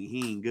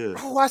 he ain't good.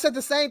 Oh, I said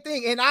the same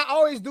thing, and I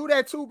always do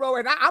that too, bro.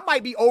 And I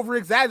might be over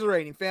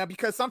exaggerating, fam,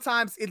 because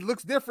sometimes it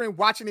looks different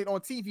watching it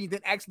on TV than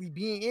actually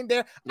being in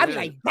there. I'd be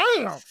like,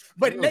 damn,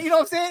 but you know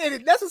what I'm saying? And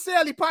it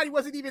necessarily probably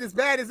wasn't even as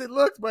bad as it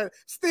looked, but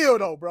still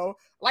though, bro.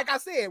 Like I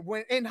said,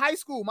 when in high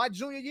school, my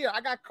junior year,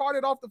 I got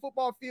carted off the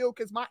football field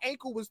because my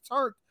ankle was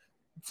turned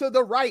to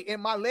the right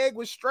and my leg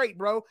was straight,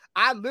 bro.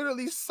 I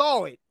literally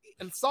saw it.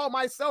 saw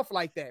myself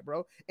like that,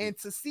 bro. And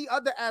to see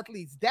other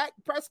athletes, Dak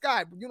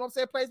Prescott, you know what I'm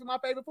saying, plays for my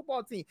favorite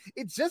football team.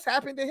 It just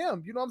happened to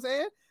him. You know what I'm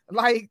saying?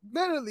 Like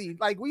literally,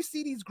 like we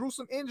see these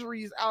gruesome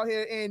injuries out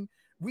here, and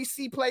we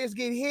see players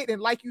get hit,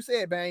 and like you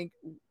said, Bang,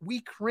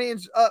 we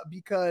cringe up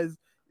because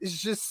it's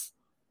just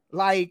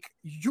like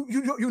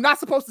you're not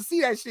supposed to see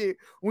that shit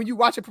when you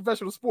watch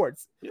professional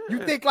sports. Yeah.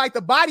 You think like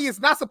the body is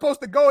not supposed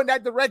to go in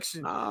that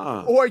direction,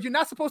 or you're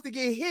not supposed to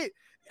get hit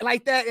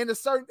like that in a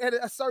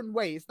certain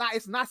way.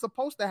 It's not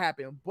supposed to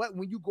happen. But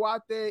when you go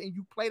out there and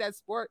you play that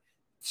sport,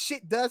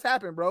 shit does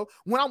happen, bro.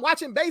 When I'm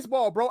watching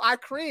baseball, bro, I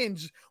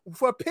cringe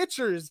for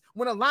pitchers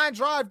when a line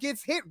drive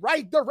gets hit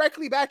right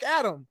directly back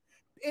at them.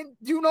 And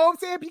you know what I'm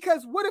saying?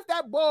 Because what if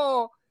that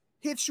ball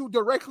hits you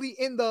directly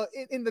in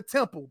the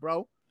temple,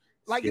 bro?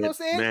 Like, you know what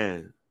I'm saying?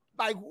 Man.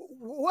 Like,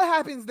 what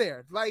happens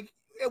there? Like,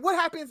 what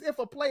happens if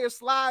a player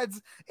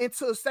slides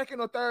into a second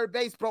or third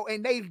base, bro,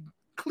 and they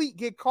cleat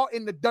get caught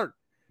in the dirt?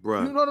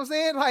 Bruh. You know what I'm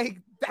saying? Like,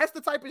 that's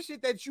the type of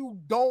shit that you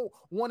don't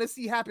want to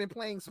see happen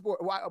playing sport.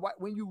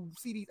 When you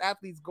see these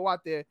athletes go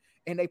out there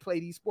and they play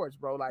these sports,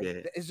 bro. Like,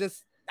 it's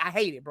just, I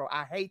hate it, bro.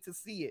 I hate to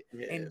see it.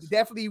 Yes. And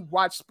definitely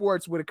watch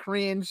sports with a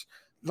cringe,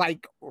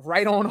 like,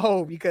 right on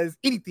hold, because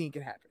anything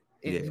can happen.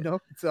 And, you know?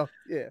 So,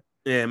 yeah.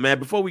 Yeah, man.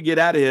 Before we get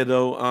out of here,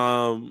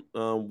 though,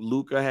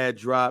 Luka had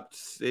dropped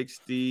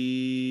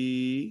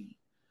 60,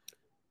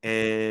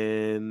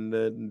 and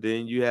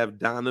then you have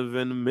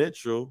Donovan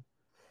Mitchell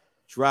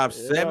dropped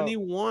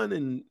 71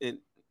 and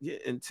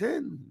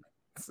 10.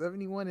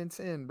 71 and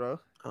 10, bro.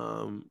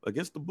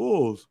 Against the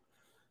Bulls.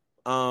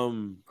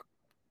 Was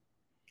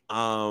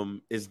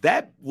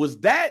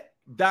that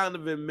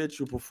Donovan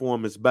Mitchell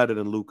performance better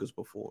than Luka's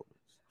performance?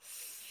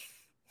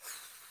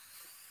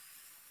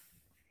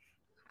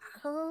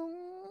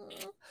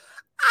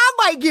 I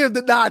might give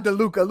the nod to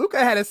Luka. Luka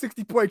had a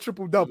 60-point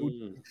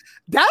triple-double.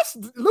 That's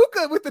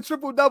Luka with the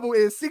triple-double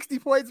is 60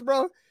 points,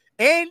 bro.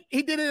 And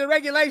he did it in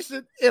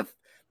regulation. If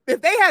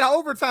they had an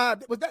overtime,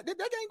 did that game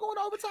go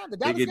into overtime?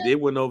 They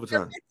went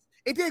overtime.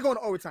 It did go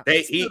into overtime.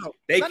 They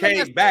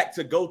came back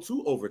to go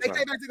to overtime. They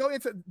came back to go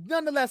into.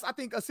 Nonetheless, I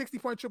think a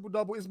 60-point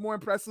triple-double is more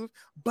impressive.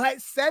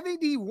 But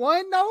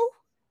 71, though?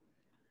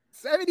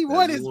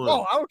 71 is,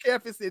 I don't care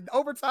if it's in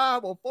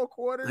overtime or 4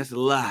 quarters. That's a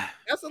lot.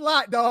 That's a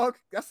lot, dog.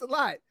 That's a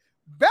lot.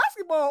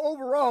 Basketball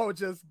overall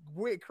just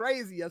went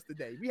crazy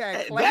yesterday. We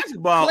had Klay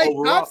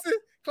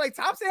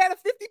Thompson had a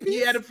 50-piece.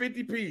 He had a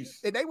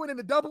 50-piece. And they went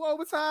into double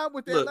overtime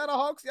with the Atlanta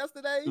Hawks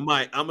yesterday.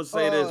 Mike, I'm going to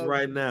say this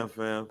right now,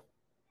 fam.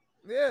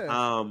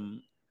 Yeah.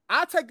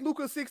 I'll take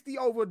Luka 60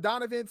 over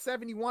Donovan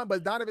 71,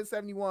 but Donovan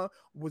 71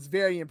 was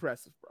very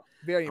impressive, bro.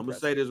 Very impressive. I'm going to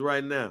say this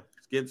right now.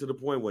 It's getting to the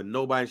point where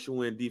nobody should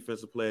win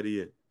Defensive Player of the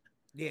Year.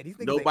 Yeah, these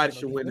nobody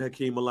should win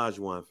Hakeem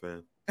Olajuwon,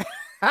 fam.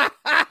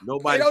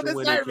 Nobody should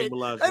win Hakeem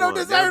Olajuwon. They don't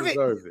deserve it.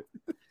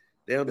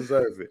 They don't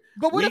deserve it.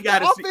 But what if the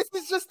offense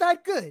is just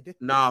that good?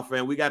 Nah,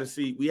 fam. We have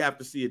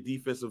to see a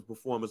defensive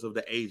performance of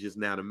the ages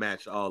now to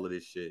match all of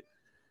this shit.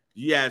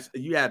 You had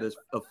a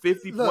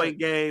 50-point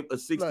game, a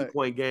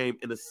 60-point game,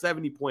 and a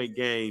 70-point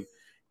game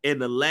in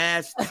the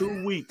last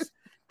 2 weeks.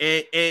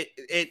 And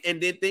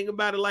then think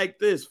about it like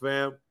this,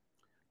 fam.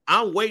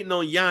 I'm waiting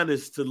on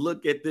Giannis to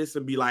look at this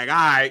and be like, all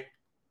right,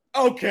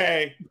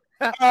 okay,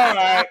 all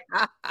right.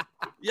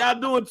 Y'all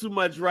doing too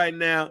much right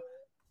now.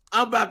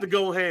 I'm about to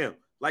go ham.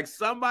 Like,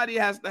 somebody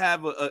has to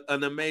have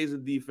an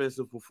amazing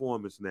defensive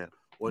performance now.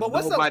 Or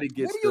nobody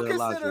gets to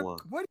Olajuwon.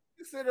 What do you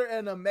consider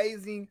an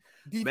amazing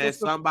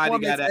defensive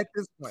performance at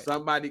this point?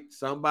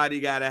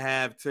 Somebody gotta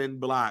have 10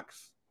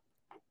 blocks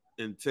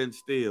and 10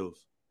 steals.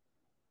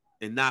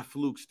 And not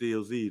fluke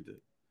steals either.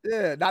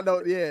 Yeah, it got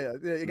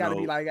to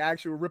be like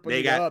actual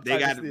ripping up. They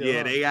got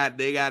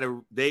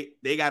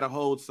to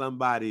hold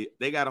somebody.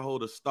 They got to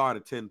hold a star to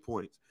 10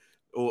 points,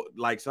 or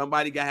like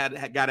somebody got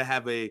to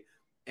have a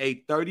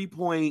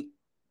 30-point,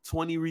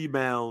 20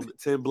 rebound,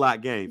 10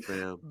 block game,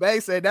 fam.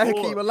 They said that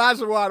Hakeem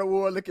Olajuwon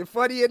award looking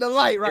funny in the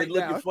light right now.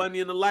 Looking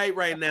funny in the light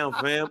right now,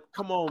 fam.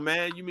 Come on,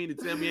 man. You mean to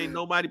tell me ain't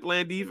nobody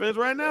playing defense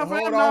right now,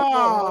 fam? Hold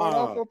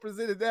on for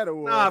presented that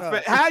award.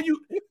 How you?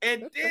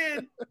 And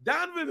then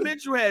Donovan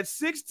Mitchell had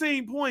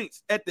 16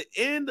 points at the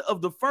end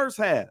of the first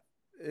half.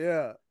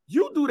 Yeah.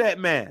 You do that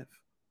math.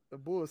 The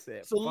bullshit.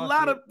 It's a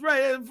lot of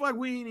fuck.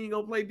 We ain't even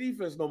gonna play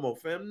defense no more,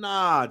 fam.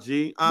 Nah,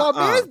 G. But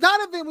man,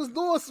 Donovan was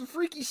doing some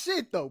freaky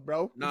shit though,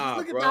 bro. Nah,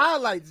 look bro. at the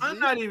highlights. I'm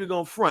not even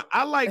gonna front.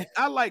 I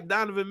like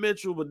Donovan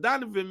Mitchell, but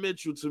Donovan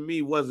Mitchell to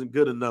me wasn't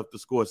good enough to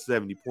score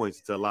 70 points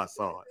until I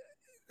saw it.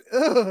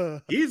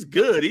 He's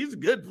good. He's a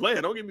good player.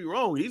 Don't get me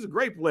wrong. He's a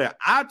great player.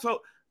 I'm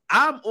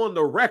on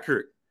the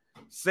record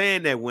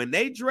saying that when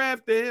they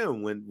drafted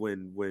him, when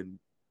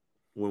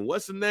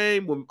what's the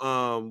name? When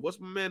what's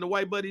my man, the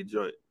white buddy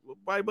joint?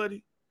 White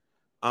buddy?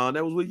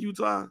 That was with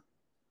Utah. You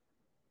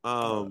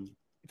talking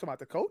about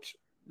the coach?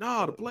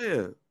 No, the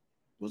player.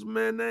 What's my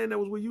man's name that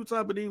was with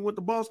Utah, but then he went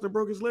to Boston and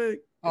broke his leg?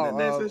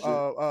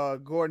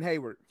 Gordon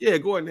Hayward. Yeah,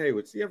 Gordon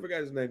Hayward. See, I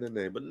forgot his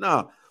name. But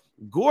nah,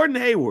 Gordon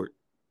Hayward,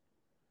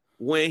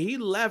 when he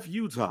left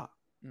Utah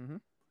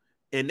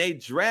and they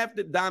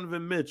drafted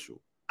Donovan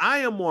Mitchell, I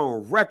am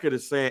on record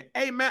as saying,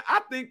 hey, man,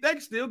 I think they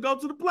can still go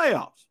to the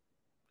playoffs.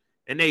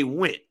 And they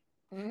went.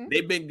 Mm-hmm.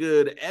 They've been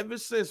good ever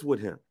since with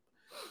him.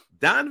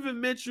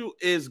 Donovan Mitchell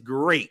is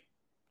great.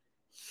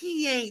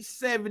 He ain't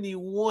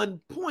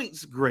 71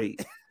 points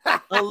great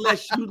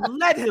unless you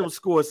let him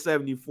score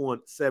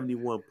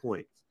 71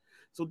 points.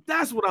 So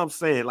that's what I'm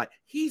saying. Like,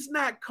 he's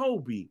not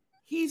Kobe.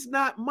 He's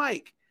not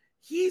Mike.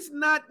 He's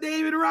not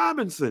David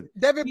Robinson.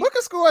 Devin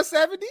Booker scored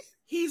 70.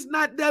 He's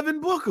not Devin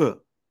Booker.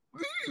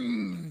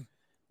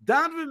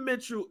 Donovan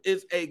Mitchell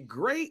is a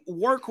great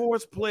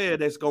workhorse player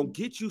that's going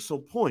to get you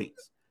some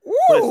points.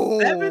 Ooh.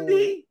 But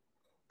 70?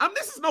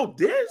 This is no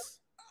diss.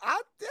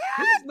 This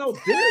is no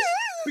diss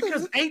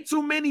because ain't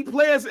too many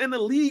players in the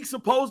league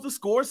supposed to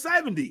score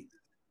 70.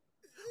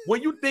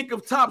 When you think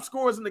of top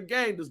scorers in the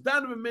game, does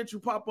Donovan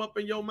Mitchell pop up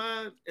in your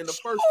mind in the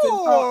first 10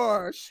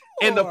 thoughts?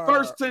 Sure. In the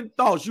first 10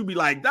 thoughts, you be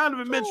like,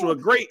 Donovan Mitchell, a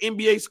great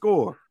NBA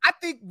scorer. I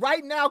think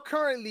right now,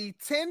 currently,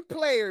 10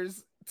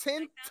 players,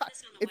 10.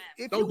 If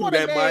don't you do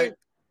that, name, Mike.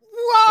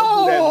 Whoa!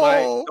 Don't do that,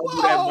 Mike. Don't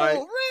do that,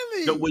 Mike.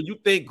 Really? So when you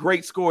think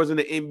great scores in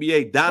the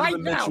NBA,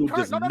 Donovan Mitchell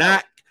does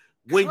not.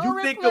 When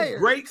you think of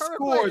great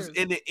scores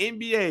in the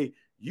NBA,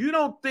 you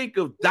don't think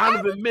of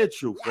Donovan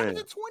Mitchell, fam.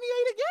 28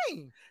 a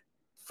game.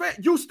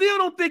 You still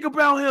don't think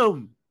about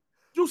him.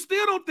 You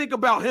still don't think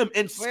about him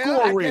and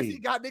scoring. I guess he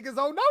got niggas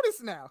on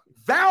notice now.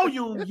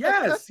 Volume,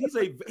 yes.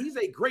 He's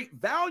a great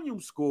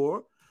volume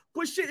scorer.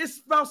 But shit,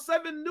 it's about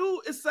seven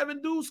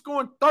dudes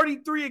scoring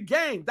 33 a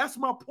game. That's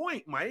my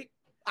point, Mike.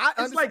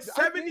 It's like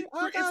 73.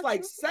 It's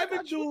like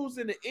 7 dudes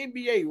in the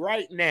NBA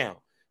right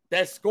now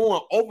that's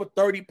scoring over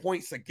 30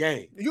 points a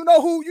game. You know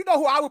who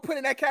I would put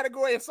in that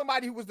category if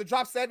somebody who was to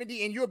drop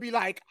 70 and you'll be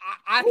like,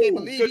 I can't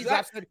believe he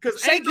dropped 70.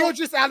 Because Shai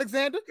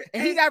Gilgeous-Alexander,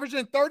 and he's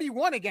averaging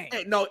 31 a game.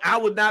 No, I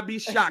would not be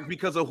shocked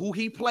because of who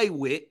he played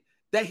with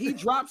that he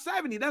dropped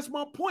 70. That's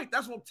my point.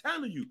 That's what I'm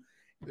telling you.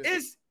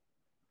 It's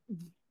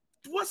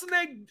what's the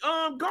name?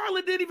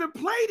 Garland didn't even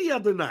play the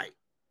other night.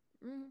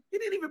 He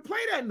didn't even play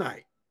that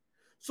night.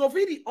 So if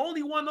he the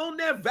only one on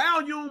that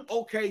volume,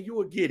 okay, you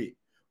will get it.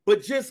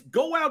 But just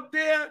go out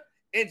there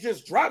and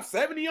just drop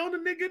 70 on the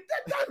nigga,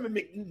 that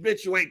Donovan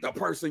Mitchell ain't the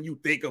person you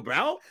think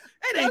about.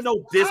 It ain't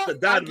no diss to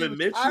Donovan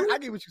Mitchell. I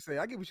get what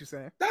you're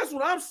saying. That's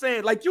what I'm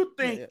saying. Like, you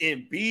think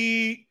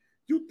Embiid,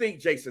 you think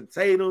Jason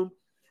Tatum,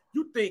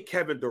 you think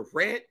Kevin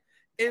Durant.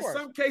 In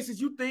some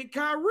cases, you think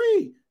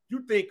Kyrie.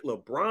 You think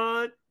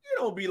LeBron. You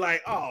don't be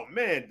like, oh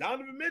man,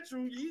 Donovan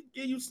Mitchell, he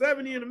give you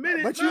 70 in a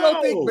minute. But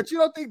you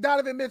don't think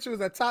Donovan Mitchell is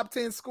a top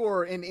 10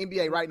 scorer in the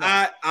NBA right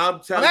now. I'm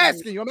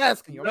asking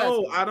you.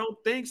 No, I don't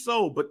think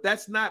so. But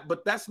that's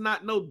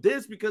not no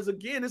diss because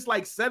again, it's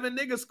like 7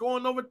 niggas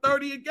scoring over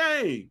 30 a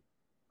game.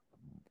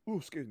 Ooh,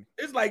 excuse me.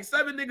 It's like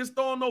 7 niggas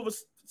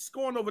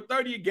scoring over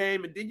 30 a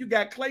game, and then you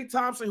got Klay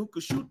Thompson who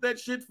could shoot that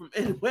shit from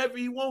wherever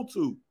he want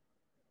to.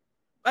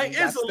 Like,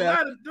 it's a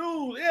lot of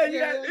dudes.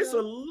 It's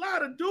a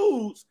lot of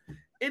dudes.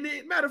 And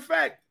matter of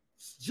fact,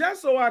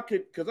 just so I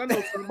could, because I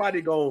know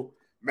somebody going,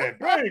 man,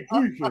 that ain't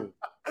tweaking.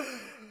 I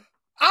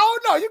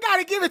don't know. You got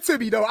to give it to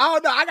me, though. I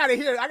don't know. I got to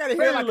hear like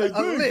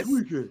a list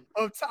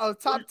of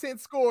top 10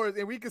 scores,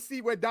 and we can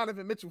see where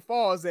Donovan Mitchell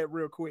falls at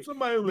real quick.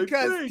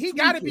 Because he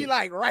got to be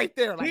like right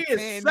there. Like he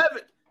is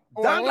 7.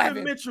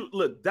 Donovan Mitchell,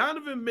 look,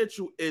 Donovan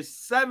Mitchell is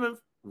 7th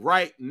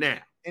right now.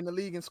 In the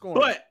league in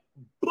scoring.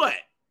 But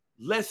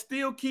let's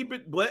still keep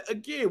it. But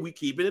again, we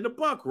keep it in the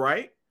buck,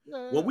 right?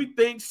 When we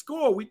think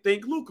score, we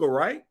think Luka,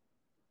 right?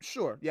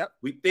 Sure. Yep.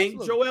 We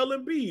think Joel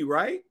Embiid,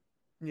 right?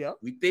 Yep.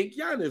 We think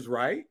Giannis,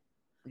 right?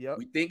 Yep.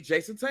 We think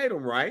Jason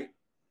Tatum, right?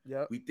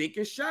 Yep. We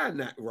thinking Shai,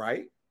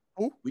 right?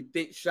 Who? We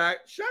think Shai.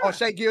 Oh,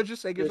 Shai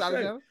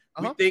Gilgeous-Alexander.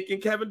 We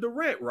thinking Kevin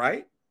Durant,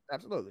 right?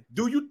 Absolutely.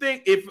 Do you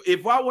think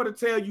if I were to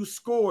tell you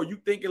score, you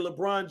thinking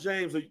LeBron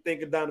James or you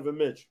thinking Donovan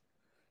Mitchell?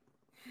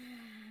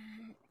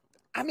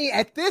 I mean,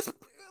 at this,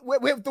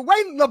 with the way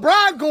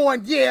LeBron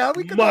going,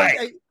 we could.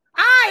 Mike.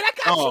 All right, I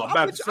got you. I'm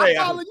about to say,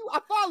 I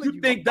follow you. You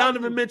think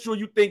Donovan Mitchell?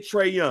 You think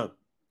Trae Young?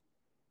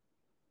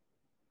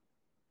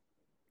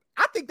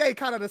 I think they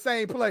kind of the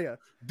same player.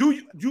 Do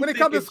you when it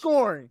comes to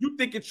scoring? You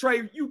think it's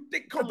Trae? You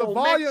think the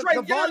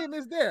volume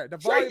is there. The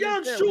Trae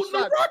Young shooting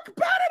the rock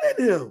better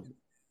than him.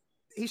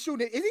 He's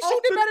shooting it. Is he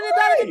shooting it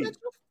better than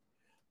Mitchell?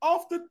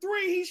 Off the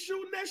 3, he's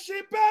shooting that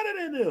shit better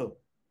than him.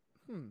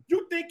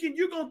 You thinking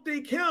you're gonna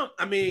think him?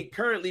 I mean,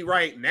 currently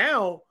right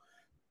now,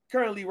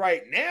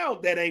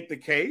 that ain't the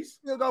case.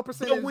 No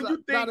percentage. When you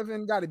think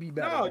Donovan got to be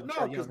better.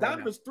 No, because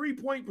Donovan's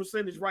 3-point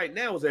percentage right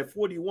now is at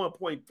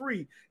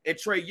 41.3, and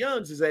Trae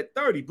Young's is at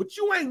 30. But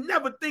you ain't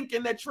never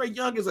thinking that Trae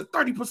Young is a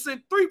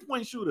 30%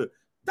 3-point shooter.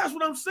 That's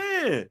what I'm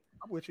saying.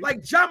 I'm with you.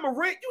 Like Ja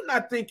Morant, you're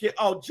not thinking,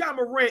 Ja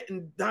Morant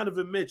and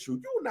Donovan Mitchell.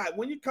 You're not,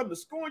 when you come to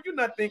scoring, you're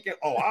not thinking,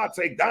 I'll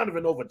take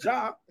Donovan over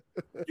Ja.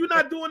 You're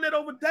not doing that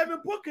over Devin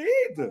Booker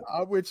either.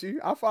 I'm with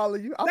you. I follow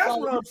you. That's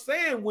what I'm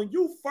saying. When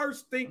you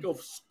first think of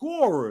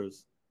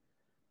scorers,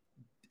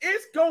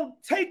 it's going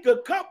to take a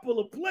couple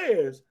of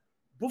players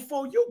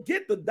before you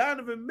get to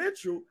Donovan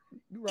Mitchell,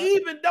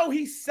 even though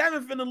he's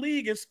 7th in the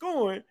league in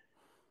scoring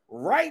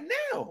right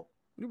now.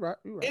 You're right.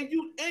 And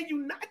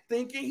you not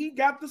thinking he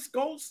got the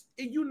scopes,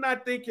 and you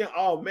not thinking,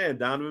 oh man,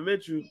 Donovan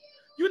Mitchell.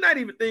 You're not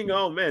even thinking,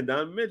 oh man,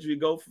 Donovan Mitchell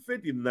go for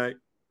 50 tonight.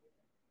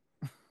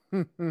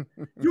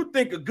 You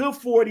think a good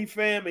 40,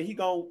 fam, and he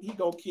gonna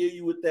kill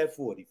you with that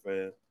 40,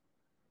 fam.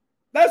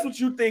 That's what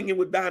you thinking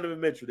with Donovan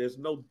Mitchell. There's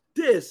no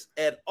diss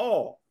at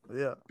all.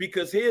 Yeah.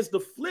 Because here's the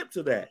flip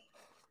to that.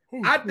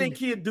 I think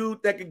he a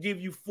dude that could give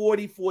you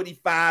 40,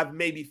 45,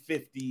 maybe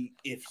 50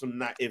 if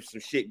some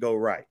shit go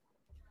right.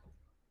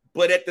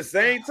 But at the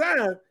same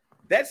time,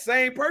 that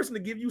same person to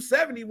give you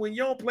 70 when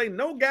you don't play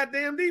no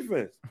goddamn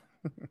defense.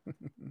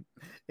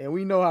 And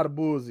we know how the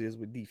Bulls is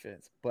with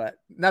defense, but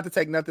not to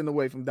take nothing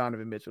away from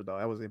Donovan Mitchell, though.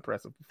 That was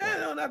impressive. Yeah,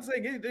 no, not to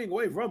take anything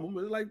away from him.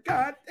 It's like,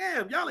 God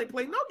damn, y'all ain't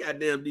playing no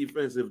goddamn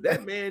defense. If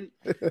that man,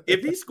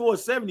 if he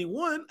scores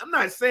 71, I'm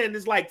not saying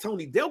it's like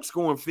Tony Delk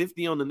scoring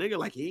 50 on the nigga,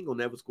 like he ain't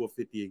gonna never score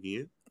 50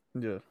 again.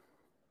 Yeah.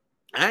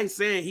 I ain't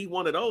saying he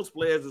one of those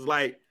players is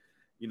like,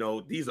 you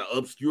know, these are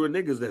obscure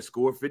niggas that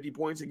score 50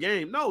 points a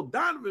game. No,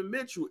 Donovan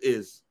Mitchell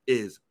is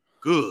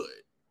good.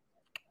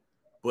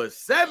 But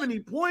 70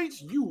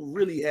 points, you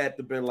really had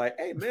to been like,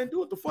 hey, man, do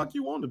what the fuck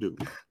you want to do.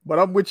 But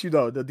I'm with you,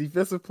 though. The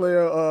Defensive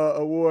Player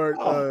Award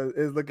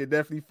is looking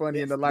definitely funny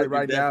in the light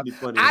right now.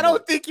 I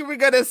don't think you were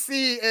going to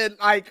see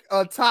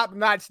a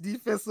top-notch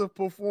defensive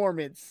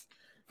performance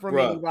from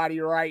anybody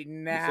right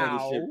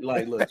now.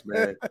 Like, look,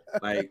 man.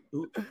 Like,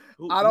 who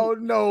I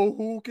don't know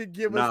who could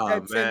give us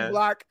that 10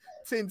 block,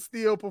 10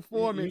 steal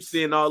performance. You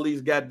seeing all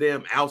these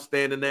goddamn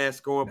outstanding ass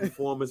scoring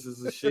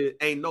performances and shit.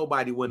 Ain't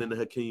nobody winning the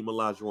Hakeem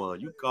Olajuwon.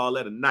 You call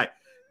that a night.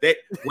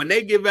 When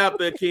they give out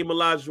the Hakeem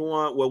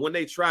Olajuwon, well, when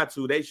they try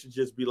to, they should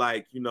just be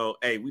like, you know,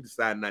 hey, we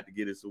decided not to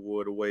get this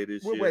award away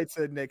this year. We'll wait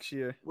till next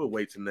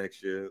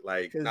year.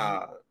 Like,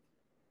 nah.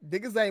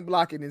 Niggas ain't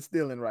blocking and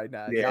stealing right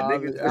now. Yeah,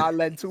 y'all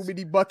letting too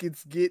many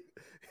buckets get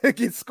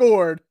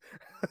scored.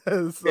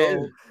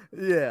 So,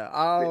 yeah,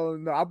 I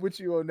don't know. I'm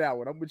with you on that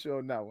one.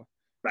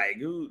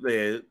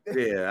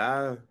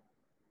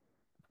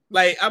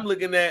 Like, I'm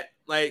looking at,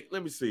 like,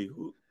 let me see.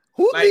 Who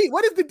lead?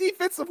 What is the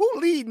defensive? Who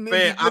leading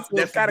in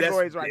defensive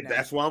categories right now?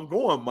 That's where I'm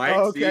going, Mike.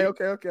 Oh,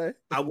 okay.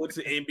 I went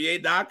to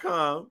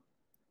NBA.com,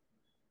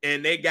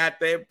 and they got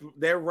their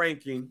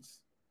rankings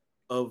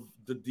of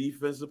the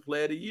Defensive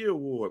Player of the Year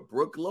award.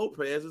 Brook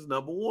Lopez is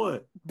number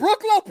one.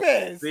 Brook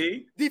Lopez?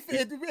 See?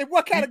 In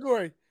what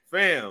category?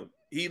 Fam,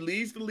 he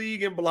leads the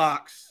league in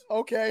blocks.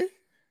 Okay.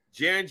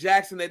 Jaren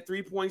Jackson at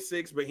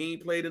 3.6, but he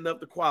ain't played enough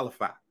to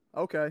qualify.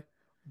 Okay.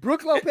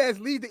 Brook Lopez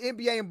leads the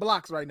NBA in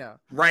blocks right now.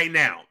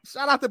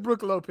 Shout out to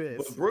Brook Lopez.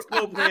 But Brook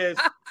Lopez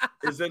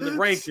is in the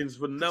rankings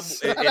for in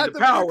the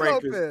power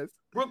rankings.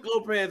 Brook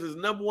Lopez is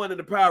number one in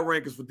the power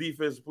rankings for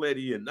Defensive Player of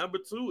the Year. Number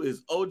two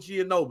is OG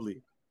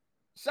Anunoby.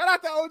 Shout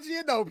out to OG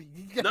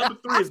Anunoby. Number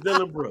three is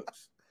Dylan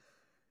Brooks.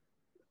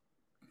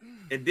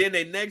 And then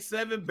they next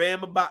seven,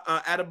 Bam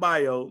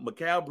Adebayo,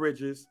 Mikal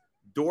Bridges,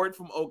 Dort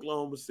from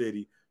Oklahoma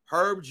City,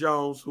 Herb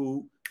Jones,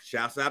 who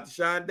shouts out to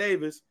Sean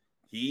Davis.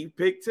 He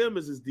picked him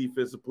as his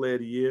Defensive Player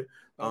of the Year.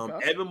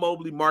 Evan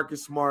Mobley,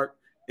 Marcus Smart,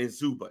 and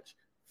Zubac.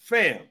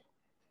 Fam,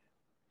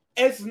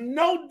 it's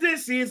no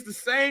diss. It's the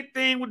same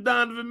thing with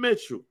Donovan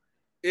Mitchell.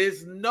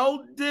 It's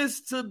no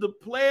diss to the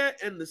player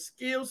and the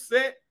skill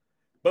set.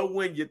 But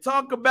when you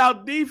talk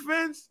about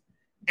defense,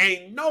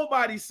 ain't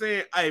nobody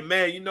saying, hey,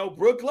 man, you know,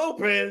 Brook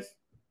Lopez.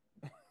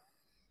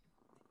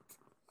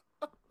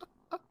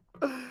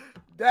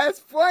 That's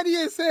funny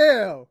as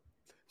hell.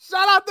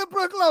 Shout out to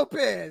Brook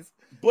Lopez.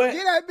 But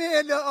get that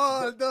man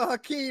the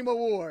Hakeem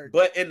Award.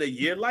 But in a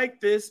year like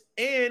this,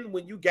 and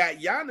when you got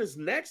Giannis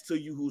next to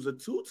you, who's a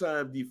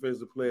two-time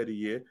Defensive Player of the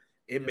Year,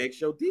 it makes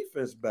your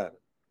defense better.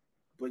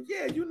 But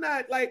yeah, you're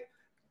not like,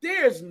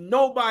 there's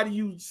nobody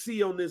you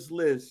see on this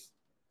list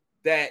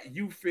that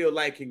you feel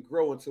like can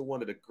grow into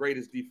one of the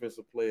greatest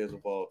defensive players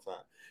of all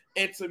time.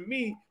 And to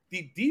me,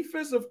 the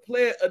Defensive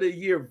Player of the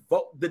Year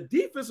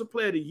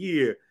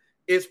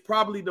is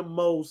probably the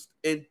most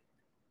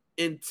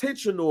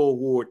intentional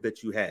award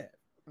that you have.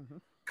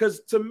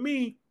 Because to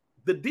me,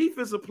 the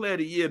Defensive Player of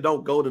the Year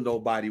don't go to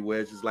nobody where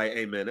it's just like,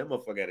 hey, man, that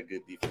motherfucker had a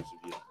good defensive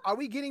year. Are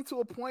we getting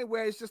to a point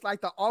where it's just like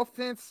the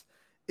offense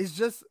is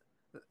just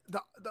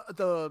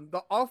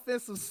the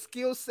offensive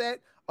skill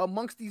set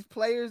amongst these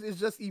players is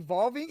just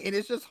evolving and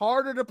it's just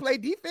harder to play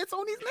defense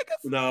on these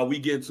niggas? No, we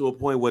getting to a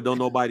point where don't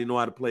nobody know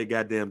how to play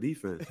goddamn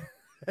defense.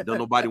 Don't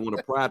nobody want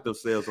to pride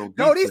themselves on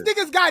defense. No, these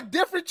niggas got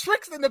different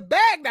tricks in the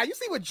bag now. You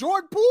see what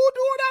Jordan Poole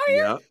doing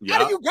out here?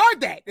 How do you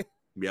guard that?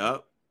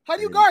 Yep. How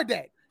do you guard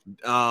that?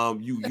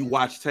 You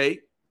watch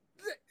tape.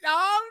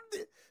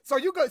 So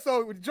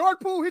Jordan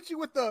Poole hit you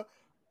with the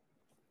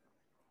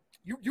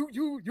you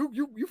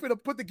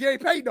finna put the Gary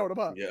Payton on him,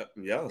 huh?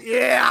 Yeah. All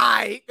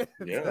right.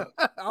 Yeah.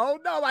 I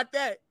don't know about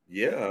that.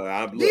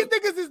 Yeah. These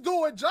niggas is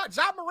doing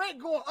John Morant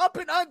going up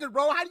and under,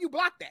 bro. How do you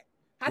block that?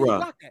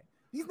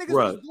 These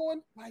niggas is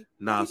doing like.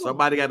 Nah,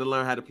 somebody got to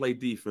learn how to play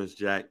defense,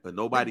 Jack. But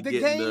nobody the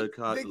game is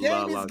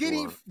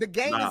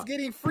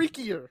getting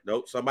freakier.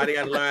 Nope, somebody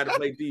got to learn how to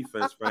play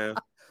defense, fam.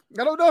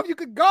 I don't know if you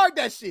could guard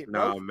that shit,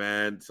 bro. No,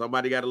 man.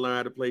 Somebody got to learn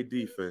how to play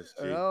defense,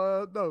 G.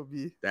 No,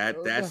 B.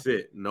 That's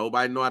it.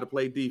 Nobody know how to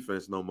play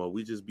defense no more.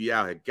 We just be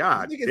out here.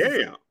 God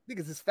damn.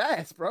 Niggas is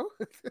fast, bro.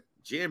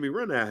 Jeremy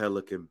Renner out here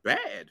looking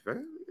bad,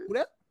 man. Who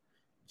that?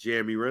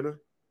 Jeremy Renner.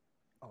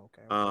 Oh,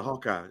 okay.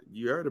 Hawkeye.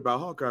 You heard about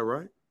Hawkeye,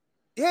 right?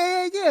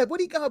 Yeah. What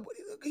he got?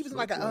 He was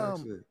like a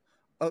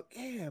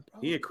yeah,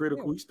 bro. He in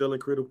critical. Yeah. He's still in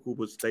critical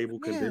but stable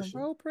condition.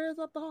 Bro, prayers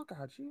up to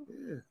Hawkeye.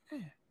 Yeah.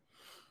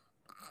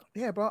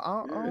 Yeah, bro.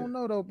 I don't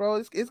know though, bro.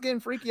 It's getting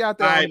freaky out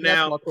there. All right,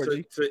 now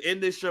to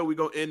end this show, we're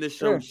gonna end this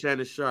show with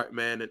Shannon Sharpe,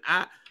 man. And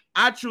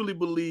I truly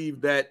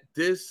believe that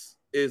this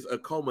is a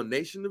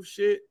culmination of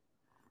shit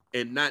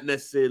and not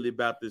necessarily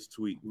about this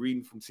tweet.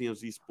 Reading from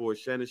TMZ Sports,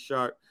 Shannon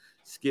Sharpe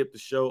skipped the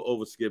show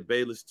over Skip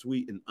Bayless'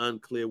 tweet and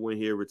unclear when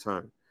he'll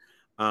return.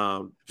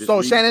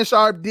 Shannon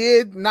Sharpe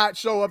did not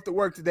show up to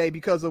work today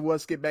because of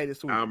what Skip Bayless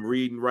tweeted. I'm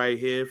reading right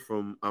here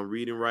from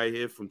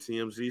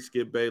TMZ.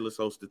 Skip Bayless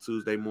hosted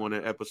Tuesday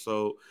morning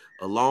episode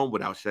alone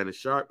without Shannon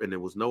Sharpe, and there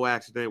was no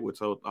accident. We're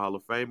told the Hall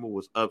of Famer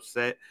was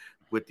upset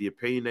with the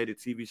opinionated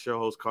TV show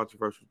host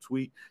controversial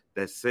tweet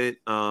that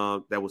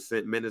was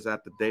sent minutes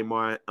after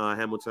Damar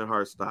Hamilton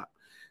heart stop.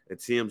 And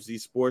TMZ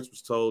Sports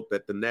was told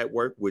that the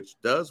network,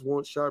 which does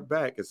want Sharpe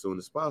back as soon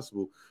as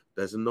possible,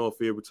 doesn't know if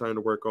he'll return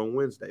to work on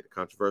Wednesday. The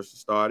controversy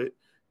started,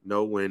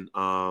 when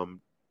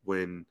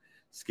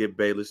Skip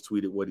Bayless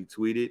tweeted what he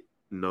tweeted.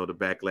 The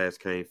backlash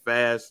came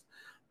fast.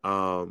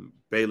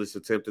 Bayless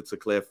attempted to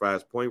clarify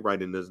his point,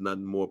 writing there's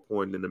nothing more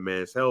important than the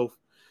man's health.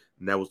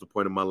 And that was the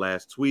point of my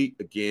last tweet.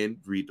 Again,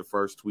 read the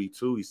first tweet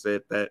too. He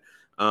said that.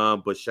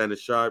 But Shannon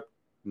Sharpe,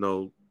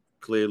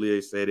 clearly they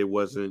said it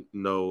wasn't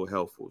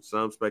helpful.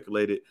 Some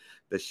speculated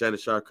that Shannon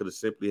Sharpe could have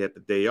simply had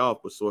the day off,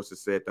 but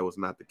sources said that was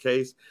not the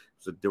case. It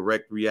was a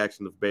direct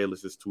reaction of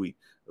Bayless's tweet.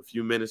 A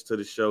few minutes to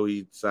the show,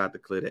 he decided to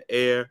clear the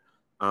air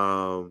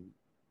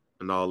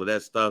and all of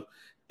that stuff.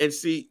 And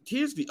see,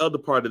 here's the other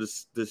part of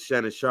the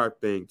Shannon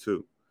Sharpe thing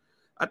too.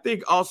 I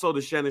think also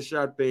the Shannon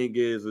Sharpe thing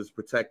is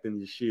protecting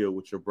your shield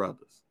with your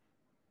brothers.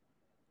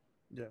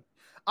 Yeah.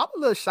 I'm a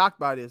little shocked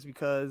by this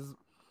because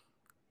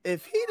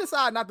if he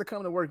decided not to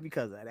come to work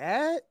because of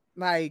that,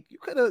 like you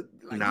could have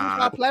used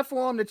my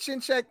platform to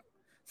chin check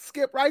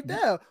Skip right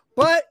there.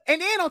 But and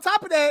then on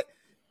top of that,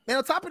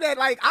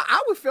 like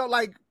I would feel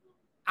like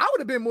I would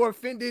have been more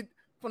offended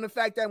from the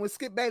fact that when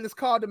Skip Bayless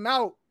called him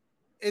out,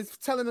 it's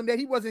telling him that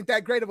he wasn't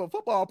that great of a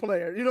football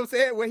player. You know what I'm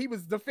saying? When he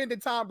was defending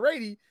Tom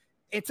Brady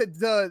and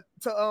to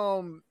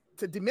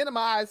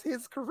deminimize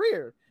his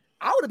career.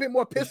 I would have been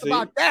more pissed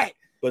about that.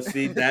 But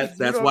see, that's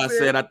why I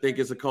said I think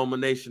it's a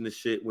culmination of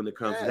shit when it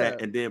comes to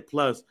that. And then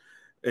plus,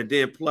 you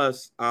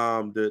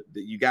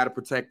got to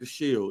protect the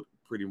shield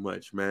pretty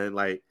much, man.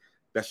 Like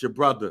that's your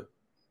brother.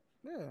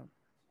 Yeah.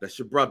 That's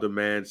your brother,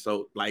 man.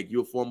 So, like,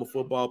 you're a former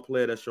football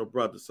player. That's your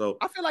brother. So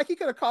I feel like he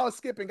could have called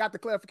Skip and got the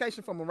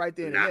clarification from him right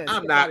there.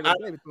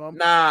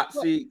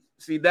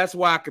 See, that's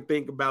why I could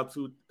think about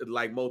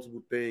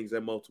multiple things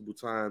at multiple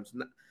times.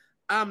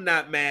 I'm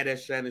not mad at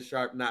Shannon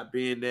Sharpe not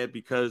being there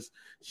because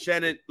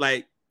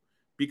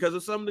because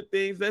of some of the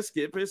things that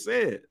Skip has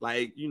said,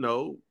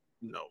 to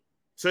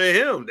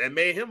him that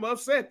made him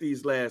upset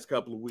these last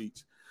couple of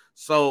weeks.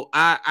 So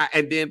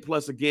and then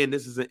plus again,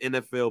 this is an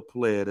NFL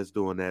player that's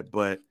doing that,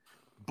 but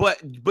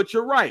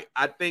you're right.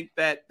 I think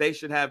that they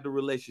should have the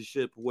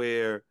relationship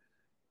where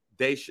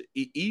they should,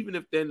 even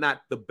if they're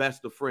not the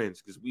best of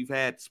friends, because we've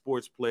had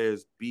sports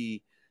players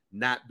we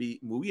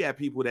have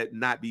people that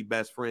not be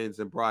best friends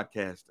in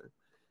broadcasting,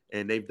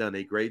 and they've done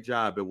a great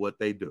job at what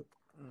they do.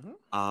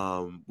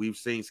 Mm-hmm. We've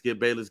seen Skip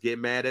Bayless get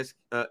mad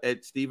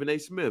at Stephen A.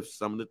 Smith,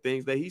 some of the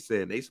things that he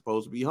said. They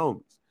supposed to be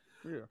homies.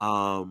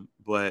 Yeah.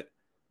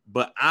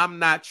 But I'm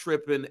not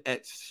tripping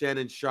at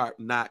Shannon Sharpe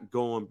not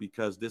going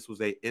because this was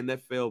a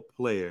NFL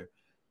player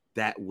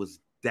that was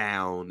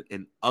down,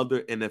 and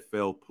other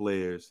NFL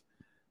players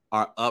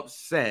are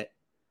upset,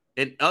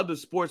 and other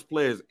sports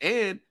players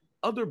and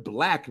other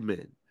black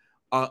men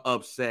are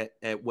upset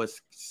at what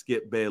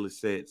Skip Bayless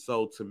said.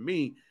 So to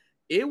me,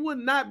 it would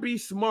not be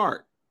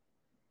smart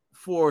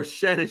for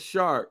Shannon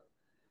Sharpe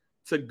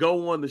to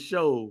go on the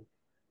show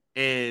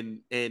and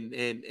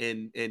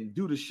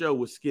do the show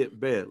with Skip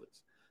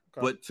Bayless.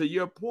 Okay. But to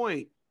your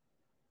point,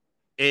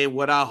 and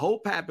what I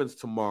hope happens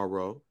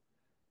tomorrow,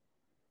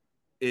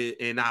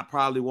 and I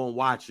probably won't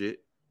watch it,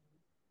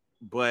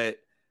 but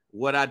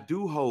what I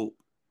do hope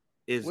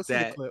is we'll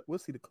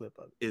see the clip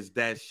of it. Is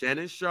that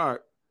Shannon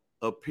Sharpe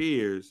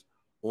appears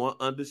on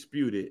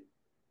Undisputed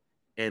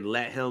and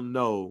let him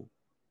know,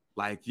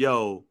 like,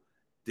 yo,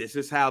 this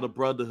is how the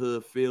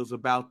brotherhood feels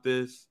about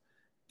this.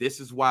 This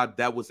is why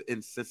that was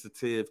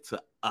insensitive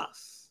to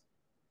us.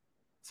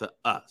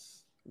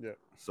 Yeah.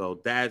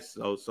 So that's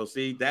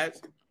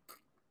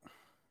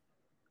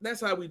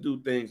how we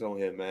do things on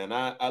here, man.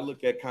 I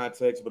look at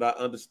context, but I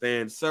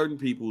understand certain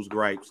people's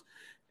gripes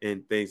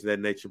and things of that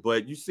nature.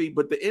 But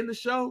the end of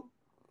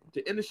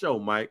the show,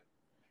 Mike,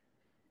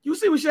 you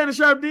see what Shannon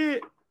Sharpe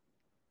did?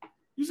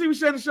 You see what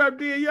Shannon Sharpe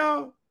did,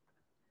 y'all?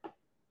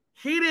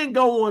 He didn't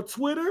go on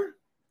Twitter.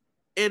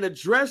 and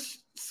address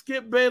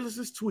Skip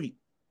Bayless's tweet.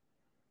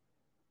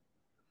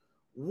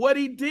 What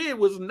he did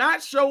was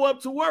not show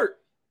up to work.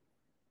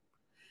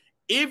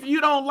 If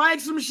you don't like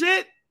some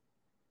shit,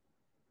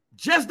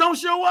 just don't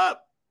show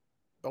up.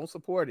 Don't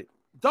support it.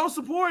 Don't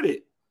support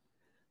it.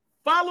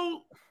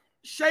 Follow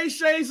Shay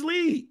Shay's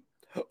lead.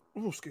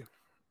 Oh, Skip.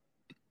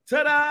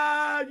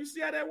 Ta-da! You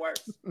see how that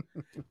works? All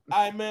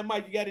right, man.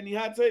 Mike, you got any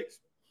hot takes?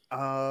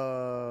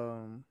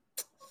 Nah,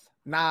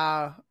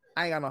 I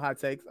ain't got no hot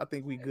takes. I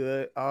think we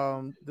good.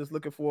 Just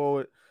looking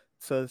forward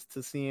to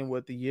seeing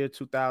what the year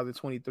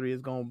 2023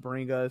 is gonna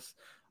bring us.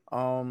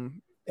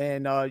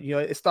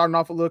 It's starting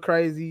off a little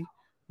crazy,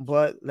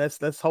 but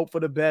let's hope for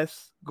the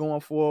best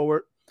going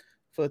forward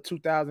for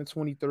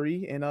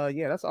 2023. And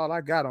that's all I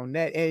got on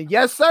that. And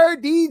yes, sir,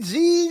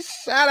 DG.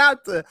 Shout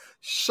out to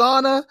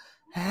Shauna.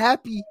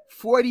 Happy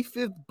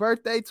 45th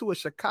birthday to a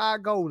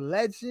Chicago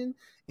legend,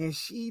 and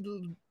she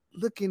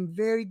looking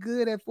very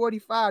good at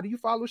 45. Do you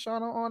follow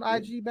Shauna on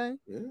IG, Bang?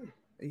 Yeah.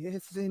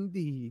 Yes,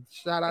 indeed.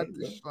 Shout out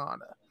to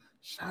Shauna.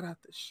 Shout out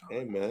to Shauna.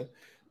 Hey, man.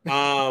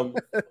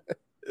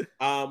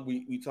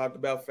 We talked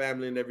about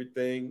family and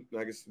everything.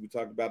 Like I said, we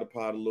talked about the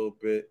pod a little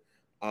bit.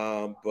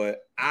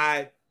 But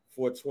I,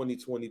 for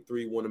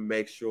 2023, want to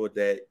make sure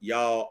that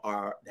y'all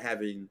are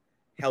having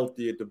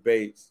healthier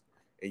debates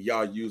and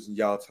y'all using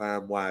y'all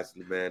time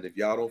wisely, man. If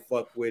y'all don't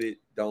fuck with it,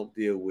 don't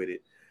deal with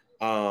it.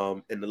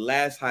 And the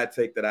last hot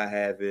take that I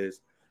have is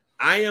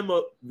we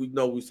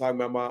was talking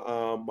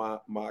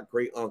about my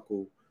great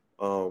uncle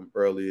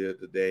earlier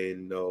today,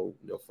 and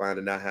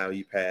finding out how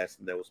he passed,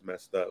 and that was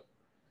messed up.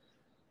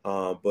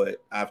 But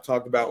I've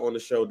talked about on the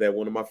show that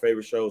one of my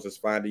favorite shows is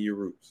Finding Your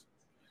Roots.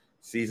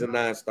 Season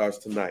 9 starts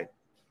tonight.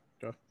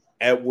 Okay.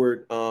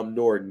 Edward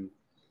Norton,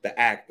 the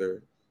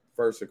actor,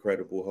 first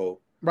Incredible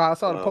Hulk. Bro, I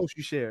saw the post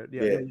you shared.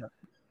 Yeah.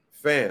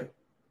 Fam,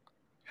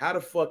 how the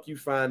fuck you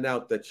find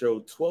out that your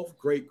 12th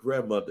great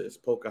grandmother is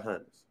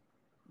Pocahontas?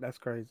 That's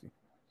crazy.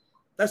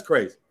 That's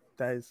crazy.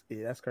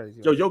 That's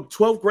crazy. Yo, your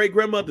 12th great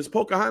grandmother is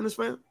Pocahontas,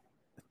 fam?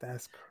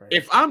 That's crazy.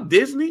 If I'm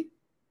Disney,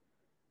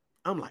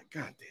 I'm like,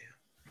 God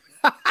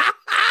damn.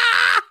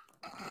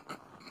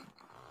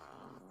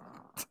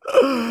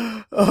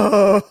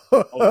 Oh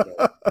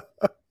no.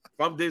 If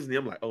I'm Disney,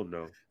 I'm like, oh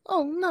no.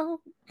 Oh no.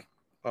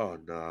 Oh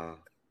no.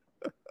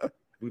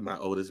 We might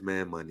owe this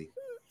man money.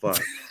 Fuck.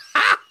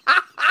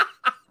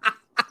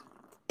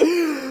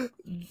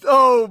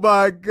 Oh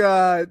my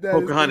God.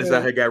 Pocahontas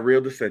out here got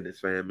real descendants,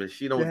 fam. And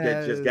she don't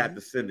just got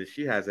descendants.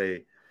 She has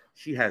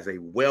a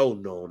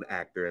well-known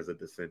actor as a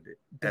descendant.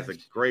 As a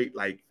great,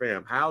 like,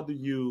 fam, how do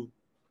you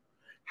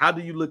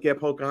look at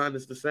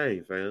Pocahontas the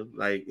same, fam?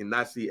 Like, and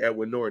not see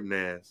Edward Norton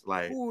as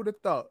like, who would have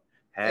thought?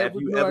 Have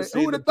you ever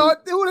seen? Who would have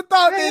thought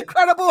the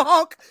Incredible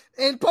Hulk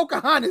and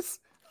Pocahontas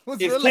was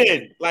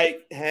related? 10.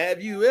 Like,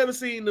 have you ever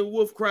seen the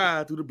wolf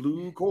cry through the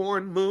blue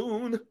corn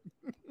moon?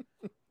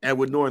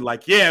 Edward Norton,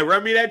 like, yeah,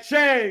 run me that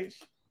change.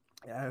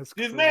 That's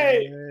Disney.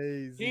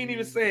 Crazy. He ain't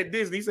even saying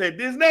Disney. He said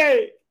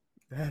Disney.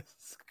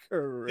 That's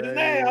crazy.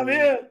 Disney, I'm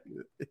here.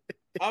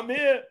 I'm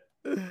here.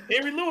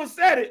 Henry Lewis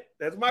said it.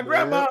 That's my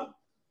grandma.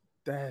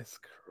 That's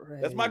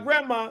crazy. That's my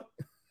grandma.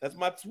 That's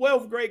my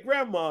 12th great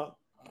grandma.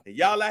 And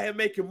y'all out here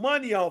making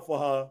money off of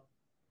her.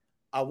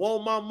 I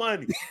want my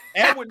money.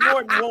 Edward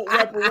Norton want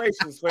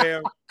reparations,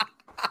 fam.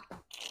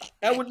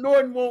 Edward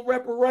Norton want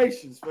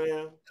reparations,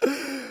 fam.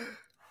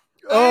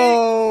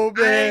 Oh,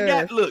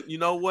 man. Look, you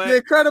know what? The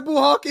Incredible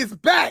Hulk is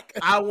back.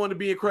 I want to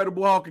be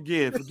Incredible Hulk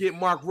again. Forget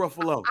Mark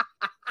Ruffalo.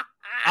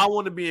 I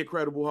want to be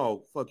Incredible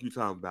Hulk. Fuck you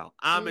talking about.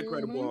 I'm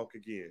Incredible Hulk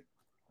again.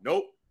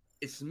 Nope.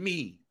 It's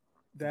me.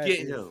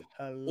 Get him.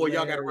 Hilarious. Or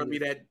y'all got to run me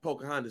that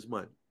Pocahontas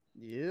money.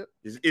 Yep.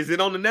 Is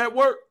it on the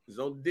network? Is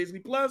it on Disney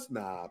Plus?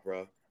 Nah,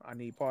 bro. I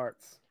need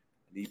parts.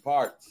 I need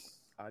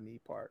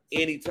parts.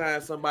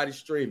 Anytime somebody's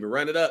streaming,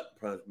 run it up.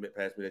 Pass me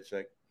that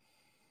check.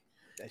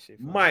 That shit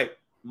fun. Mike,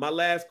 my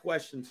last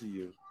question to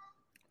you,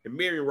 and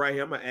Miriam right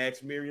here, I'm going to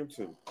ask Miriam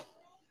too.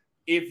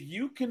 If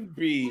you can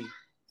be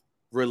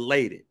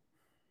related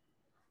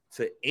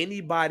to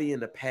anybody in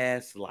the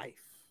past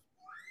life,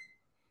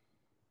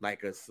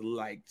 like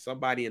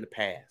somebody in the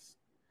past,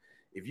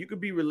 if you could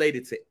be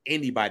related to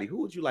anybody, who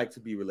would you like to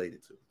be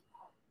related to?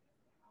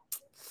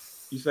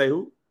 You say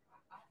who?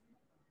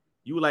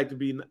 You would like to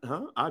be,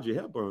 Audrey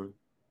Hepburn.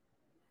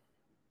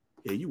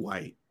 Yeah, you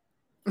white.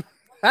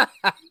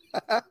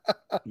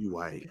 You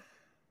white.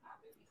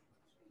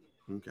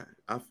 Okay,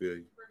 I feel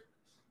you.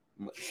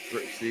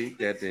 See,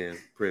 goddamn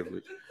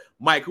privilege.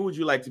 Mike, who would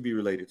you like to be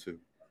related to?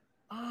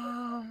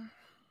 I'm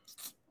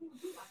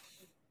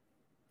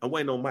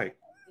waiting on Mike.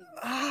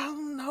 I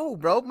don't know,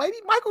 bro. Maybe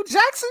Michael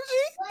Jackson, G?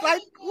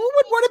 Like, who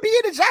would want to be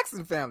in the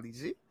Jackson family,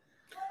 G?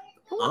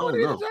 Who would want to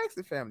be in the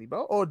Jackson family,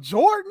 bro? Or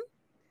Jordan?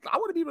 I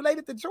want to be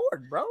related to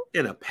Jordan, bro.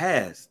 In a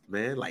past,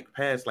 man. Like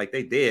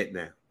they dead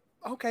now.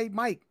 Okay,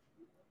 Mike,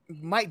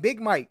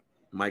 Big Mike.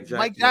 Mike Jackson.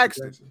 Mike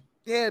Jackson.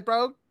 Yeah,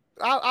 bro.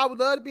 I would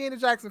love to be in the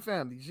Jackson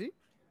family, G.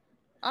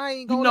 I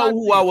ain't gonna You know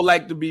who I would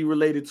like to be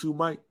related to,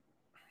 Mike?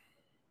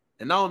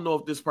 And I don't know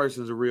if this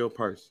person's a real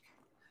person.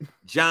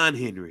 John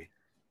Henry.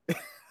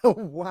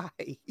 Why?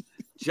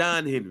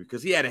 John Henry,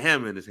 because he had a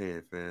hammer in his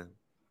hand, fam.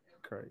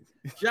 Crazy.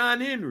 John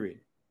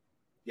Henry.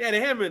 He had a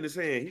hammer in his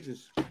hand. He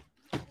just.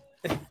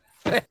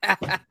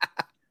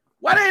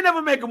 Why they ain't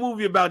never make a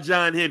movie about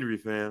John Henry,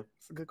 fam?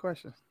 That's a good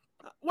question.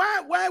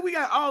 Why we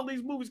got all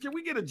these movies? Can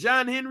we get a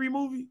John Henry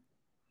movie?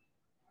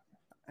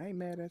 I ain't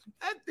mad at you.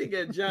 I think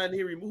a John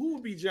Henry. Who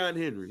would be John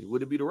Henry?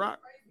 Would it be The Rock?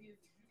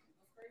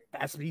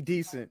 That's be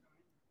decent.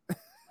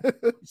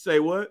 You say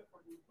what?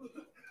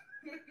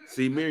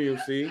 See Miriam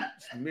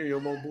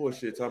on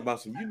bullshit talking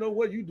about some. You know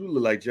what? You do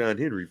look like John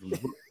Henry from the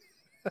book.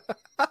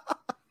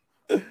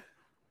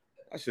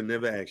 I should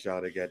never ask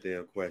y'all that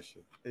goddamn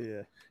question.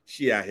 Yeah.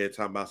 She out here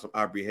talking about some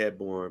Aubrey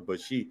Hepburn, but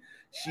she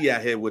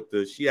out here with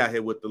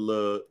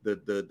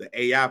the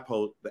AI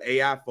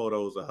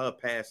photos of her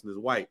passing as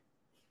white.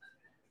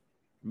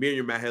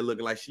 Miriam out here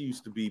looking like she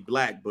used to be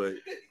black, but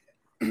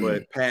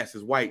passed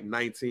as white in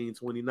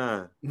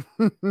 1929.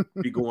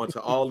 Be going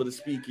to all of the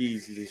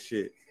speakeasies and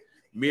shit.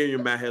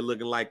 Miriam out here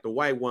looking like the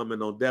white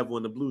woman on Devil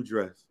in the Blue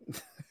Dress.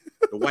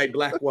 The white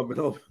black woman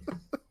on.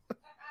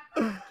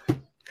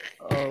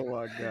 Oh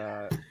my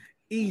God.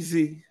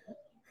 Easy.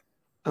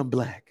 I'm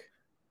black.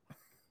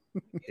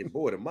 And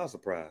boy, to my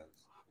surprise.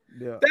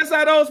 Yeah. That's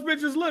how those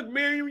pictures look,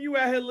 Miriam. You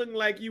out here looking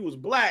like you was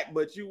black,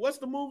 but you what's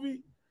the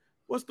movie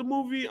with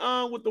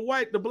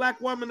the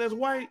black woman that's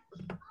white?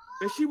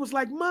 And she was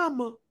like,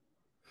 Mama.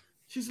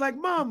 She's like,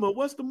 Mama,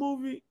 what's the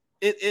movie?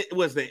 It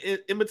was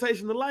the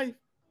Imitation of Life.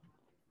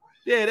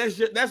 Yeah,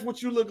 that's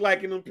what you look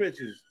like in them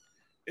pictures.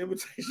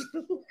 Imitation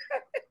of Life.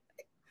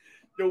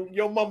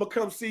 Your mama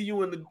come see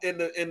you in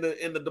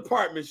the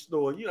department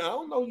store. You know, I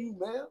don't know you,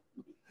 ma'am.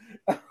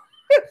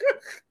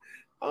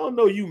 I don't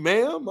know you,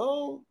 ma'am.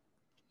 Oh,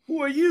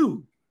 who are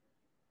you?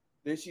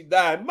 Then she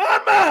died.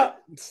 Mama!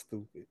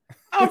 Stupid.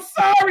 I'm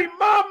sorry,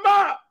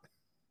 Mama!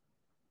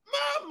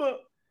 Mama!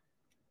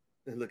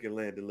 And look at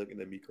Landon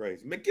looking at me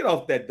crazy. Man, get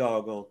off that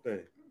doggone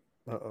thing.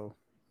 Uh-oh.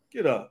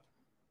 Get up.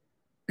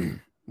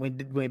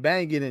 When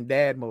Bang get in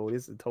dad mode,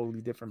 it's a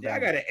totally different Yeah,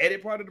 Bang. I got to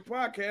edit part of the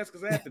podcast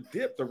because I have to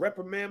dip to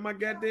reprimand my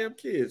goddamn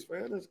kids,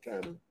 man. That's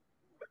kind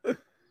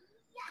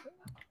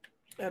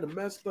of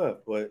messed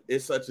up, but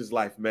it's such as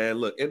life, man.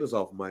 Look, end us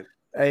off, Mike.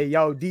 Hey,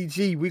 yo,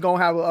 DG, we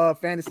gonna have a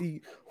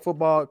fantasy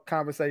football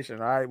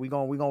conversation. All right, we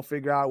gonna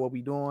figure out what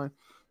we doing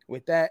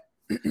with that.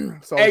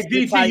 So hey,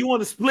 DG, tight. You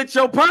want to split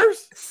your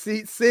purse?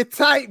 Sit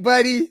tight,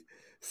 buddy.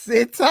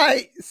 Sit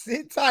tight.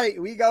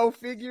 We gonna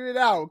figure it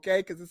out,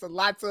 okay? Because it's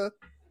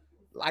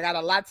I got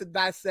a lot to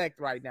dissect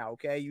right now,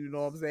 okay? You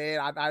know what I'm saying?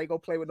 I ain't gonna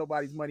play with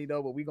nobody's money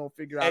though, but we gonna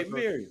figure out.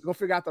 We gonna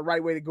figure out the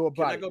right way to go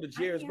about it. Can I go to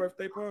Jared's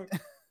birthday party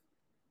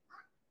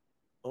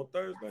on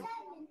Thursday?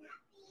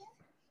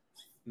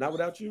 Not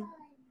without you?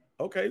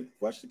 Okay,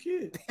 watch the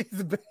kid.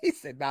 He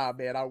said, nah,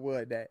 man, I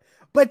would that.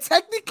 But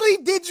technically,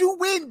 did you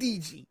win,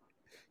 DG?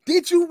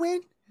 Did you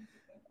win?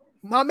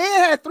 My man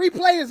had 3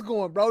 players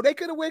going, bro. They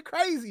could have went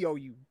crazy on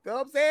you. You know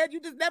what I'm saying?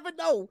 You just never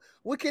know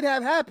what could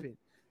have happened.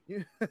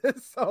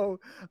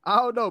 So I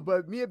don't know,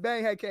 but me and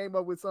Bang had came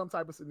up with some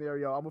type of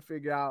scenario. I'm gonna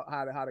figure out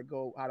how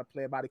to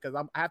play about it because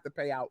I have to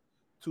pay out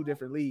 2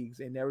 different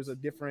leagues, and there was a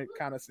different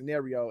kind of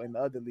scenario in the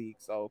other league.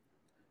 So,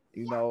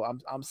 you know,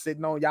 I'm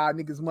sitting on y'all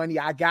niggas' money.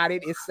 I got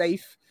it. It's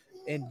safe.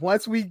 And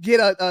once we get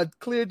a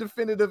clear,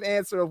 definitive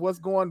answer of what's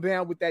going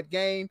down with that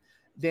game,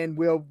 then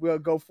we'll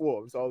go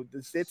forward. So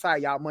sit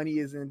tight, y'all. Money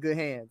is in good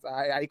hands.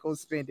 I ain't gonna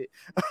spend it.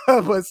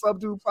 But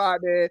Subdue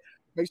Pod, man.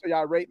 Make sure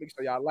y'all rate, make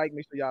sure y'all like,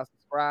 make sure y'all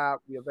subscribe.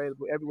 We're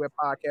available everywhere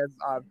podcasts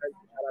are.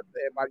 Shout out to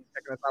everybody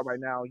checking us out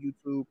right now on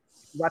YouTube.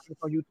 If you're watching us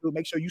on YouTube,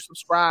 make sure you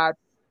subscribe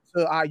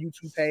to our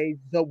YouTube page,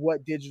 The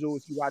What Digital.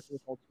 If you're watching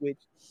us on Twitch,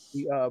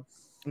 we you know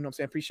what I'm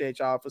saying, appreciate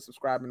y'all for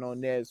subscribing on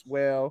there as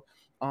well.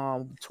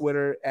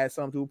 Twitter at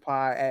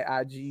SomeDudePod,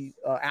 at IG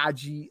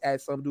at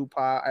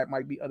SomeDudePod, at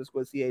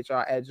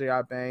Mike_B_CHR, at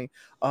JR Bang.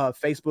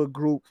 Facebook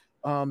group.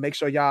 Make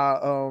sure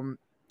y'all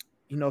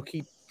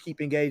keep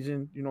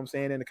engaging, you know what I'm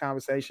saying, in the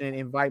conversation.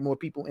 Invite more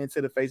people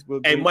into the Facebook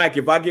group. Hey, Mike,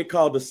 if I get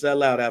called to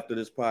sell out after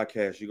this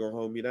podcast, you gonna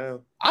hold me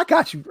down? I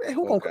got you. Hey,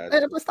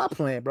 stop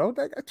playing, bro.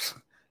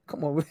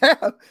 Come on.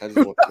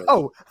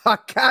 I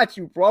got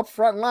you, bro.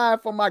 Front line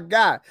for my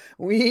guy.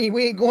 We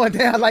ain't going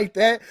down like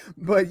that.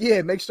 But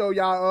yeah, make sure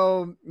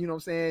y'all you know what I'm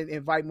saying,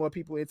 invite more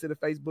people into the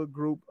Facebook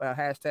group.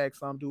 Hashtag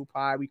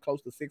SomeDudePod. We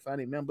close to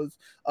 600 members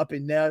up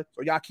in there.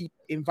 So y'all keep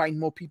inviting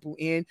more people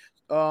in.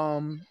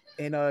 And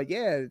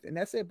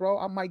that's it, bro.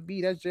 I'm Mike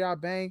B. That's JR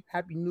Bang.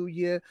 Happy New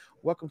Year.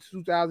 Welcome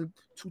to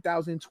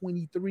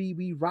 2023.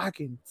 We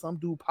rocking.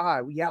 Somedude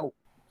Pod. We out.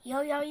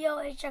 Yo,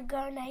 it's your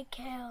girl Night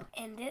Cal,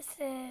 and this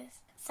is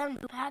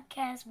Somedude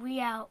Podcast.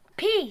 We out.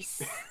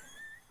 Peace.